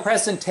video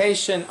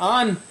presentation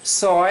on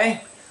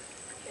soy,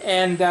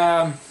 and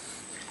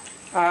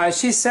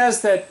she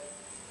says that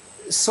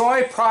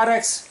soy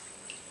products,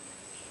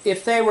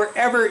 if they were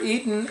ever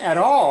eaten at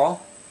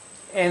all,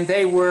 and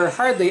they were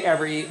hardly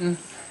ever eaten,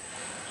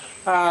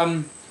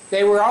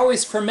 they were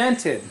always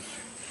fermented.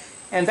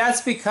 And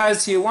that's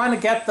because you want to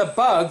get the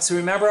bugs.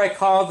 Remember I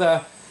called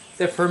the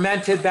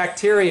fermented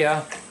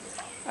bacteria,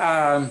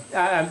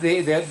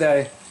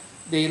 the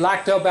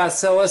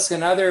lactobacillus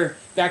and other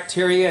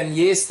bacteria and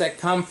yeast that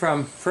come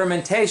from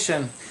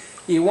fermentation.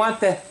 You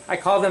want I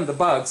call them the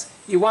bugs.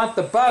 You want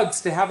the bugs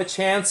to have a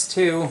chance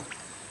to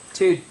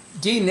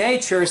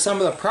denature some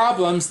of the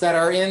problems that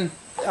are in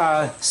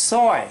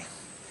soy,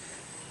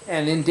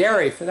 and in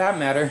dairy for that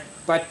matter.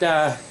 But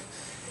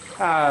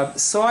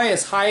soy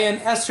is high in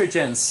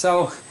estrogens,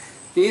 so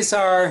these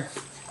are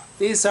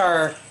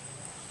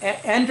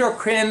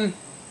endocrine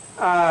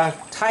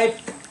type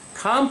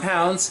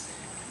compounds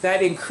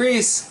that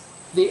increase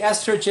the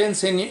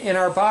estrogens in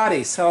our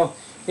body. So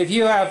if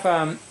you have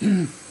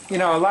you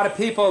know, a lot of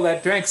people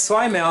that drink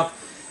soy milk,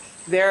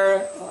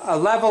 their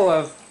level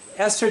of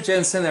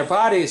estrogens in their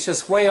body is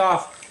just way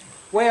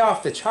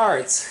off the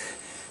charts.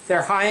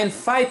 They're high in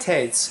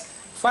phytates.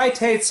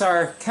 Phytates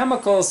are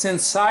chemicals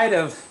inside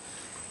of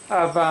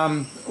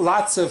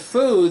lots of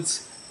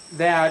foods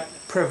that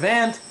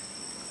prevent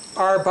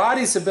our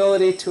body's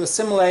ability to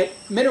assimilate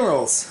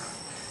minerals.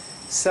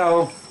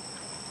 So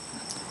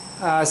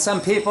some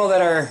people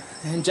that are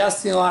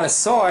ingesting a lot of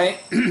soy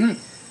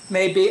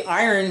may be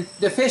iron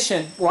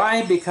deficient.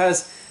 Why?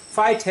 Because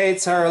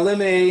phytates are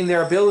eliminating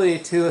their ability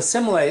to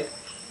assimilate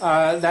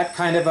that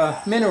kind of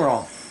a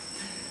mineral.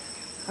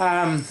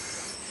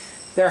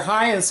 They're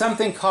high in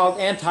something called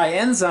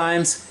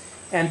anti-enzymes,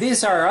 and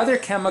these are other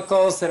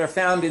chemicals that are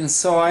found in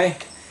soy,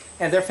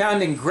 and they're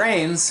found in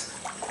grains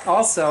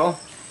also,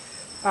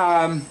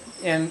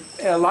 and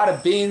a lot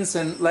of beans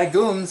and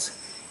legumes,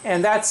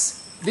 and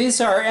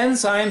these are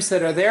enzymes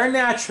that are there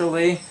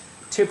naturally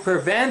to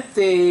prevent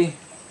the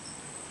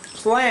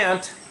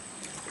plant,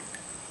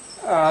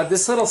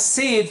 this little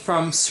seed,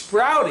 from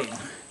sprouting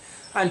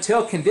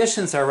until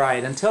conditions are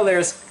right, until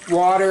there's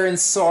water and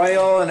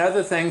soil and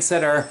other things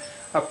that are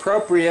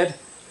appropriate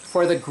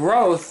for the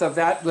growth of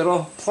that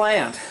little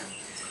plant.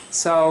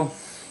 So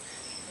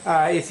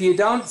if you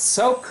don't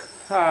soak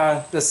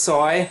the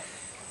soy,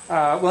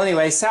 well,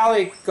 anyway,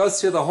 Sally goes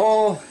through the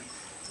whole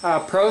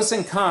pros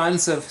and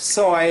cons of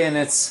soy, and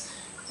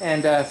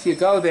if you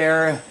go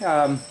there,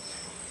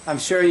 I'm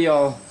sure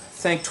you'll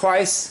think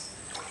twice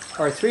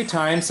or 3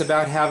 times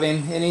about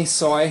having any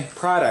soy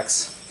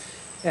products,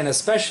 and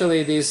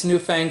especially these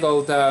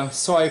newfangled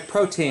soy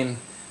protein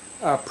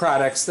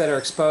products that are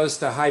exposed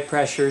to high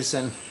pressures,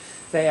 and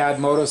they add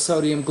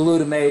monosodium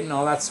glutamate and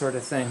all that sort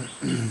of thing.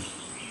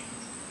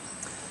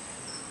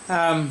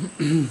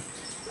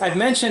 I've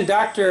mentioned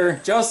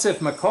Dr. Joseph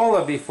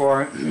McCullough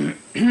before,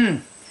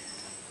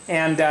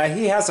 and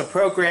he has a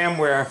program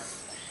where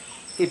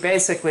he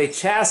basically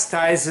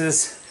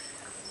chastises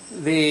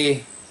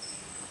the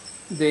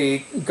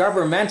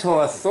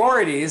governmental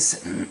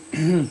authorities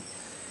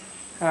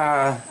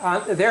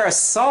their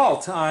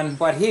assault on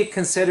what he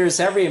considers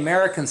every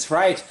American's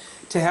right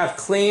to have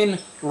clean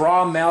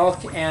raw milk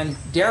and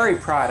dairy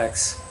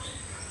products.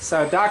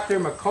 So Dr.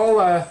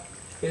 McCullough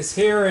is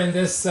here in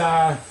this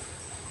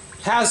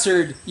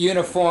hazard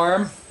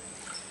uniform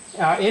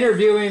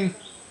interviewing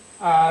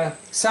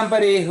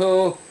somebody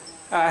who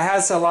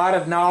has a lot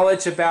of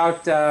knowledge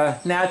about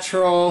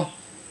natural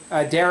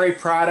dairy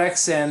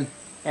products and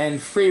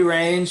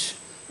free-range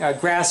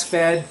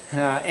grass-fed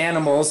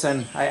animals,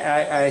 and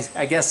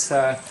I guess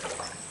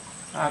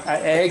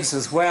eggs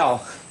as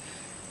well.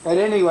 But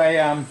anyway,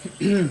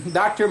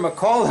 Dr.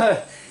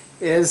 McCullough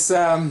is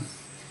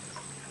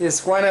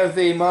one of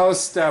the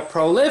most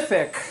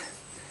prolific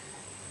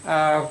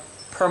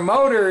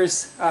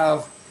promoters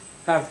of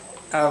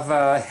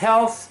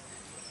health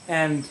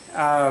and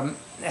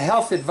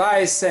health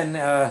advice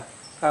and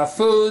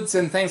foods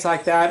and things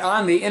like that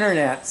on the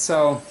internet.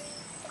 So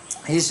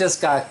he's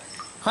just got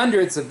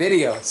hundreds of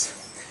videos.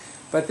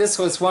 But this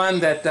was one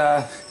that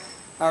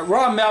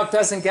raw milk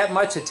doesn't get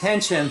much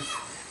attention,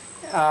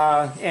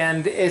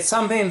 and it's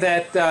something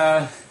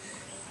that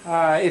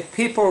if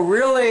people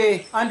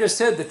really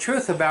understood the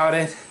truth about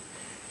it,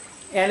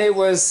 and it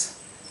was,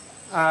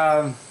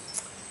 well,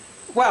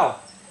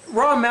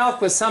 raw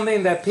milk was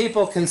something that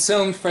people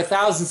consumed for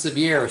thousands of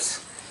years,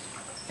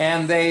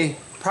 and they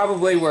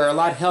probably were a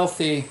lot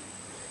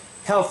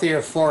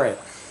healthier for it.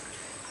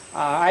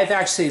 I've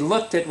actually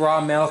looked at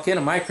raw milk in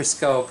a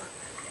microscope.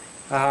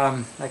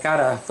 I got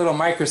a little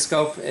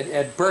microscope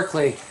at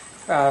Berkeley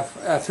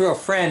through a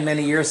friend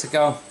many years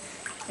ago,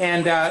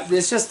 and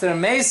it's just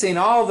amazing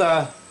all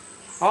the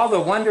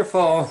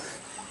wonderful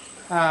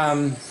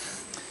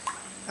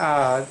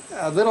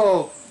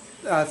little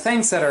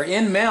things that are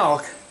in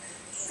milk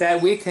that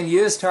we can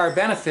use to our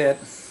benefit.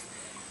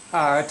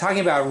 Talking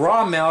about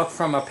raw milk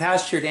from a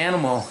pastured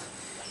animal.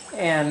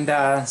 And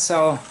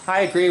so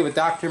I agree with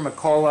Dr.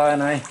 McCullough,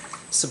 and I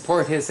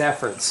support his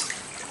efforts.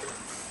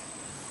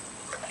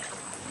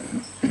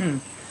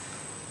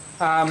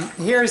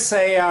 Here's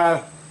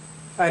an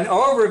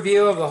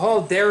overview of the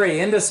whole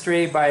dairy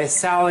industry by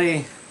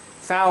Sally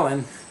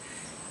Fallon,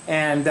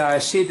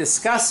 and she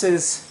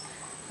discusses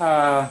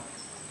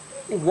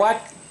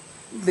what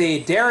the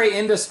dairy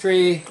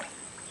industry,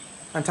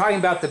 I'm talking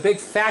about the big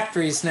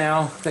factories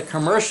now, the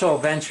commercial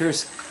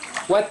ventures,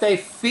 what they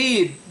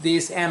feed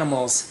these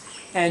animals.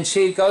 And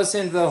she goes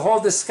into the whole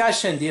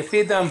discussion. Do you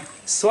feed them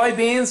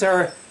soybeans,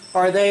 or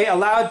are they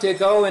allowed to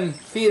go and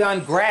feed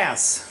on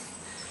grass?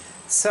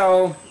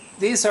 So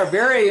these are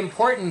very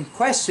important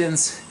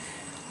questions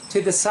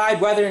to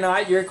decide whether or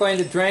not you're going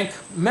to drink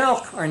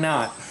milk or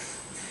not.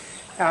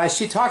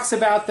 She talks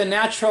about the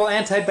natural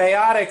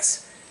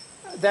antibiotics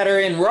that are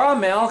in raw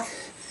milk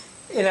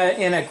in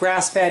a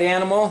grass-fed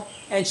animal,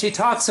 and she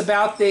talks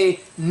about the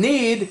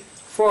need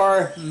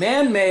for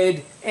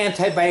man-made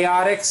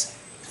antibiotics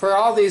for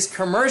all these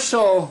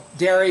commercial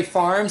dairy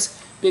farms,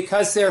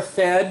 because they're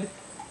fed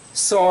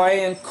soy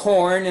and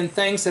corn and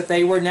things that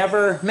they were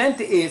never meant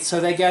to eat, so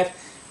they get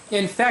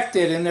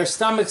infected and their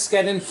stomachs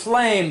get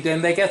inflamed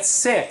and they get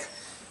sick.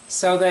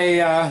 So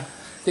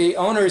the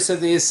owners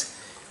of these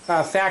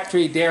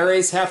factory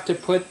dairies have to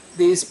put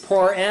these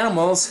poor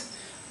animals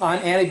on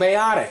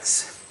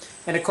antibiotics.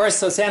 And of course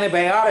those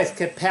antibiotics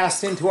get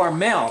passed into our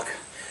milk,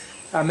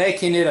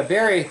 making it a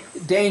very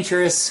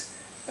dangerous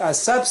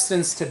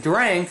substance to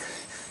drink.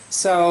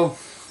 So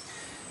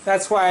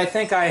that's why I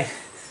think I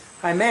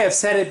may have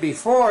said it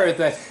before,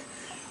 that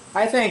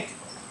I think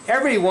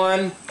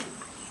everyone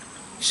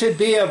should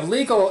be of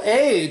legal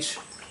age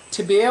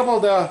to be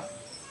able to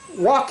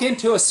walk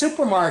into a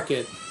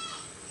supermarket.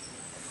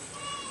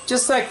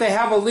 Just like they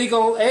have a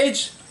legal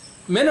age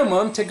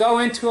minimum to go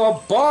into a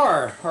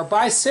bar or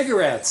buy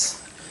cigarettes.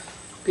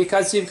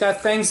 Because you've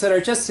got things that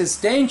are just as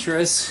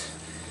dangerous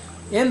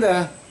in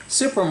the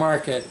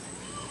supermarket.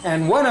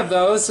 And one of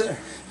those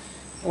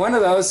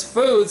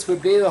foods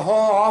would be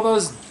all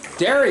those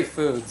dairy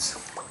foods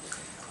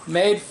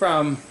made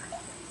from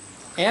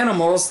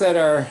animals that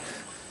are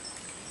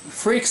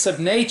freaks of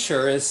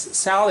nature, as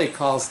Sally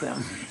calls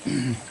them.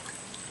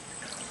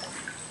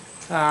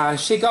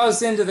 She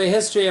goes into the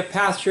history of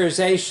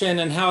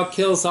pasteurization and how it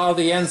kills all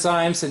the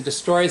enzymes and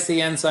destroys the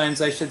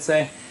enzymes, I should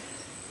say.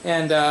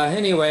 And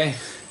anyway,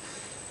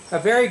 a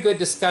very good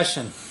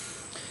discussion.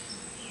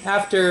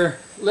 After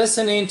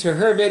listening to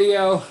her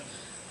video,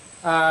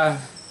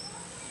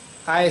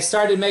 I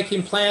started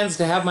making plans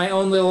to have my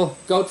own little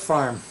goat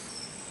farm.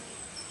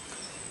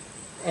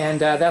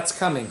 And that's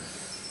coming.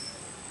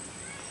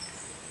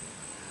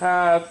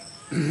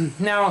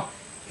 Now,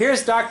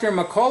 here's Dr.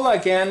 McCullough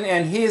again,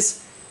 and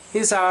he's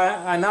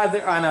on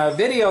a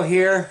video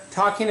here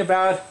talking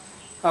about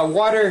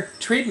water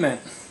treatment.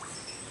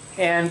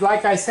 And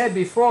like I said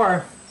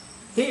before,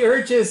 he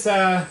urges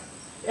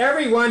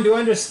everyone to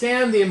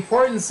understand the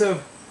importance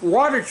of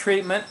water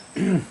treatment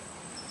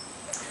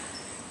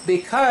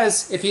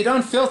because if you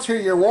don't filter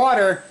your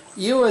water,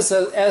 you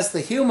as the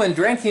human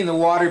drinking the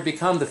water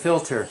become the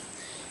filter.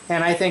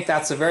 And I think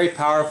that's a very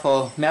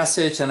powerful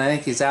message, and I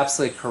think he's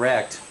absolutely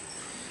correct.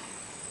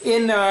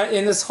 In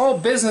this whole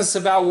business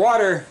about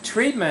water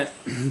treatment,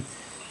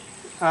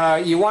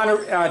 you want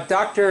to,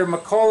 Dr.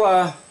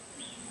 McCullough,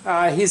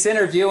 he's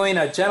interviewing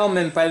a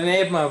gentleman by the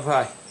name of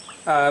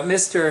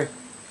Mr.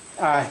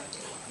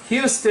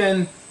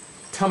 Houston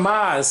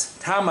Thomas,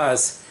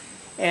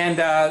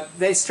 and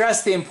they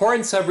stress the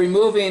importance of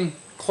removing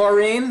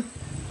chlorine,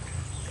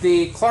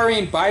 the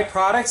chlorine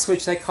byproducts,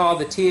 which they call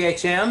the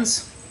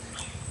THMs,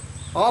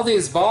 all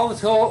these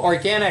volatile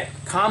organic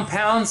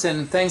compounds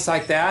and things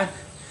like that.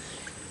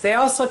 They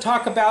also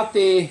talk about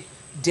the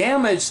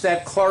damage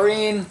that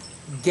chlorine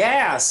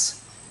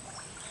gas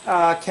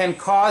can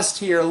cause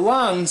to your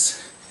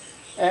lungs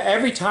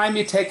every time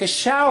you take a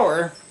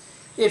shower.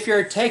 If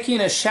you're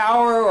taking a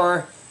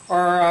shower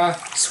or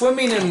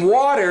swimming in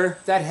water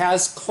that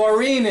has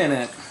chlorine in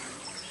it.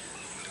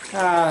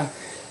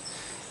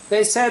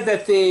 They said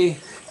that they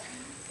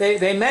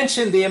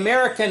mentioned the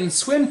American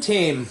swim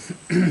team.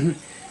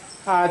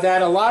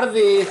 That a lot of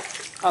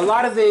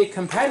the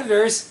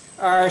competitors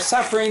are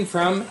suffering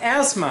from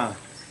asthma.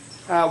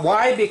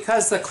 Why?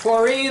 Because the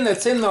chlorine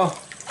that's in the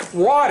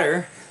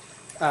water,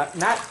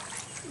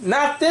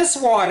 not this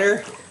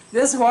water.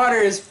 This water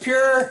is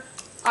pure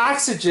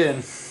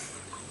oxygen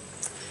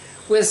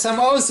with some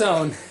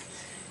ozone.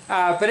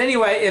 But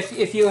anyway,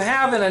 if you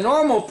have in a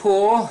normal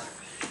pool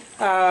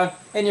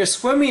and you're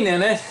swimming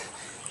in it,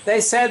 they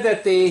said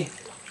that the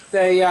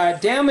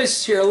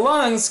damage to your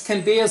lungs can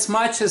be as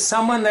much as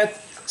someone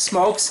that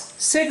smokes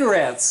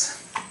cigarettes.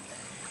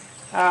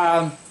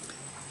 Another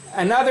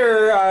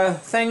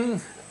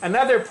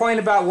point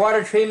about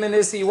water treatment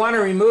is that you want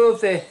to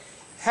remove the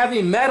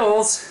heavy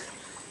metals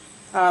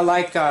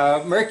like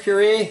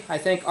mercury, I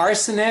think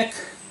arsenic,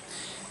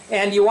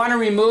 and you want to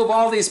remove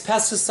all these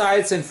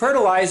pesticides and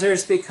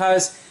fertilizers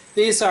because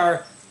these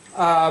are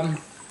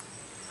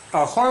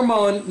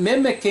hormone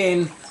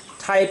mimicking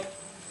type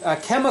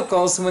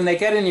chemicals, and when they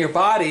get in your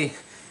body,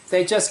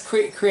 they just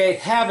create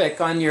havoc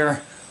on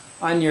your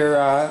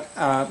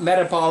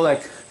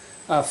metabolic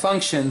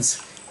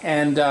functions,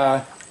 and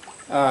they're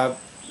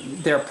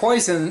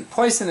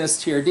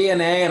poisonous to your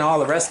DNA and all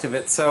the rest of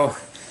it. So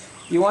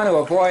you want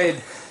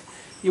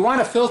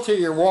to filter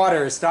your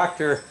water, as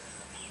Dr.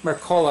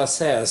 McCullough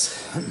says.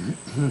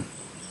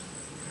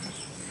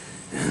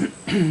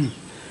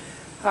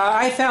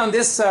 I found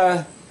this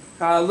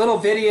little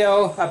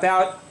video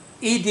about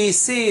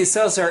EDCs.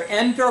 Those are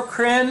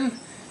endocrine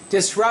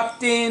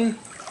disrupting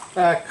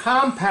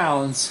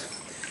compounds.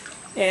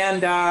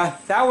 And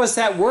that was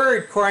that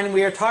word, Corin,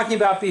 we were talking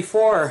about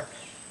before.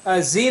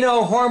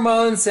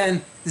 Xenohormones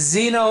and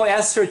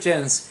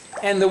xenoestrogens.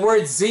 And the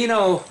word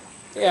xeno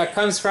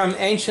comes from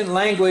ancient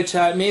language.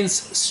 It means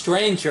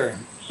stranger.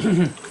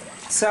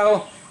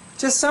 So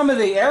just some of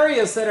the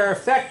areas that are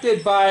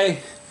affected by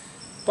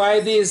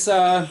these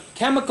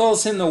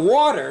chemicals in the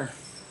water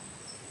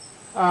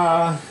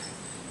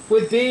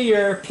would be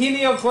your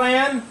pineal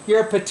gland,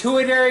 your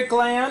pituitary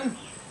gland,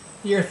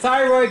 your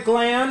thyroid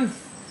gland,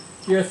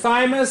 your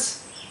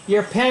thymus,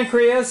 your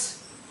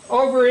pancreas,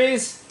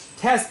 ovaries,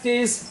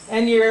 testes,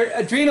 and your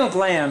adrenal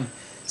gland.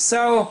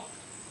 So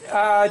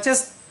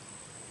just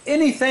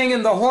anything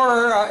in the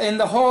whole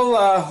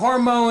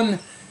hormone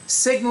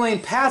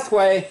signaling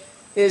pathway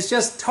is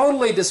just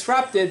totally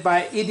disrupted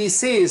by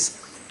EDCs.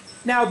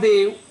 Now,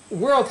 the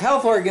World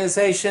Health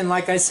Organization,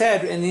 like I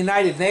said, in the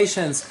United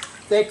Nations,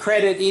 they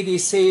credit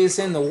EDCs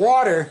in the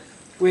water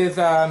with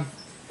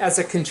as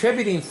a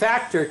contributing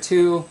factor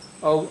to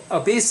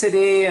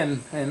obesity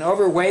and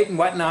overweight and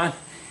whatnot.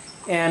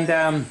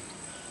 And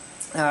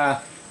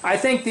I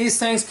think these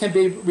things can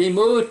be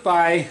removed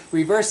by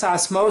reverse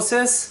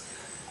osmosis,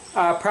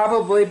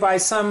 probably by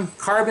some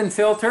carbon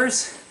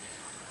filters.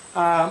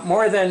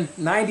 More than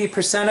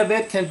 90% of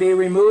it can be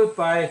removed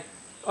by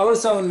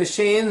ozone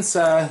machines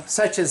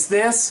such as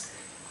this.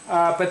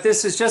 But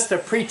this is just a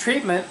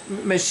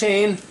pre-treatment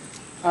machine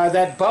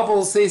that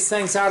bubbles these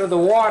things out of the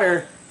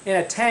water in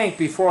a tank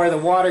before the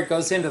water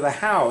goes into the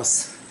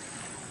house.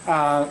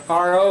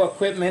 RO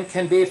equipment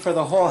can be for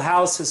the whole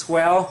house as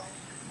well,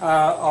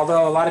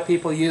 although a lot of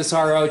people use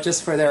RO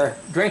just for their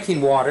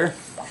drinking water.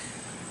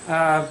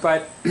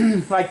 But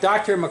like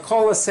Dr.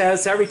 McCullough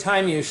says, every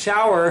time you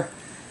shower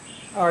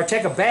or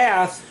take a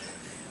bath,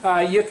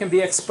 you can be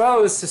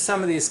exposed to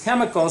some of these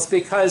chemicals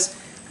because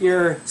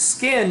your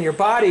skin, your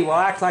body will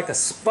act like a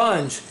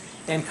sponge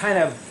and kind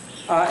of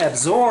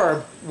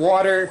absorb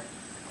water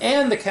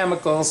and the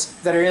chemicals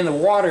that are in the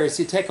water as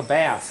you take a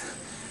bath.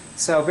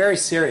 So very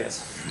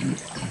serious.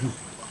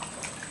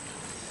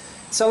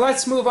 So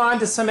let's move on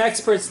to some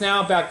experts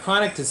now about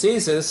chronic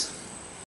diseases.